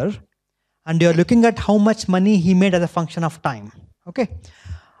shopkeeper and you are looking at how much money he made as a function of time. Okay.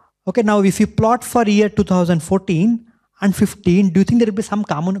 Okay, now if you plot for year 2014 and 15, do you think there will be some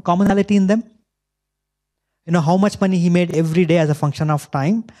commonality in them? You know how much money he made every day as a function of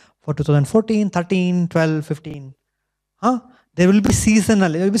time for 2014, 13, 12, 15. Huh? There will be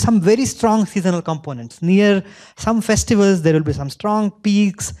seasonal, there will be some very strong seasonal components. Near some festivals, there will be some strong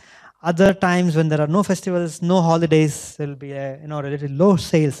peaks. Other times when there are no festivals, no holidays, there will be a, relatively low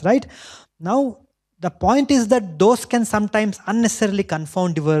sales, right? Now, the point is that those can sometimes unnecessarily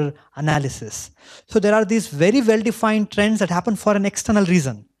confound your analysis. So there are these very well-defined trends that happen for an external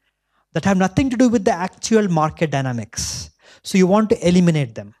reason that have nothing to do with the actual market dynamics. So you want to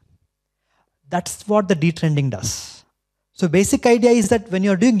eliminate them. That's what the detrending does. So basic idea is that when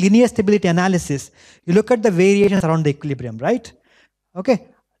you're doing linear stability analysis, you look at the variations around the equilibrium, right? Okay,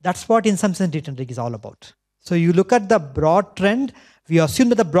 that's what in some sense detrending is all about. So you look at the broad trend, we assume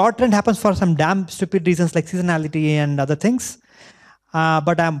that the broad trend happens for some damn stupid reasons like seasonality and other things.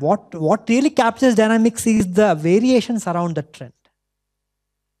 But what really captures dynamics is the variations around the trend.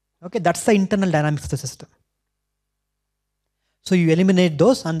 Okay, that's the internal dynamics of the system. So you eliminate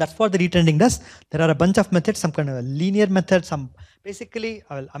those, and that's what the retrending does. There are a bunch of methods, some kind of a linear method, some basically,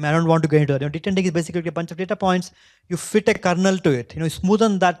 I don't want to go into it. Retrending is basically a bunch of data points. You fit a kernel to it. You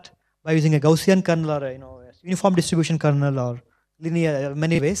smoothen that by using a Gaussian kernel or a uniform distribution kernel or linear,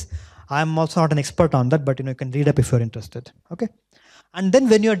 many ways. I'm also not an expert on that, but you can read up if you're interested. Okay, and then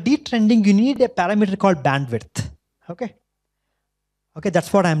when you're detrending, you need a parameter called bandwidth. Okay. Okay,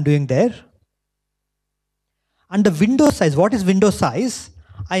 that's what I'm doing there. And the window size, what is window size?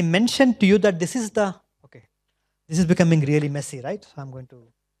 I mentioned to you that this is the, okay, this is becoming really messy, right? So I'm going to.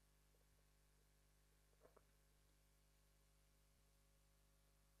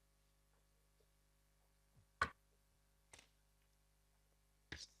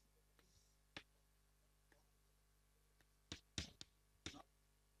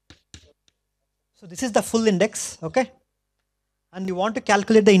 So this is the full index, okay? And you want to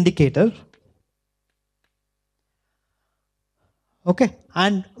calculate the indicator. Okay,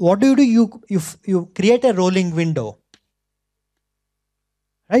 and what do? You create a rolling window,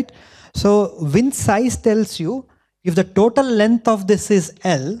 right? So win size tells you if the total length of this is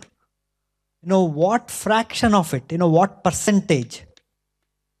L, what fraction of it, what percentage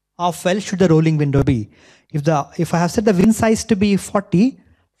of L should the rolling window be? If I have set the win size to be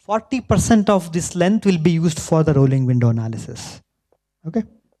 40% of this length will be used for the rolling window analysis. Okay.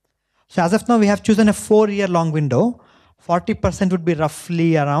 So as of now, we have chosen a 4-year long window. 40% would be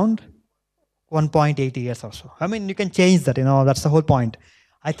roughly around 1.8 years or so. I mean, you can change that, that's the whole point.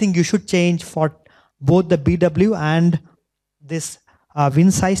 I think you should change for both the BW and this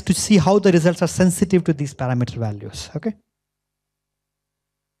win size to see how the results are sensitive to these parameter values. Okay.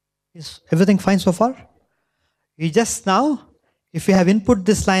 Is everything fine so far? You just now, if you have input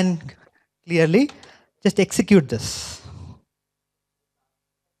this line clearly, just execute this.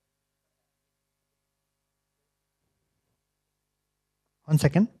 One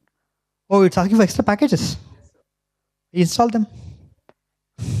second. Oh, it's asking for extra packages. Install them.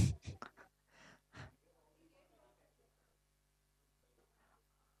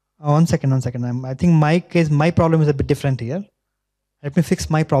 Oh, one second. I think my problem is a bit different here. Let me fix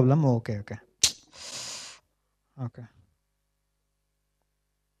my problem. Oh, okay.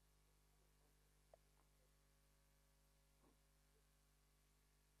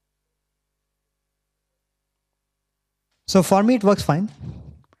 So for me, it works fine.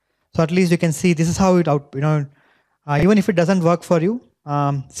 So at least you can see this is how it out. Even if it doesn't work for you,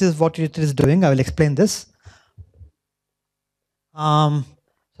 this is what it is doing. I will explain this. So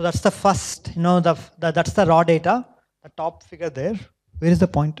that's the first. That's the raw data. The top figure there. Where is the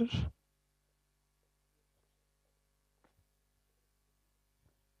pointer?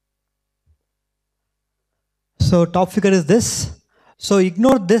 So top figure is this. So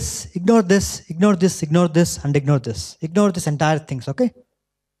ignore this, and ignore this. Ignore this entire things, okay?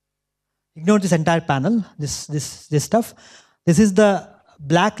 Ignore this entire panel, this stuff. This is the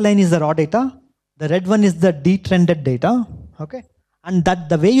black line is the raw data. The red one is the detrended data, okay? And that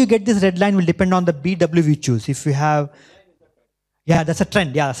the way you get this red line will depend on the BW you choose. If you have, Yeah, that's a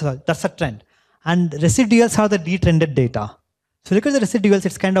trend. Yeah, so that's a trend. And residuals are the detrended data. So look at the residuals,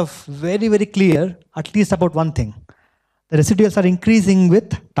 it's kind of very, very clear, at least about one thing. The residuals are increasing with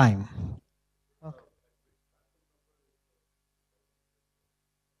time. Okay.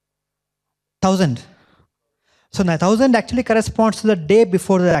 1,000. So 1,000 actually corresponds to the day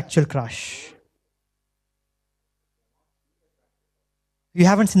before the actual crash. You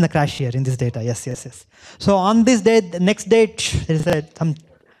haven't seen the crash here in this data. Yes, yes, yes. So on this day, the next date, there is some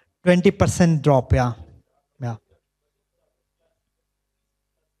 20% drop. Yeah. Yeah.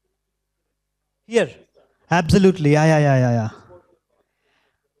 Here. Absolutely. Yeah.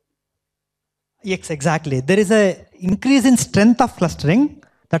 Yes, exactly. There is a increase in strength of clustering.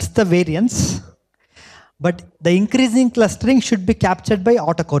 That's the variance. But the increasing clustering should be captured by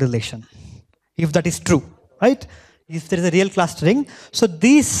autocorrelation, if that is true, right? If there is a real clustering. So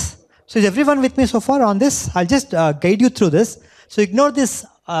is everyone with me so far on this? I'll just guide you through this. So ignore this,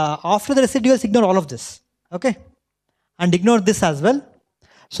 after the residuals, ignore all of this, okay? And ignore this as well.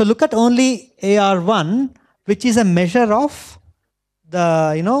 So look at only AR1, which is a measure of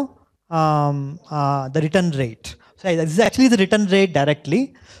the, the return rate. So this is actually the return rate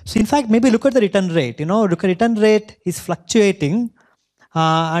directly. So in fact, maybe look at the return rate. Look at return rate is fluctuating,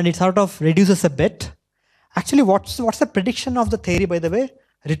 and it sort of reduces a bit. Actually, what's the prediction of the theory, by the way?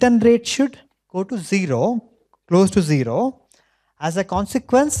 Return rate should go to 0, close to 0. As a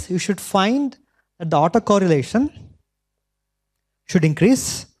consequence, you should find that the autocorrelation should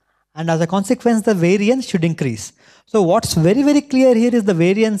increase, and as a consequence, the variance should increase. So what's very, very clear here is the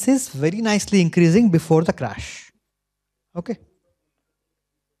variance is very nicely increasing before the crash. Okay.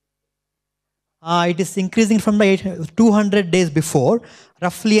 It is increasing from the 200 days before,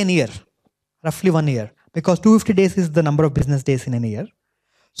 roughly a year, roughly 1 year, because 250 days is the number of business days in a year.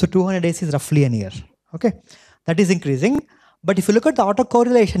 So 200 days is roughly a year. Okay, that is increasing. But if you look at the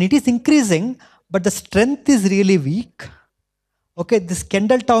autocorrelation, it is increasing, but the strength is really weak. Okay, this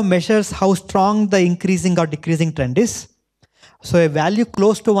Kendall-Tau measures how strong the increasing or decreasing trend is. So a value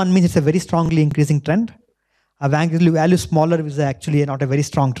close to 1 means it's a very strongly increasing trend. A value smaller is actually not a very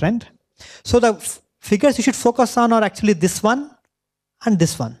strong trend. So the figures you should focus on are actually this one and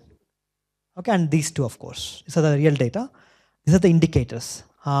this one. Okay, and these two, of course. These are the real data. These are the indicators.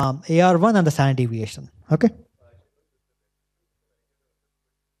 AR1 and the standard deviation. Okay.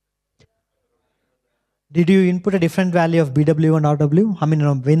 Did you input a different value of BW and RW? I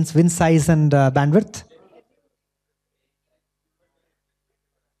mean, win size and bandwidth?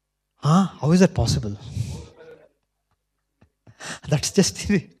 How is that possible? That's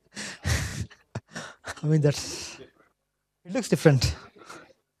just, I mean, it looks different.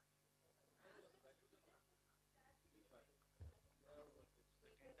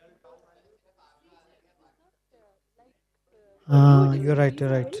 You're right.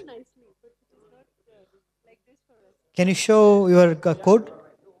 Can you show your code?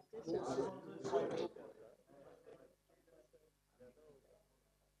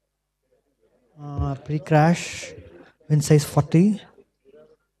 Pre-crash, win size 40,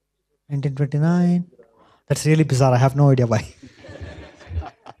 1929. That's really bizarre. I have no idea why.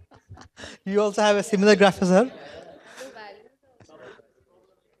 You also have a similar graph as her?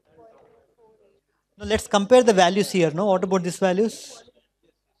 No, let's compare the values here. No, what about these values?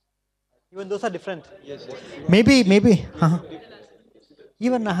 Even those are different. Yes. Maybe.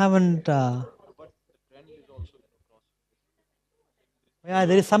 Even I haven't. Yeah,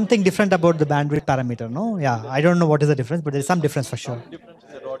 there is something different about the bandwidth parameter. No, yeah, I don't know what is the difference, but there is some difference for sure. Difference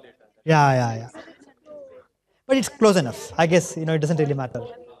in the raw data. Yeah. But it's close enough. I guess it doesn't really matter.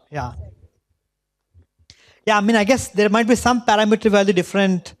 Yeah. Yeah, I mean, I guess there might be some parameter value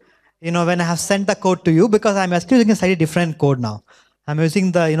different. When I have sent the code to you, because I'm actually using a slightly different code now. I'm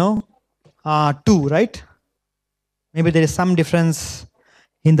using the 2, right? Maybe there is some difference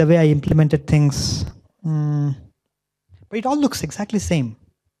in the way I implemented things. But it all looks exactly same.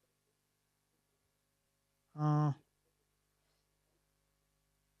 So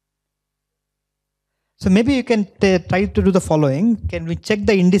maybe you can try to do the following. Can we check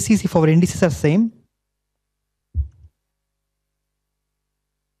the indices if our indices are same?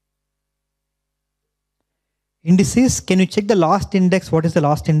 Indices, can you check the last index? What is the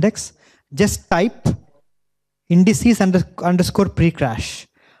last index? Just type indices underscore pre-crash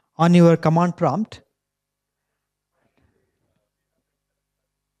on your command prompt.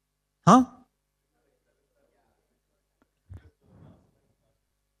 Huh?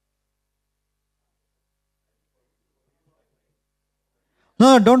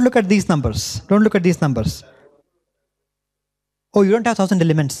 No, don't look at these numbers. Don't look at these numbers. Oh, you don't have 1,000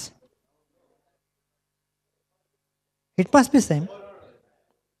 elements. It must be same.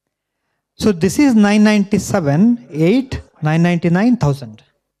 So this is 997, 8, 999,000.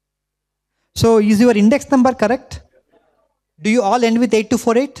 So is your index number correct? Do you all end with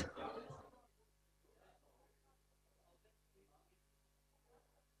 8248?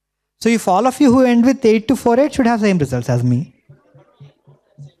 So if all of you who end with 8248 should have same results as me.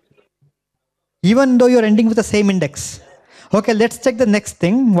 Even though you're ending with the same index. Okay, let's check the next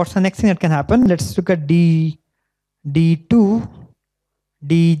thing. What's the next thing that can happen? Let's look at D2,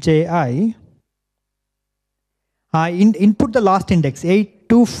 DJI. Input the last index,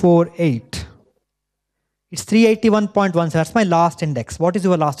 8248. It's 381.1. That's my last index. What is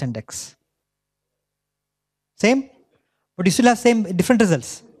your last index? Same? But you still have same different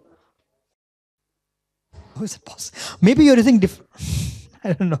results. How is it possible? Maybe you're using different.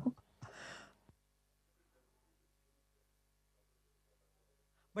 I don't know.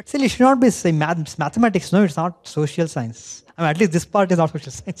 But still, it should not be say mathematics. No, it's not social science. I mean, at least this part is not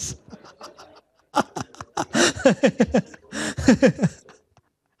social science.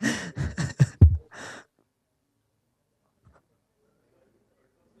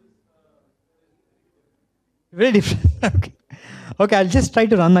 Very different. Okay. Okay, I'll just try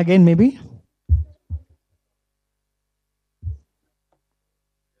to run again, maybe.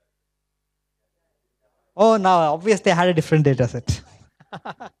 Oh, now obviously I had a different data set.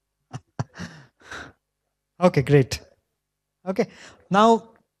 Okay, great. Okay, now,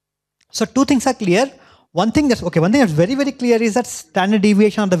 so two things are clear. One thing that's very, very clear is that standard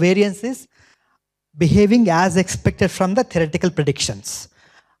deviation of the variance is behaving as expected from the theoretical predictions.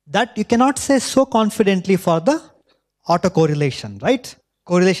 That you cannot say so confidently for the autocorrelation, right?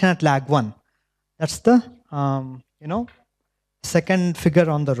 Correlation at lag 1. That's the, second figure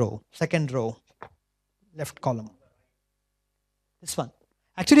on the row, second row, left column. This one.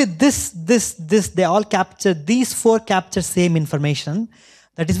 Actually, they all capture, these four capture same information.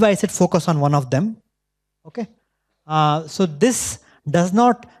 That is why I said focus on one of them. Okay. So this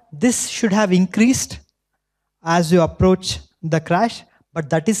should have increased as you approach the crash, but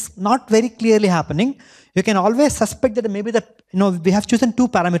that is not very clearly happening. You can always suspect that maybe we have chosen two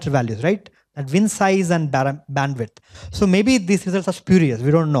parameter values, right? That win size and bandwidth. So maybe these results are spurious. We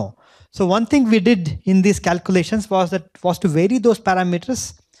don't know. So one thing we did in these calculations was to vary those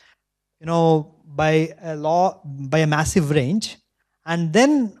parameters, by a massive range. And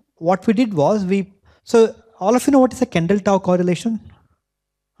then what we did was so all of you know what is a Kendall-Tau correlation?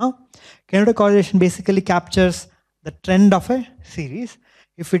 Huh? Kendall-Tau correlation basically captures the trend of a series.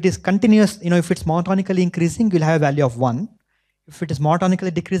 If it is continuous, if it's monotonically increasing, you'll have a value of 1. If it is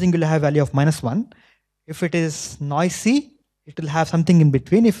monotonically decreasing, you'll have a value of -1. If it is noisy, it will have something in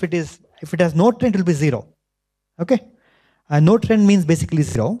between. If it has no trend, it will be 0. Okay? No trend means basically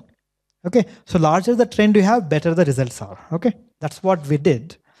 0. Okay? So larger the trend you have, better the results are. Okay? That's what we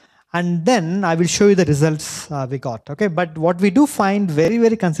did. And then I will show you the results we got. Okay? But what we do find very,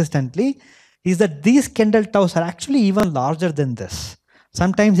 very consistently is that these Kendall-Taus are actually even larger than this.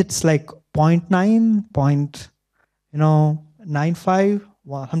 Sometimes it's like 0.9, 0.95,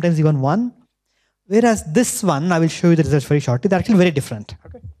 sometimes even 1. Whereas this one, I will show you the results very shortly. They're actually very different.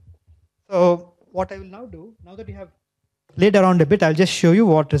 Okay. So what I will now do, now that you have played around a bit, I'll just show you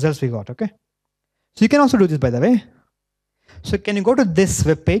what results we got. Okay. So you can also do this, by the way. So can you go to this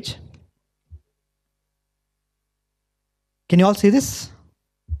web page? Can you all see this?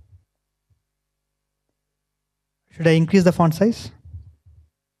 Should I increase the font size?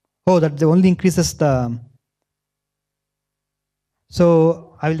 Oh, that only increases the.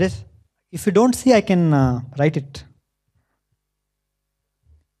 So I will just. If you don't see, I can write it.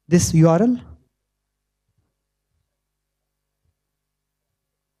 This URL.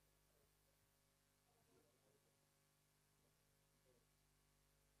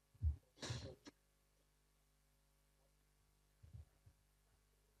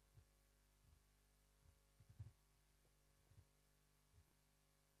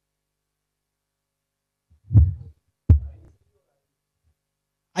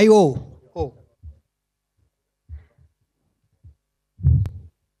 IO. Oh.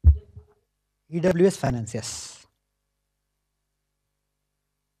 EWS Finance, yes.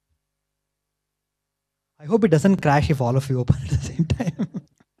 I hope it doesn't crash if all of you open at the same time.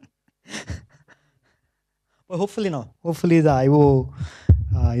 But hopefully no. Hopefully the IO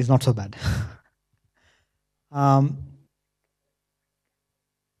is not so bad.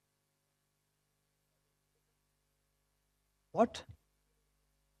 What?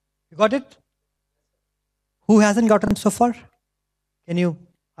 You got it? Who hasn't gotten so far? Can you?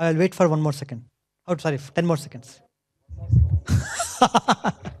 I'll wait for 1 more second. Oh, sorry, 10 more seconds.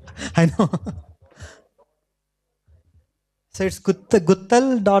 I know. So it's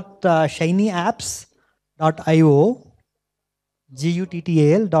guttal.shinyapps.io,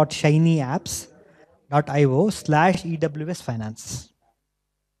 guttal.shinyapps.io/EWS Finance.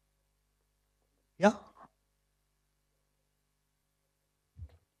 Yeah.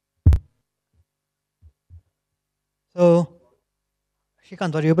 So,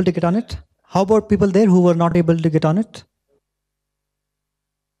 Shrikant, were you able to get on it? How about people there who were not able to get on it?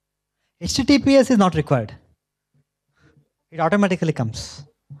 HTTPS is not required. It automatically comes.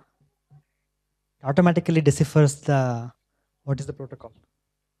 It automatically deciphers the, what is the protocol?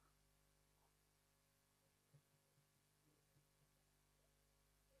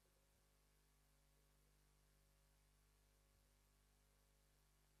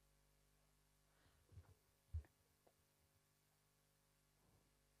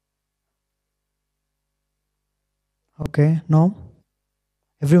 Okay, no.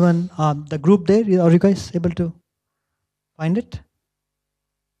 Everyone, the group there, are you guys able to find it?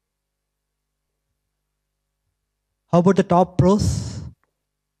 How about the top rows?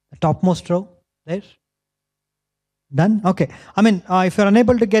 The topmost row there? Done? Okay. I mean, if you're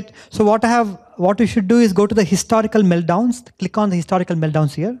unable to get, so what you should do is go to the historical meltdowns, click on the historical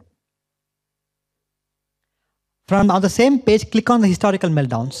meltdowns here. From on the same page, click on the historical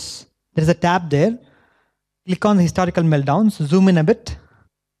meltdowns. There is a tab there. Click on the historical meltdowns, zoom in a bit.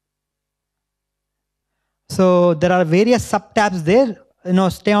 So there are various sub-tabs there.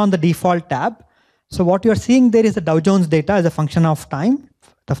 Stay on the default tab. So what you are seeing there is the Dow Jones data as a function of time.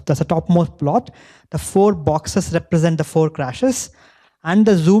 That's the topmost plot. The 4 boxes represent the 4 crashes. And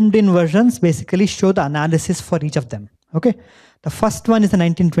the zoomed in versions basically show the analysis for each of them. Okay. The first one is the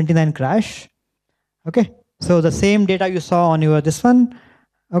 1929 crash. Okay. So the same data you saw on your this one.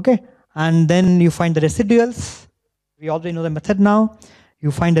 Okay. And then you find the residuals. We already know the method now.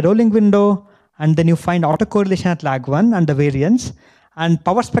 You find the rolling window. And then you find autocorrelation at lag 1 and the variance. And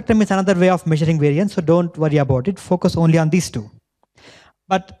power spectrum is another way of measuring variance. So don't worry about it. Focus only on these two.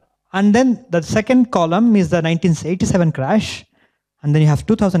 And then the second column is the 1987 crash. And then you have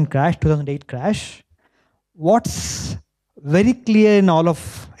 2000 crash, 2008 crash. What's very clear in all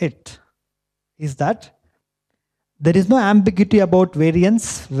of it is that there is no ambiguity about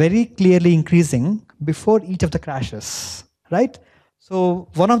variance very clearly increasing before each of the crashes, right? So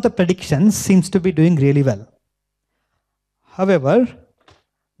one of the predictions seems to be doing really well. However,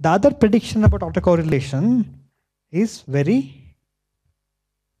 the other prediction about autocorrelation is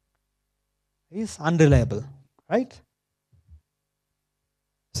unreliable, right?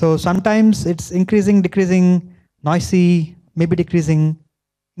 So sometimes it's increasing, decreasing, noisy, maybe decreasing,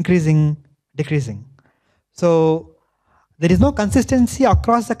 increasing, decreasing. So there is no consistency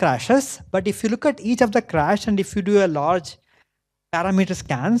across the crashes, but if you look at each of the crash and if you do a large parameter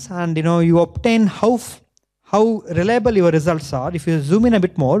scans and you obtain how reliable your results are, if you zoom in a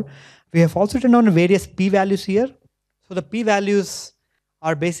bit more, we have also turned on various p-values here. So the p-values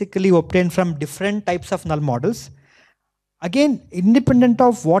are basically obtained from different types of null models. Again, independent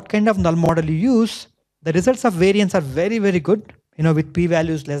of what kind of null model you use, the results of variance are very, very good, with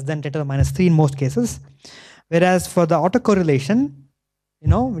p-values less than 10 to the minus 3 in most cases. Whereas for the autocorrelation,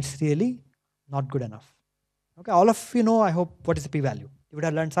 it's really not good enough. Okay, all of you know, I hope, what is the p-value. You would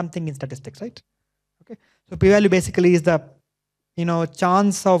have learned something in statistics, right? Okay, so p-value basically is the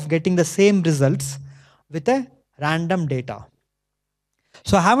chance of getting the same results with a random data.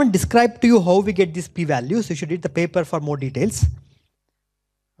 So I haven't described to you how we get these p-values. You should read the paper for more details.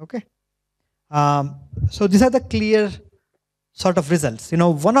 Okay. So these are the clear sort of results.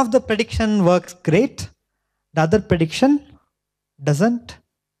 One of the prediction works great. The other prediction doesn't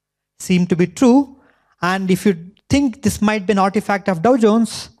seem to be true. And if you think this might be an artifact of Dow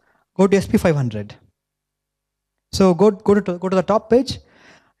Jones, go to SP500. So go to the top page.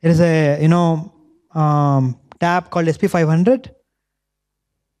 There is a tab called SP500.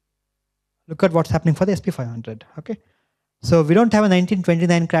 Look at what's happening for the SP500. Okay. So we don't have a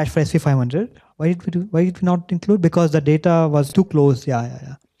 1929 crash for SP500. Why did we not include? Because the data was too close.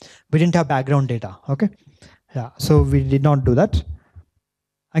 Yeah. We didn't have background data. Okay. Yeah. So we did not do that.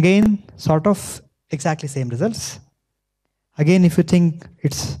 Again, sort of exactly same results. Again, if you think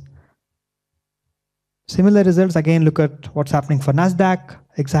it's similar results, again, look at what's happening for NASDAQ.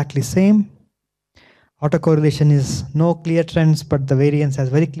 Exactly same. Autocorrelation is no clear trends, but the variance has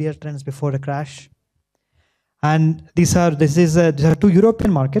very clear trends before the crash. And these are two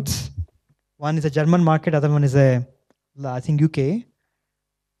European markets. One is a German market, other one is I think UK.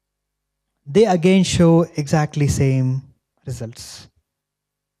 They again show exactly same results.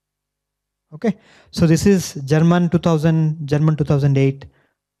 Okay, so this is German 2000, German 2008,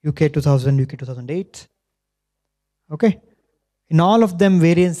 UK 2000, UK 2008. Okay, In all of them,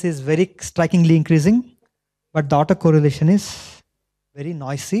 variance is very strikingly increasing, but the autocorrelation is very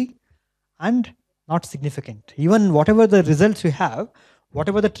noisy and not significant. Even whatever the results we have,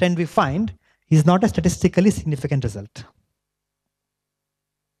 whatever the trend we find, is not a statistically significant result.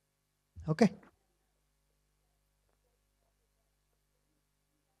 Okay.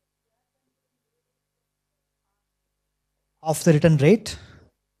 Of the return rate,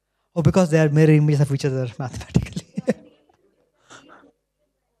 or because they are mirror images of each other mathematically.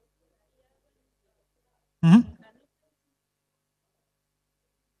 Mm-hmm.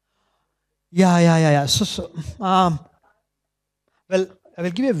 Yeah. Well, I will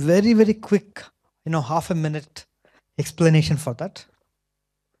give you a very, very quick, half a minute explanation for that.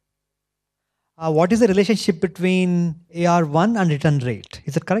 What is the relationship between AR1 and return rate?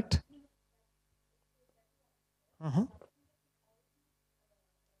 Is it correct? Uh-huh.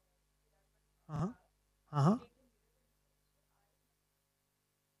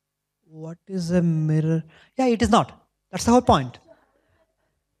 What is a mirror? Yeah, it is not. That's the whole point.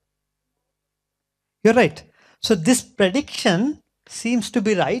 You're right. So this prediction seems to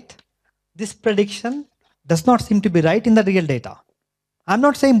be right. This prediction does not seem to be right in the real data. I'm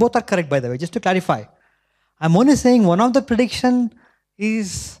not saying both are correct, by the way, just to clarify. I'm only saying one of the prediction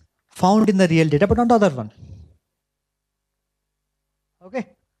is found in the real data, but not the other one. Okay.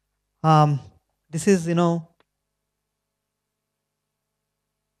 This is,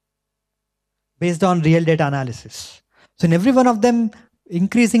 based on real data analysis. So in every one of them,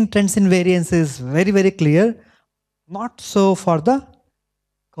 increasing trends in variance is very, very clear. Not so for the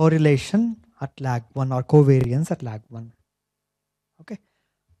correlation at lag 1 or covariance at lag 1. Okay.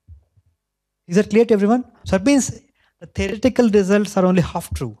 Is that clear to everyone? So it means the theoretical results are only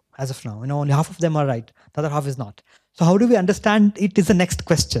half true as of now. Only half of them are right. The other half is not. So how do we understand it is the next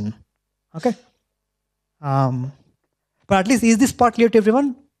question. Okay. But at least is this part clear to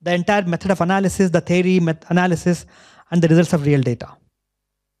everyone? The entire method of analysis, the theory, analysis, and the results of real data.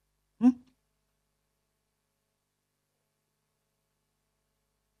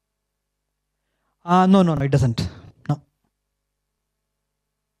 No, it doesn't. No.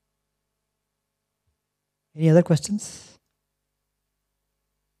 Any other questions?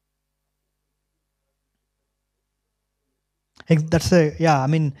 That's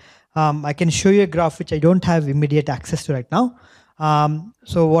I can show you a graph which I don't have immediate access to right now.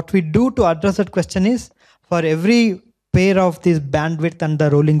 So what we do to address that question is, for every pair of this bandwidth and the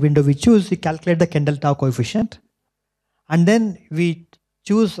rolling window we choose, we calculate the Kendall-Tau coefficient. And then we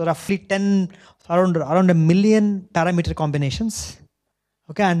choose roughly around 1 million parameter combinations.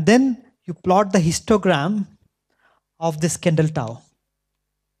 Okay, and then you plot the histogram of this Kendall-Tau.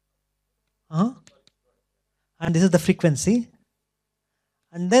 And this is the frequency.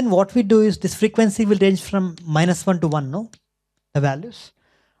 And then what we do is, this frequency will range from -1 to 1, no? The values.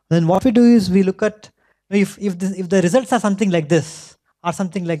 Then what we do is, we look at, if the results are something like this, or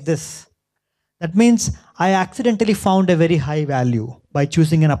something like this, that means I accidentally found a very high value by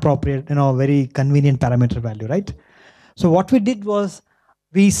choosing an appropriate, very convenient parameter value, right? So what we did was,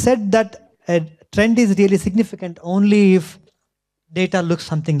 we said that a trend is really significant only if data looks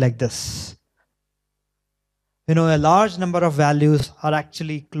something like this. A large number of values are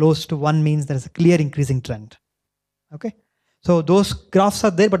actually close to 1 means there is a clear increasing trend. Okay. So those graphs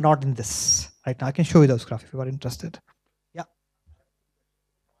are there, but not in this. Right now, I can show you those graphs if you are interested. Yeah.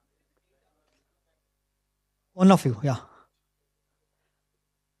 One of you, yeah.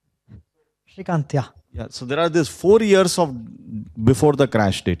 Shrikant, yeah. Yeah, so there are these 4 years of before the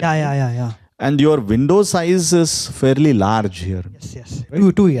crash data. Yeah. And your window size is fairly large here. Yes.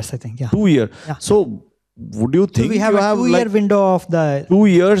 Right? 2 years, I think, yeah. 2 years. Yeah. So would you think we have a 2-year window of the 2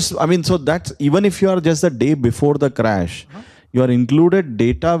 years? I mean, so that's, even if you are just the day before the crash, you are included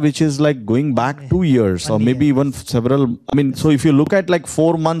data which is like going back 2 years or maybe even several. I mean, so if you look at like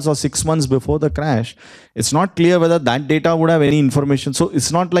 4 months or 6 months before the crash, it's not clear whether that data would have any information. So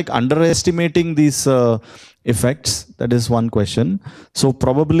it's not like underestimating these effects. That is one question. So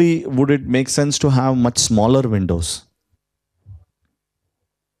probably would it make sense to have much smaller windows?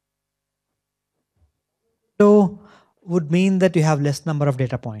 Would mean that you have less number of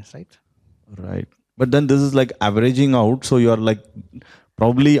data points, right? Right. But then this is like averaging out. So you are like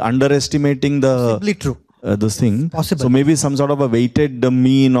probably underestimating the Possibly true. This thing. Possible. So maybe some sort of a weighted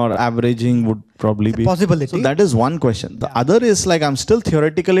mean or averaging would probably be possibility. So that is one question. The other is like, I'm still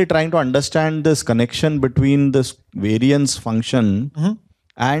theoretically trying to understand this connection between this variance function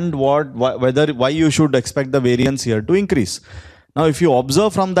and why you should expect the variance here to increase. Now, if you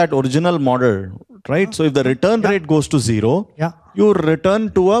observe from that original model, right? So if the return rate goes to 0, you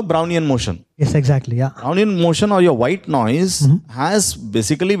return to a Brownian motion. Yes, exactly. Yeah. Brownian motion or your white noise has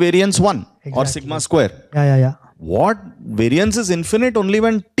basically variance 1 or sigma square. Yeah. What variance is infinite only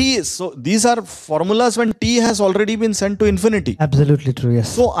when t is. So these are formulas when t has already been sent to infinity. Absolutely true. Yes.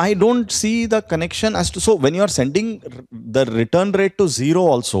 So I don't see the connection as to, so when you are sending the return rate to 0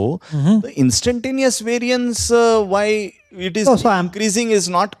 also, the instantaneous variance, why it is increasing is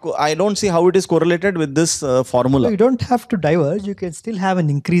not, I don't see how it is correlated with this formula. So you don't have to diverge, you can still have an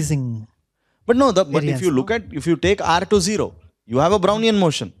increasing. But no, but if you look at, if you take r to 0, you have a Brownian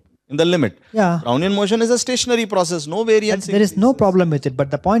motion in the limit. Yeah. Brownian motion is a stationary process, no variance. There is no problem with it.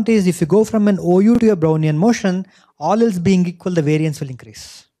 But the point is, if you go from an OU to a Brownian motion, all else being equal, the variance will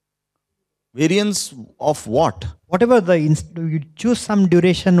increase. Variance of what? Whatever you choose some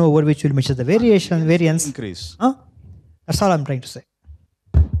duration over which you will measure the variance. Increase. That's all I'm trying to say.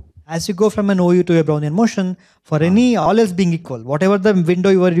 As you go from an OU to a Brownian motion, for any all else being equal, whatever the window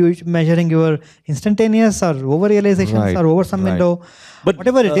you are measuring, your instantaneous or over realizations or over some window, but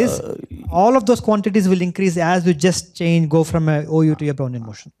whatever it is, all of those quantities will increase as you just go from a OU to a Brownian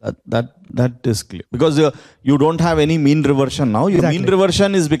motion. That is clear. Because you don't have any mean reversion now. Your mean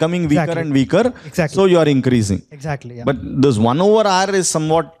reversion is becoming weaker and weaker. Exactly. So you are increasing. Exactly. Yeah. But this 1 over r is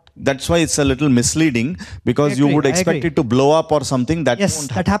somewhat, that's why it's a little misleading, because you would expect it to blow up or something. That yes,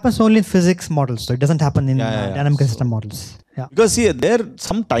 that happens only in physics models. So it doesn't happen in dynamic system models. Yeah. Because see, there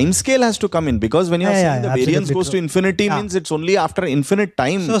some time scale has to come in, because when you are saying the variance goes to infinity, means it's only after infinite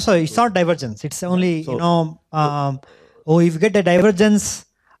time. So it's not divergence. It's only, if you get a divergence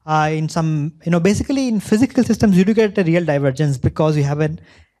in some, basically in physical systems, you do get a real divergence because you have an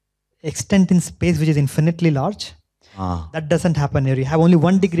extent in space which is infinitely large. That doesn't happen here. You have only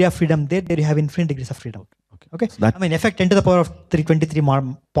 1 degree of freedom there you have infinite degrees of freedom. Okay. So I mean, effect 10 to the power of 323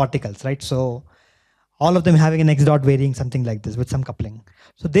 particles, right? So all of them having an x dot varying something like this with some coupling.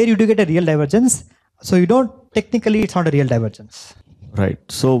 So there you do get a real divergence. So you don't, technically it's not a real divergence. Right.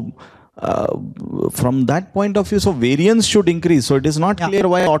 So from that point of view, so variance should increase. So it is not clear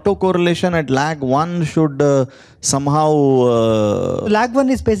why autocorrelation at lag 1 should somehow... lag 1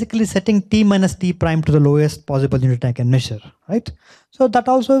 is basically setting t minus t prime to the lowest possible unit I can measure, right? So that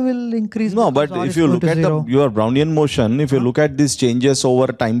also will increase. No, but if you look at your Brownian motion, if you look at these changes over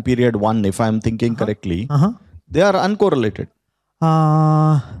time period 1, if I am thinking correctly, they are uncorrelated.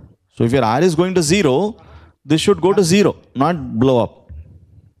 So if your r is going to 0, this should go to 0, not blow up.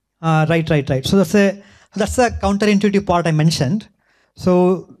 Right. So that's a counterintuitive part I mentioned.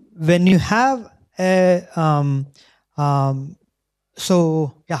 So when you have a, I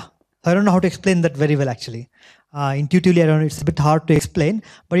don't know how to explain that very well actually. Intuitively, it's a bit hard to explain,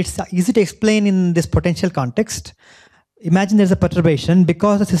 but it's easy to explain in this potential context. Imagine there's a perturbation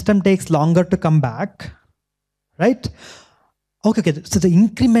because the system takes longer to come back, right? Okay. So the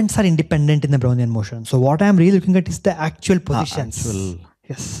increments are independent in the Brownian motion. So what I'm really looking at is the actual positions.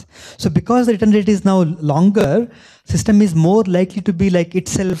 Yes. So because the return rate is now longer, system is more likely to be like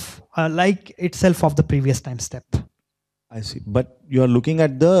itself of the previous time step. I see. But you are looking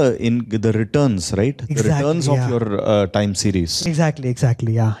at the returns, right? Exactly, the returns of your time series. Exactly.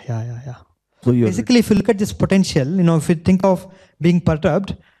 Yeah. So basically, if you look at this potential, if you think of being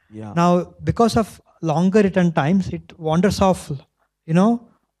perturbed, now because of longer return times, it wanders off,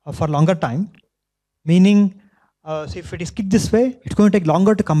 for longer time, meaning. So if it is kicked this way, it's going to take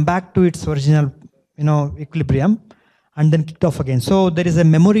longer to come back to its original, equilibrium and then kicked off again. So there is a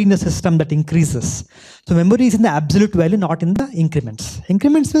memory in the system that increases. So memory is in the absolute value, not in the increments.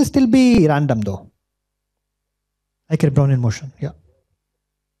 Increments will still be random though. Like a Brownian motion, yeah.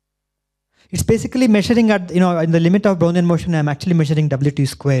 It's basically measuring at, in the limit of Brownian motion, I'm actually measuring WT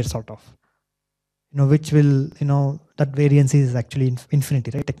square sort of. Which will, that variance is actually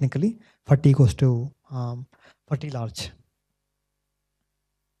infinity, right? Technically, for t goes to for t large.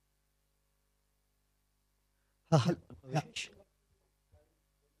 One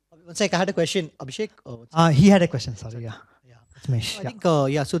sec, I had a question. Abhishek? He had a question, sorry, yeah. I think,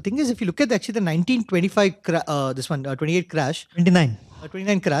 so thing is, if you look at actually the 1925, this one, 28 crash.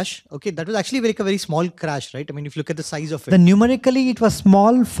 29 crash, okay, that was actually a very small crash, right? I mean, if you look at the size of it. Numerically, it was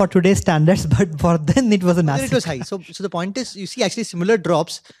small for today's standards, but for then it was a massive. Then it was high. So the point is, you see actually similar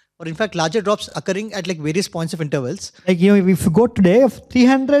drops, or in fact larger drops occurring at like various points of intervals. Like, if you go today,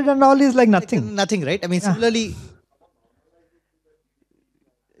 300 and all is like nothing. Like nothing, right? I mean, similarly.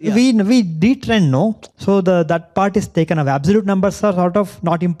 Yeah. We detrend, no? So that part is taken off. Absolute numbers are sort of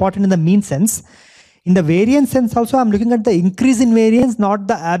not important in the mean sense. In the variance sense also, I'm looking at the increase in variance, not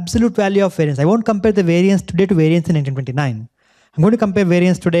the absolute value of variance. I won't compare the variance today to variance in 1929. I'm going to compare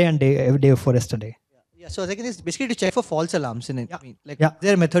variance today and day before yesterday. So second is basically to check for false alarms in it. Yeah. I mean, like, Yeah. is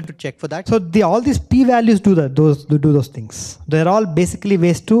there a method to check for that? So all these p-values do those things. They're all basically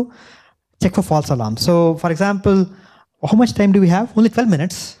ways to check for false alarms. So for example, how much time do we have? Only 12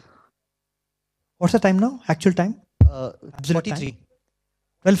 minutes. What's the time now? Actual time? Absolute 43.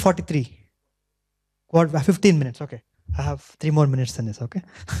 time? 12:43. What? 15 minutes. Okay. I have 3 more minutes than this. Okay.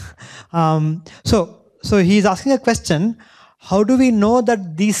 So he's asking a question. How do we know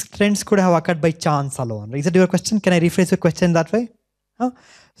that these trends could have occurred by chance alone? Is that your question? Can I rephrase your question that way? Huh?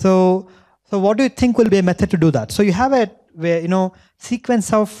 So what do you think will be a method to do that? So you have a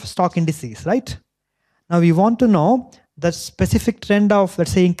sequence of stock indices, right? Now we want to know the specific trend of,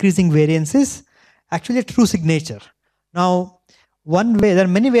 let's say, increasing variance is actually a true signature. Now, one way, there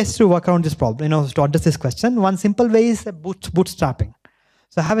are many ways to work around this problem, to address this question. One simple way is bootstrapping.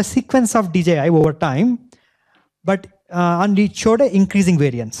 So I have a sequence of DJI over time, but and it showed an increasing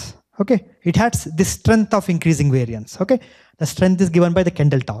variance. Okay, it has this strength of increasing variance. Okay, the strength is given by the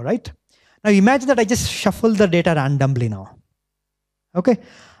Kendall tau, right? Now imagine that I just shuffle the data randomly now. Okay,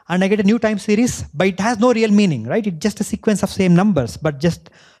 and I get a new time series, but it has no real meaning, right? It's just a sequence of same numbers, but just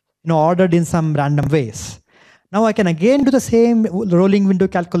ordered in some random ways. Now I can again do the same rolling window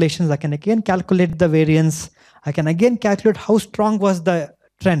calculations. I can again calculate the variance. I can again calculate how strong was the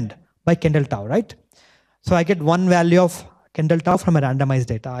trend by Kendall tau, right? So I get one value of Kendall tau from a randomized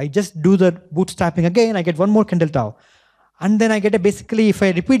data. I just do the bootstrapping again. I get one more Kendall tau. And then I get basically, if I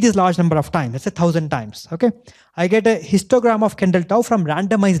repeat this large number of times, let's say 1,000 times, okay? I get a histogram of Kendall tau from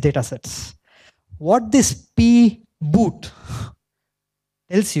randomized data sets. What this P boot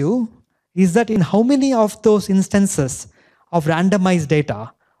tells you is that in how many of those instances of randomized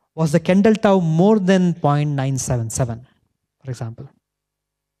data was the Kendall tau more than 0.977, for example,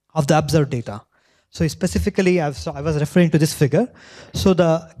 of the observed data. So specifically, I was referring to this figure. So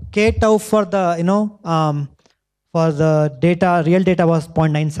the K tau for the, for the data, real data was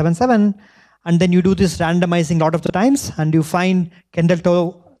 0.977, and then you do this randomizing a lot of the times, and you find Kendall tau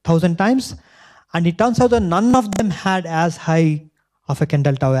 1,000 times, and it turns out that none of them had as high of a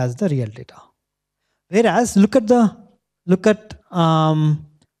Kendall tau as the real data. Whereas look at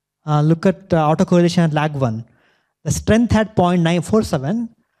autocorrelation at lag 1. The strength had 0.947.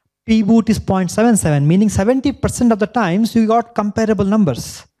 P boot is 0.77, meaning 70% of the times you got comparable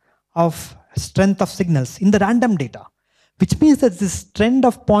numbers of strength of signals in the random data, which means that this trend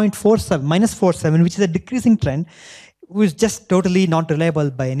of 0.47, -47, which is a decreasing trend, was just totally not reliable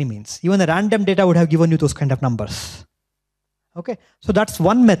by any means. Even the random data would have given you those kind of numbers. Okay, so that's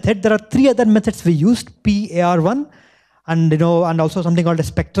one method. There are 3 other methods we used, PAR1, and and also something called a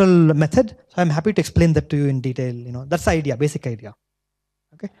spectral method. So I'm happy to explain that to you in detail. That's the idea, basic idea.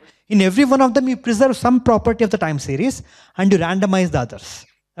 Okay, in every one of them you preserve some property of the time series and you randomize the others.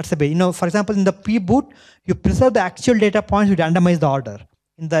 That's the way. For example, in the P boot, you preserve the actual data points, you randomize the order.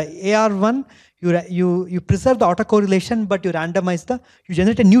 In the AR1, you preserve the autocorrelation, but you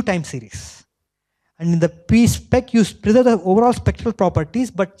generate a new time series. And in the P spec, you preserve the overall spectral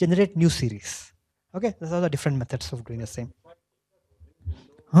properties, but generate new series. Okay, those are the different methods of doing the same.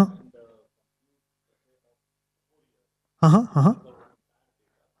 Huh? Uh-huh, uh-huh.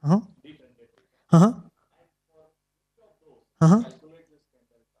 Uh-huh. Uh-huh. Uh-huh.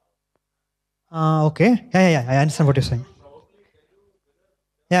 Okay. Yeah. I understand what you're saying.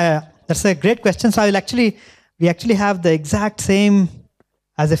 Yeah. That's a great question. So we actually have the exact same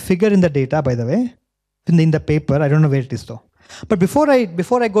as a figure in the data, by the way, in the paper. I don't know where it is though. But before I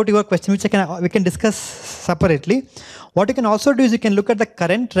go to your question, which we can discuss separately, what you can also do is you can look at the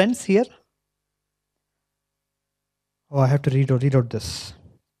current trends here. Oh, I have to read out this.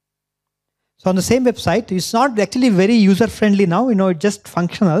 So on the same website, it's not actually very user-friendly now, it's just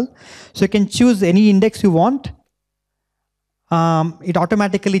functional. So you can choose any index you want. It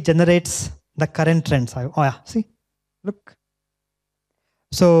automatically generates the current trends. Oh yeah, see, look.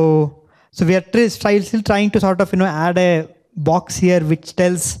 So we are still trying to sort of, add a box here which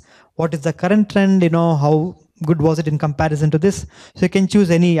tells what is the current trend, how good was it in comparison to this. So you can choose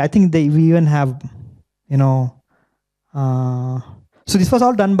any, I think we even have, so this was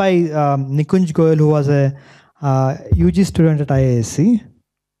all done by Nikunj Goyal, who was a UG student at IISc.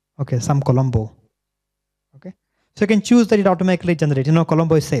 Okay, some Colombo. Okay, so you can choose that it automatically generates.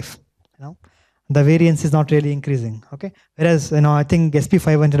 Colombo is safe. The variance is not really increasing. Okay, whereas I think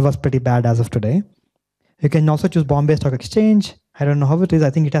SP500 was pretty bad as of today. You can also choose Bombay Stock Exchange. I don't know how it is. I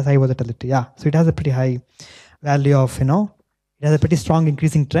think it has high volatility. Yeah, so it has a pretty high value of it has a pretty strong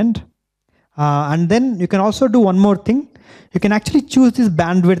increasing trend. And then you can also do one more thing. You can actually choose this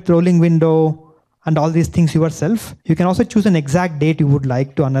bandwidth, rolling window, and all these things yourself. You can also choose an exact date you would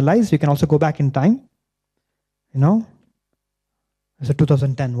like to analyze. You can also go back in time. So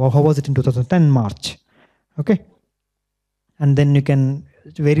 2010. Well, how was it in 2010 March? Okay. And then you can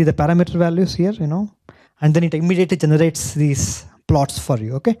vary the parameter values here, and then it immediately generates these plots for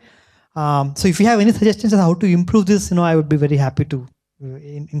you. Okay. So if you have any suggestions on how to improve this, I would be very happy to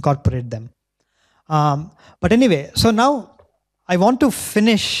incorporate them. But anyway, so now I want to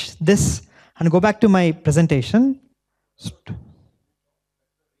finish this and go back to my presentation.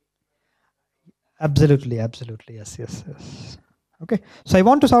 Absolutely, absolutely. Yes, yes, yes. Okay. So I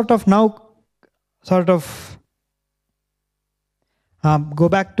want to sort of now go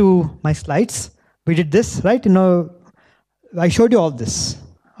back to my slides. We did this, right? I showed you all this.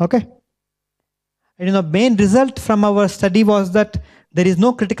 Okay. And main result from our study was that there is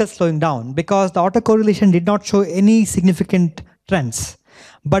no critical slowing down because the autocorrelation did not show any significant trends.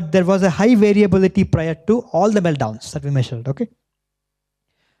 But there was a high variability prior to all the meltdowns that we measured. Okay.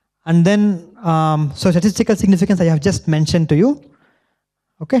 And then, so statistical significance I have just mentioned to you.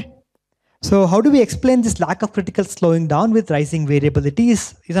 Okay. So how do we explain this lack of critical slowing down with rising variability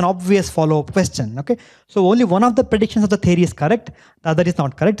is an obvious follow-up question. Okay. So only one of the predictions of the theory is correct, the other is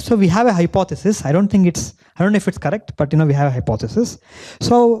not correct. So we have a hypothesis. I don't know if it's correct, but we have a hypothesis.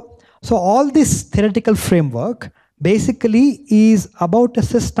 So all this theoretical framework basically is about a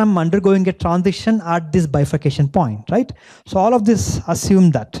system undergoing a transition at this bifurcation point, right? So all of this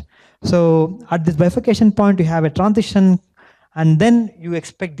assume that. So at this bifurcation point, you have a transition and then you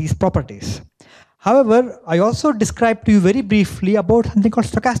expect these properties. However, I also described to you very briefly about something called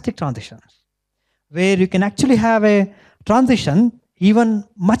stochastic transitions, where you can actually have a transition even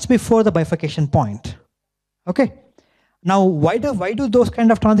much before the bifurcation point. Okay. Now, why do those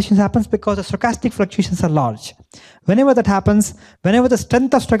kind of transitions happen? Because the stochastic fluctuations are large. Whenever that happens, whenever the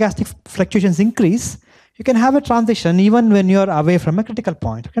strength of stochastic fluctuations increase, you can have a transition even when you're away from a critical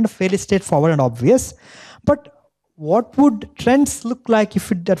point. Kind of fairly straightforward and obvious. But what would trends look like if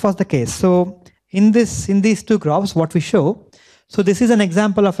that was the case? So in these two graphs, what we show, so this is an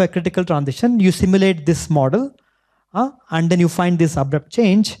example of a critical transition. You simulate this model, and then you find this abrupt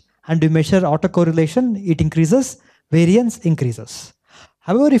change, and you measure autocorrelation, it increases, variance increases.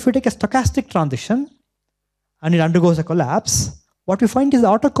 However, if you take a stochastic transition and it undergoes a collapse, what we find is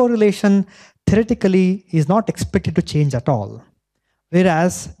autocorrelation theoretically is not expected to change at all,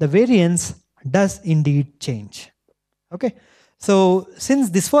 whereas the variance does indeed change. Okay, so since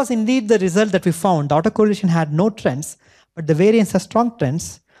this was indeed the result that we found, the autocorrelation had no trends, but the variance has strong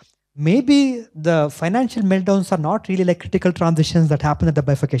trends, maybe the financial meltdowns are not really like critical transitions that happen at the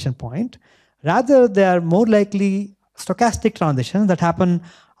bifurcation point. Rather, they are more likely stochastic transitions that happen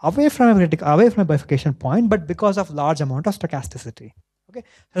away from a bifurcation point, but because of large amount of stochasticity. Okay,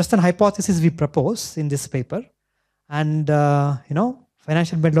 that's an hypothesis we propose in this paper, and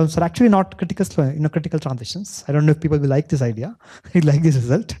financial meltdowns are actually not critical transitions. I don't know if people will like this idea, like this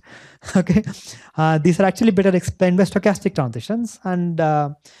result. Okay, these are actually better explained by stochastic transitions, and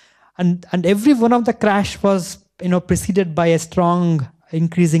every one of the crash was preceded by a strong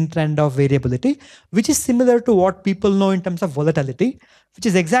increasing trend of variability, which is similar to what people know in terms of volatility, which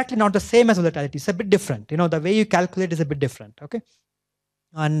is exactly not the same as volatility. It's a bit different. The way you calculate is a bit different. Okay,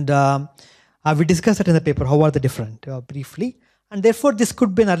 and we discussed it in the paper. How are they different? Briefly. And therefore, this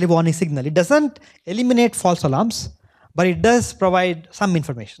could be an early warning signal. It doesn't eliminate false alarms, but it does provide some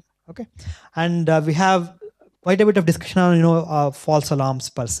information. Okay, and we have quite a bit of discussion on false alarms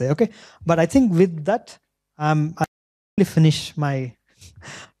per se. Okay, but I think with that, I will finish my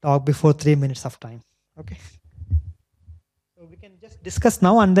talk before 3 minutes of time. Okay, so we can just discuss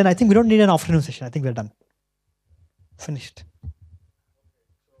now, and then I think we don't need an afternoon session. I think we're done. Finished.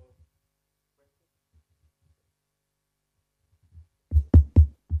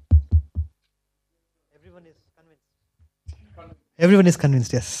 Everyone is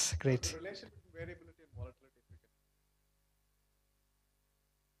convinced, yes. Great. Relation between variability and volatility.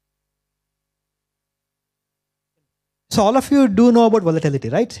 So all of you do know about volatility,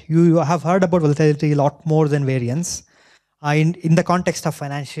 right? You have heard about volatility a lot more than variance in the context of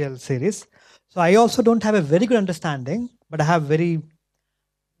financial series. So I also don't have a very good understanding, but I have very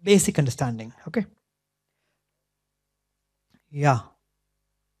basic understanding. Okay. Yeah.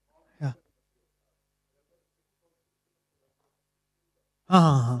 Yeah.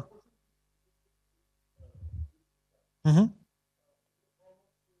 Uh-huh. Mm-hmm.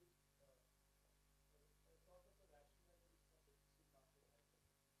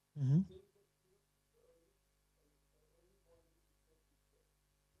 Mm-hmm.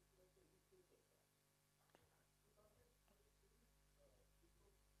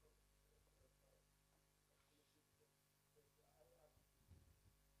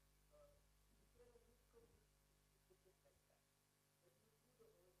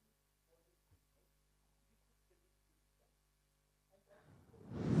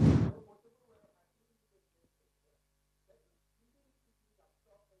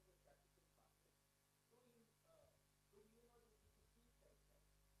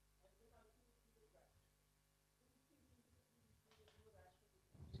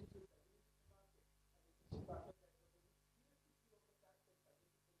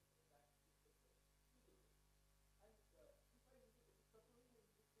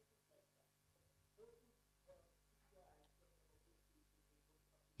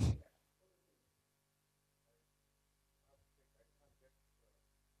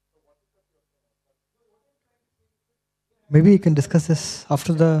 Maybe you can discuss this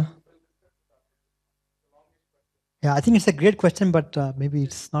after the. Yeah, I think it's a great question, but maybe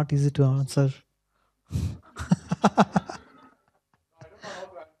it's not easy to answer.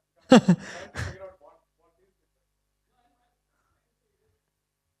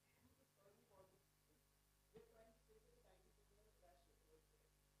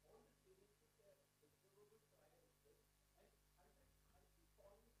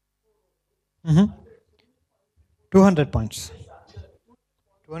 200 points.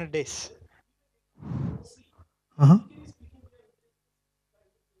 200 days. Uh-huh.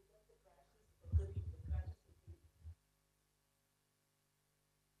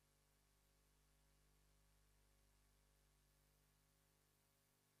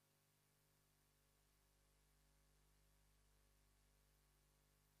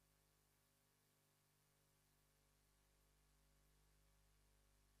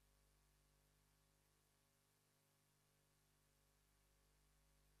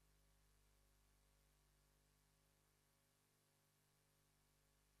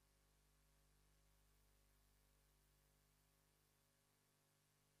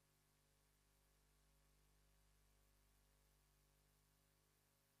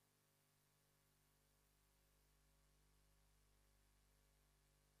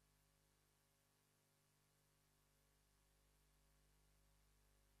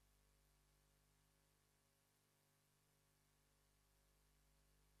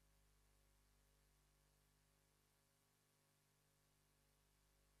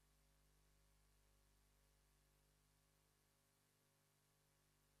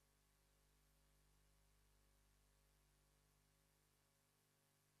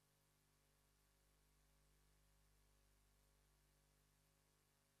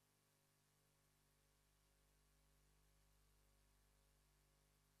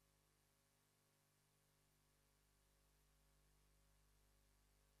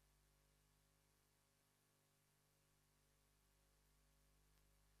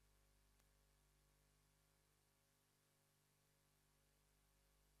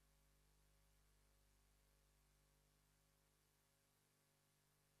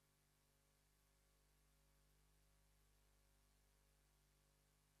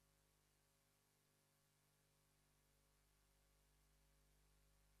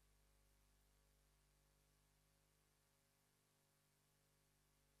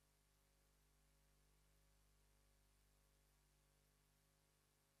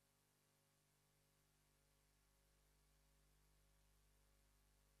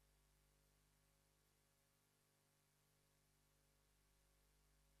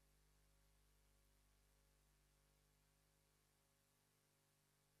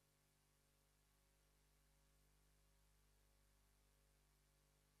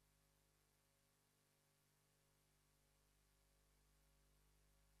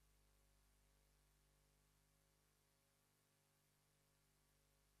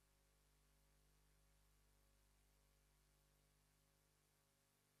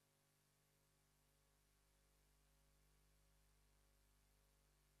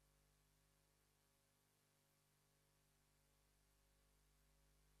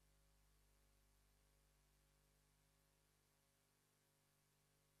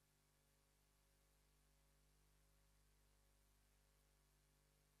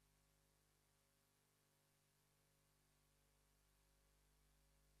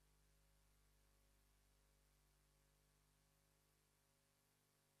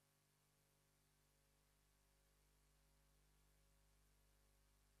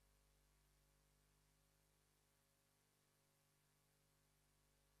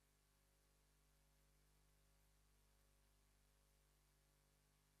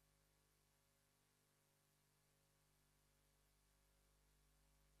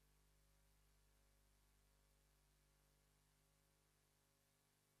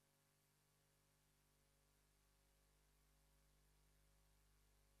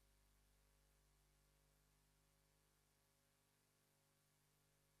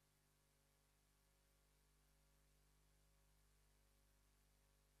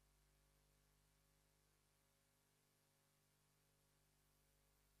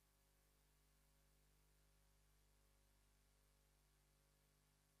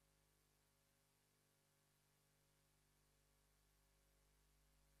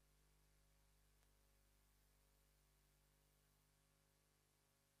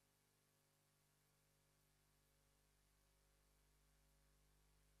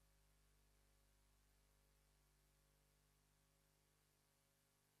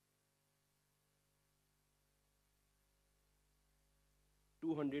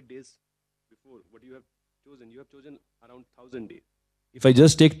 Two hundred days before what you have chosen. You have chosen around 1,000 days. If I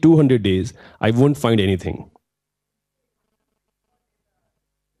just take 200 days, I won't find anything.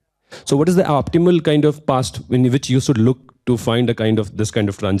 So what is the optimal kind of past in which you should look to find a kind of this kind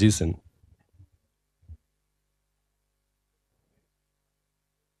of transition?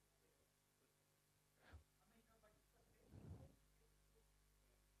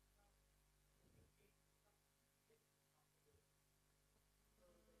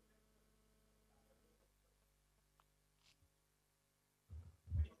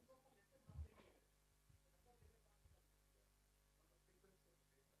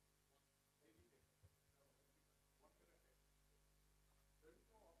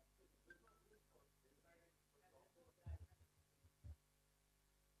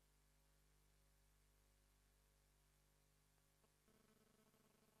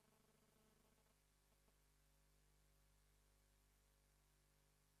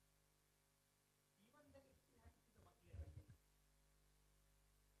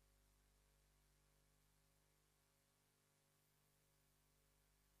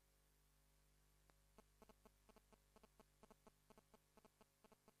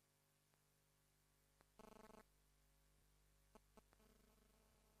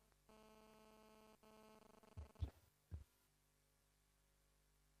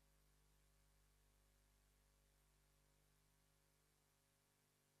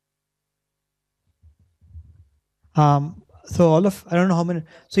 So I don't know how many.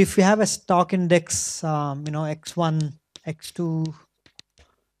 So if you have a stock index, X1, X2,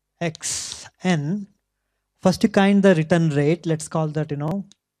 Xn, first you kind the return rate. Let's call that,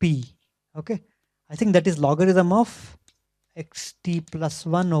 P. Okay. I think that is logarithm of xt plus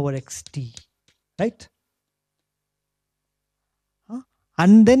 1 over xt, right?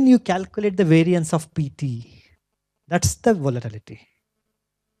 And then you calculate the variance of pt. That's the volatility.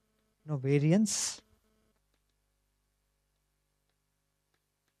 Variance.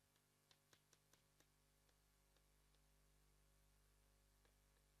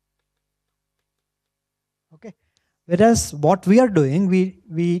 Okay. Whereas what we are doing,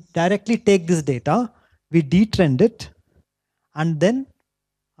 we directly take this data, we detrend it, and then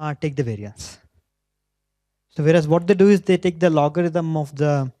take the variance. So whereas what they do is they take the logarithm of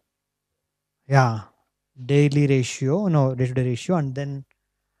the daily ratio, day-to-day ratio, and then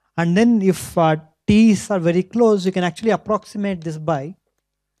if t's are very close, you can actually approximate this by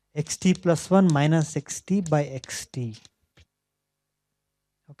xt plus 1 minus xt by xt.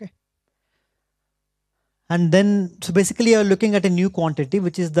 Okay. And then, so basically you're looking at a new quantity,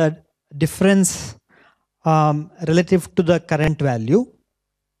 which is the difference relative to the current value.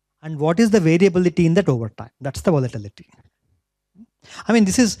 And what is the variability in that over time? That's the volatility. I mean,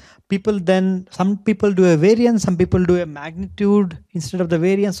 this is some people do a variance, some people do a magnitude instead of the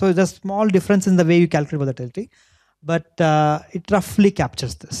variance. So there's a small difference in the way you calculate volatility, but it roughly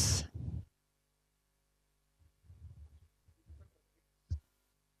captures this.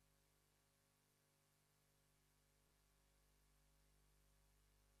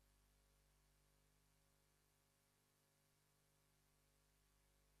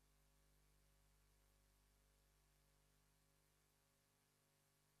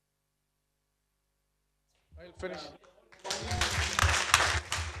 I'll finish.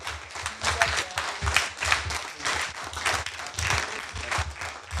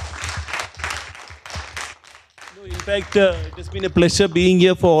 No, in fact, it has been a pleasure being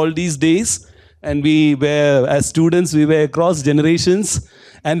here for all these days. And we were, as students, we were across generations.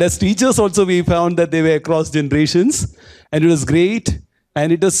 And as teachers also, we found that they were across generations. And it was great.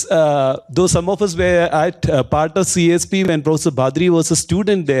 And it was, though some of us were at part of CSP when Professor Badri was a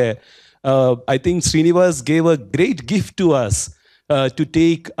student there, I think Srinivas gave a great gift to us to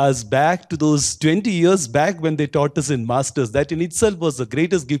take us back to those 20 years back when they taught us in masters. That in itself was the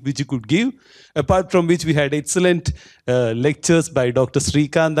greatest gift which you could give, apart from which we had excellent lectures by Dr.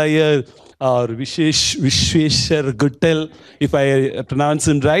 Srikant Iyer or Vishwesha Guttal, if I pronounce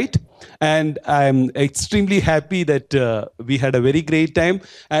him right. And I'm extremely happy that we had a very great time.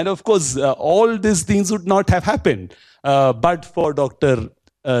 And of course, all these things would not have happened but for Dr.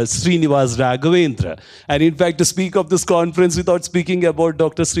 Srinivas Raghavendra. And in fact, to speak of this conference without speaking about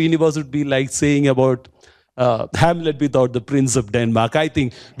Dr. Srinivas would be like saying about Hamlet without the Prince of Denmark. I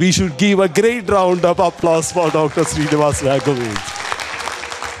think we should give a great round of applause for Dr. Srinivas Raghavendra.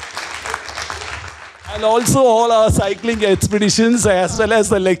 And also all our cycling expeditions as well as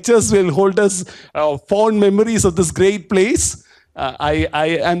the lectures will hold us fond memories of this great place. I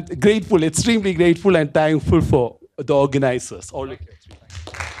am grateful, extremely grateful and thankful for the organizers.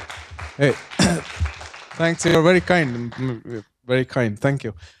 Hey, thanks. You're very kind. Very kind. Thank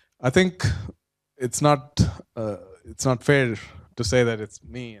you. I think it's not fair to say that it's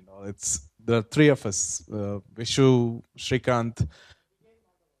me and all. It's there are three of us: Vishu, Srikanth.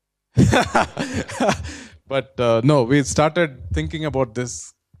 But no, we started thinking about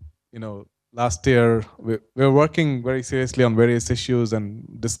this, last year. We were working very seriously on various issues and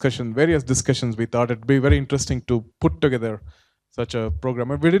various discussions. We thought it'd be very interesting to put together such a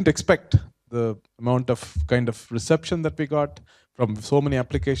program. And we didn't expect the amount of kind of reception that we got from so many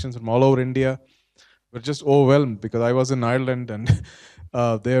applications from all over India. We're just overwhelmed because I was in Ireland and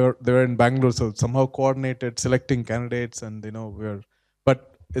they were in Bangalore, so somehow coordinated selecting candidates, and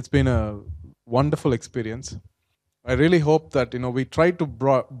but it's been a wonderful experience. I really hope that we try to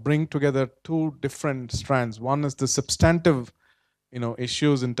bring together two different strands. One is the substantive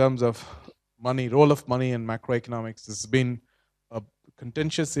issues in terms of money, role of money in macroeconomics. This has been a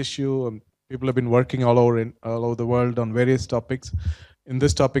contentious issue, and people have been working all over the world on various topics. In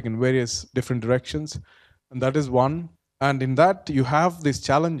this topic, in various different directions, and that is one. And in that, you have this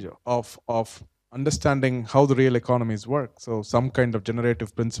challenge of understanding how the real economies work. So some kind of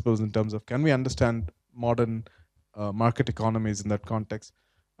generative principles in terms of, can we understand modern market economies in that context?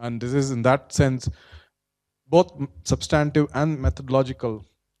 And this is, in that sense, both substantive and methodological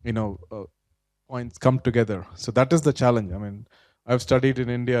points come together. So that is the challenge. I mean, I've studied in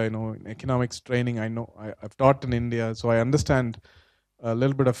India, in economics training. I've taught in India, so I understand a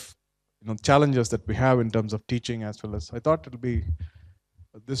little bit of challenges that we have in terms of teaching, as well as I thought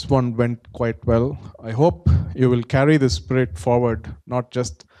this one went quite well. I hope you will carry this spirit forward, not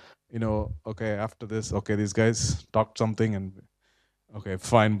just okay, after this, okay, these guys talked something and okay,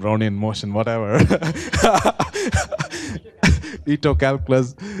 fine, Brownian motion, whatever. Ito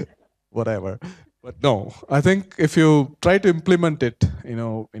calculus, whatever. But no, I think if you try to implement it, in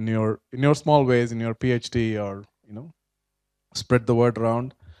your small ways, in your PhD, or spread the word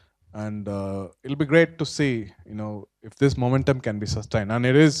around, and it'll be great to see if this momentum can be sustained. And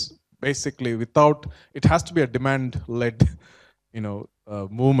it is basically it has to be a demand led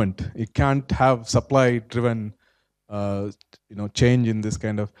movement. You can't have supply driven change in this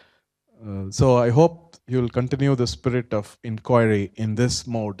kind of so I hope you will continue the spirit of inquiry in this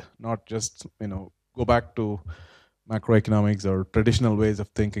mode, not just go back to macroeconomics or traditional ways of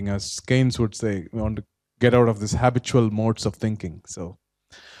thinking. As Keynes would say, we want to get out of this habitual modes of thinking. So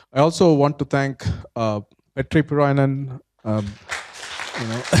I also want to thank Petri Purainen,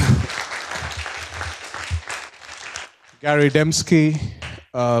 Gary Dembski,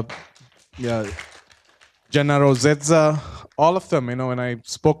 Gennaro Zezza, all of them. When I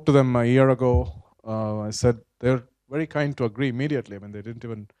spoke to them a year ago, I said they're very kind to agree immediately. I mean, they didn't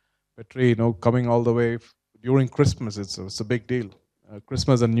even, Petri, coming all the way during Christmas, it's a big deal.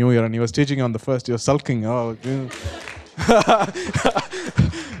 Christmas and New Year, and he was teaching on the first. He was sulking.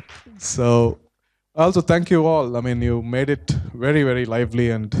 So I also thank you all. I mean, you made it very, very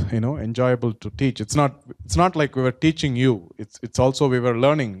lively and enjoyable to teach. It's not like we were teaching you. It's also we were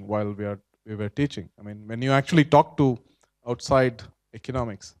learning while we were teaching. I mean, when you actually talk to outside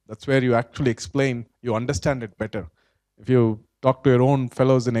economics, that's where you actually explain. You understand it better. If you talk to your own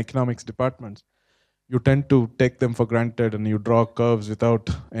fellows in economics departments, you tend to take them for granted and you draw curves without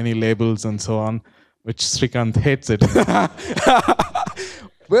any labels and so on, which Srikanth hates it.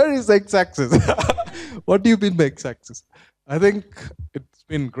 Where is x-axis? What do you mean by x-axis? I think it's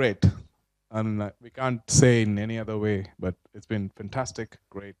been great. And we can't say in any other way, but it's been fantastic,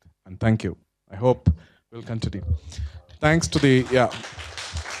 great, and thank you. I hope we'll continue. Thanks to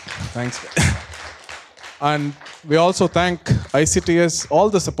thanks. And we also thank ICTS, all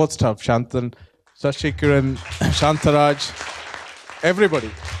the support staff, Shantan, Sashi Kiran, Shantaraj,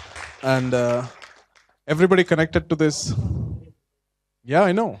 everybody. And everybody connected to this. Yeah,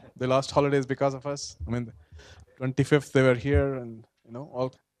 I know. They lost holidays because of us. I mean, 25th they were here, and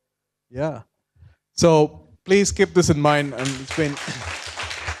all. Yeah. So please keep this in mind. And it's been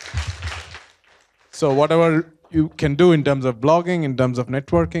so whatever you can do in terms of blogging, in terms of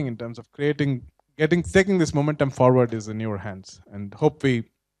networking, in terms of taking this momentum forward is in your hands. And hope we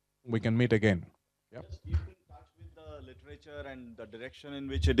can meet again. Yeah. Keep in touch with the literature and the direction in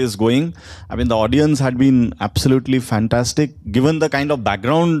which it is going. I mean, the audience had been absolutely fantastic, given the kind of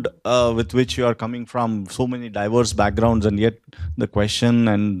background with which you are coming from, so many diverse backgrounds, and yet the question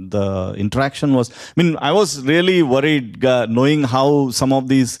and the interaction was, I mean, I was really worried knowing how some of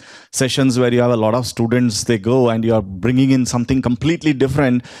these sessions where you have a lot of students, they go and you are bringing in something completely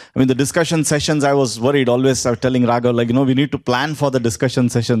different. I mean, the discussion sessions, I was worried always. I was telling Raghav, like, we need to plan for the discussion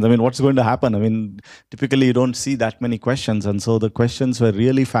sessions. I mean, what's going to happen? I mean, typically you don't see that many questions. And so the questions were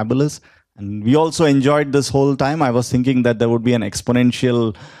really fabulous. And we also enjoyed this whole time. I was thinking that there would be an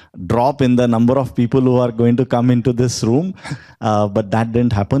exponential drop in the number of people who are going to come into this room. But that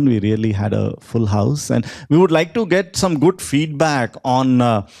didn't happen. We really had a full house. And we would like to get some good feedback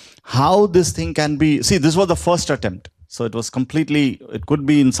on how this thing can be. See, this was the first attempt. So it was completely, it could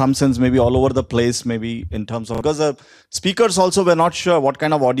be in some sense maybe all over the place, maybe in terms of, because the speakers also were not sure what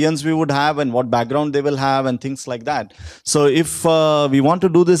kind of audience we would have and what background they will have and things like that. So if we want to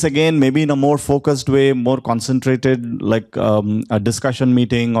do this again, maybe in a more focused way, more concentrated, like a discussion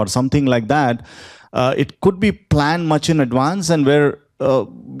meeting or something like that, it could be planned much in advance, and where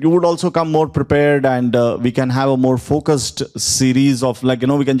you would also come more prepared, and we can have a more focused series of, like,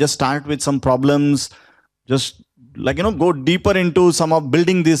 we can just start with some problems, just like, go deeper into some of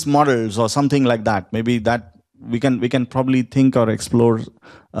building these models or something like that. Maybe that we can probably think or explore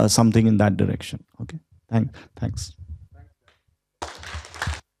something in that direction. Okay, thanks.